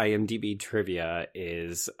one of the IMDb trivia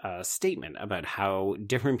is a statement about how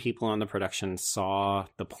different people on the production saw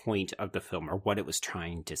the point of the film or what it was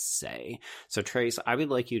trying to say. So Trace, I would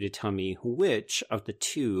like you to tell me which of the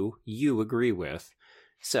two you agree with.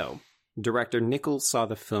 So Director Nichols saw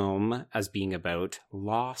the film as being about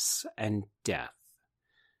loss and death.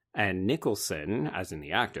 And Nicholson, as in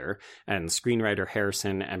the actor, and screenwriter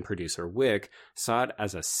Harrison and producer Wick saw it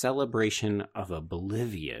as a celebration of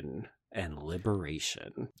oblivion and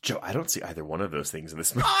liberation. Joe, I don't see either one of those things in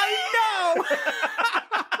this movie. I know!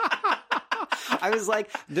 I was like,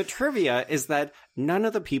 the trivia is that none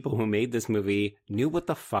of the people who made this movie knew what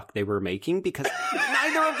the fuck they were making because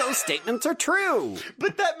neither of those statements are true.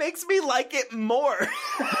 But that makes me like it more.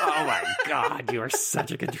 Oh my God, you are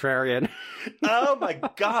such a contrarian. Oh my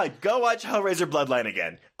God, go watch Hellraiser Bloodline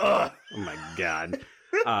again. Ugh. Oh my God.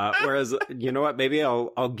 Whereas, you know what? Maybe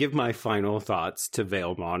I'll give my final thoughts to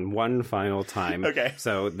Valemon one final time. Okay.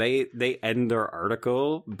 So they end their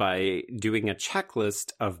article by doing a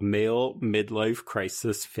checklist of male midlife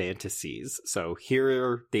crisis fantasies. So here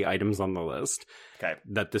are the items on the list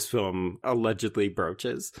that this film allegedly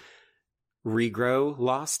broaches. Regrow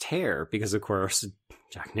lost hair, because of course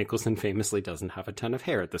Jack Nicholson famously doesn't have a ton of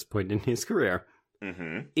hair at this point in his career.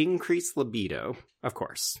 Mm-hmm. Increase libido, of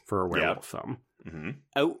course, for a werewolf film. Mm-hmm.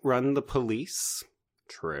 Outrun the police.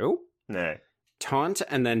 True. Nah. Taunt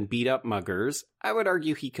and then beat up muggers. I would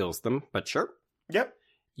argue he kills them, but sure. Yep.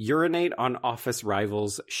 Urinate on office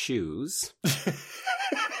rivals' shoes.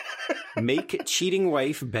 Make cheating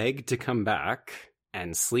wife beg to come back.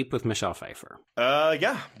 And sleep with Michelle Pfeiffer.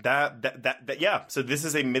 Yeah. That yeah. So this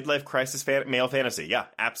is a midlife crisis male fantasy. Yeah.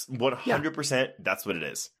 100%. That's what it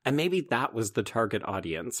is. And maybe that was the target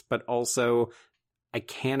audience, but also I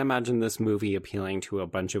can't imagine this movie appealing to a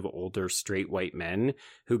bunch of older straight white men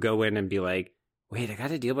who go in and be like, wait, I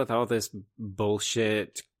got to deal with all this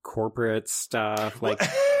bullshit corporate stuff. Like,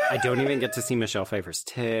 I don't even get to see Michelle Pfeiffer's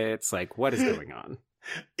tits. Like, what is going on?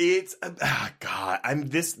 It's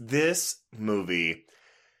this movie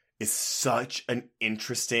is such an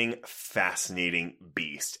interesting, fascinating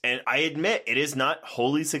beast. And I admit it is not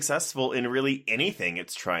wholly successful in really anything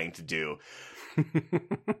it's trying to do.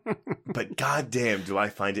 But goddamn, do I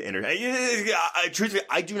find it entertaining. Truthfully,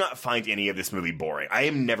 I do not find any of this movie boring. I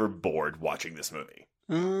am never bored watching this movie.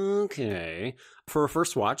 Okay. For a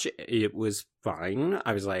first watch, it was fine.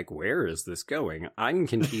 I was like, where is this going? I'm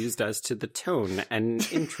confused as to the tone and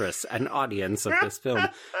interest and audience of this film.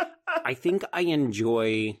 I think I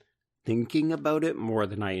enjoy thinking about it more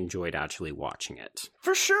than I enjoyed actually watching it.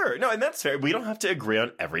 For sure. No, and that's fair. We don't have to agree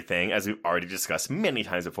on everything, as we've already discussed many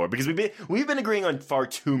times before, because we've been agreeing on far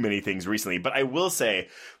too many things recently. But I will say,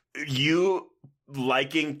 you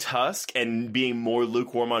liking Tusk and being more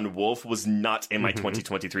lukewarm on Wolf was not in my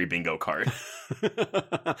 2023 bingo card.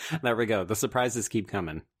 There we go. The surprises keep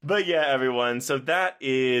coming. But yeah, everyone. So that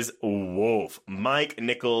is Wolf. Mike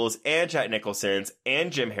Nichols and Jack Nicholson's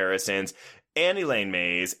and Jim Harrison's and Elaine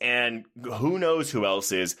May's and who knows who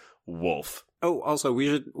else is Wolf. Oh, also,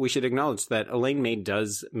 we should acknowledge that Elaine May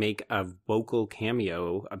does make a vocal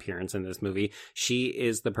cameo appearance in this movie. She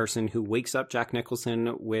is the person who wakes up Jack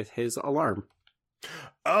Nicholson with his alarm.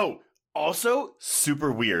 Oh, also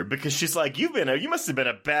super weird because she's like, you must have been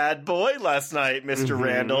a bad boy last night, Mr.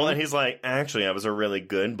 Randall. And he's like, actually, I was a really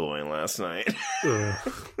good boy last night.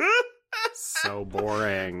 So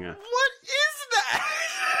boring. What is that?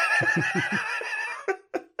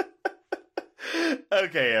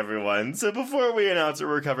 Okay, everyone. So before we announce what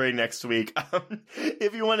we're covering next week,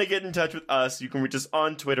 if you want to get in touch with us, you can reach us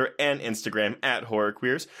on Twitter and Instagram at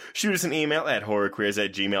HorrorQueers. Shoot us an email at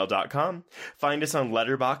horrorqueers@gmail.com. Find us on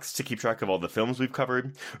Letterboxd to keep track of all the films we've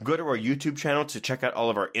covered. Go to our YouTube channel to check out all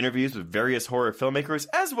of our interviews with various horror filmmakers,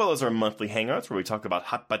 as well as our monthly hangouts where we talk about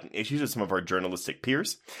hot button issues with some of our journalistic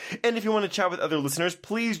peers. And if you want to chat with other listeners,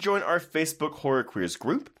 please join our Facebook Horror Queers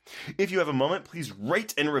group. If you have a moment, please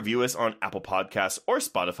rate and review us on Apple Podcasts or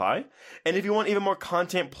Spotify. And if you want even more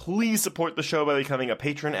content, please support the show by becoming a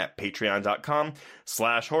patron at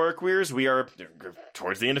patreon.com/horrorqueers. We are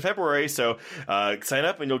towards the end of February, so sign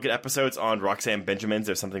up and you'll get episodes on Roxanne Benjamin's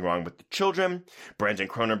There's Something Wrong with the Children, Brandon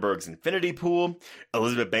Cronenberg's Infinity Pool,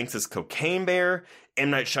 Elizabeth Banks' Cocaine Bear,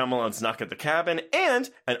 M. Night Shyamalan's Knock at the Cabin,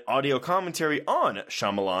 and an audio commentary on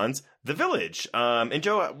Shyamalan's The Village. And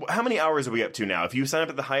Joe, how many hours are we up to now? If you sign up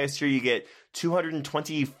at the highest tier, you get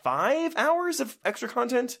 225 hours of extra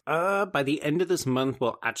content? By the end of this month,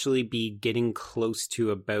 we'll actually be getting close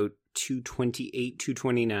to about 228,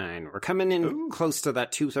 229. We're coming in close to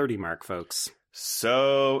that 230 mark, folks.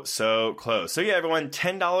 So close. So yeah, everyone,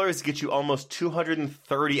 $10 gets you almost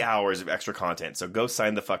 230 hours of extra content. So go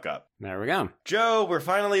sign the fuck up. There we go. Joe, we're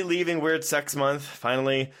finally leaving Weird Sex Month.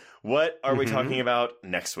 Finally. What are we talking about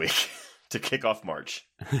next week to kick off March?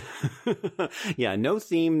 Yeah, no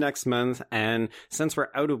theme next month. And since we're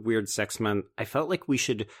out of Weird Sex Month, I felt like we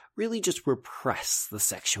should really just repress the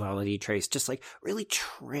sexuality trace. Just like really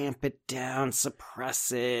tramp it down,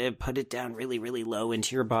 suppress it, put it down really, really low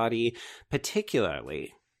into your body.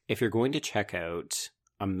 Particularly if you're going to check out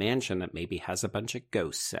a mansion that maybe has a bunch of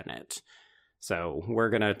ghosts in it. So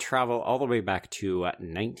we're going to travel all the way back to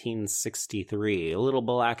 1963, a little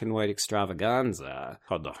black and white extravaganza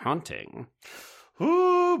called The Haunting.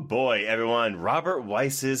 Ooh, boy, everyone. Robert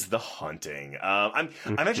Weiss's The Haunting. I'm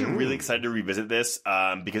actually really excited to revisit this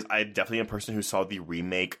because I definitely am a person who saw the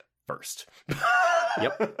remake first.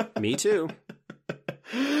 Yep, me too.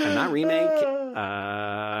 And that remake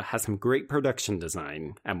has some great production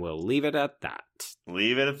design, and we'll leave it at that.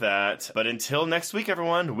 Leave it at that. But until next week,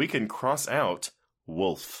 everyone, we can cross out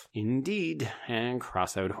Wolf. Indeed, and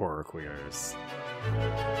cross out horror queers.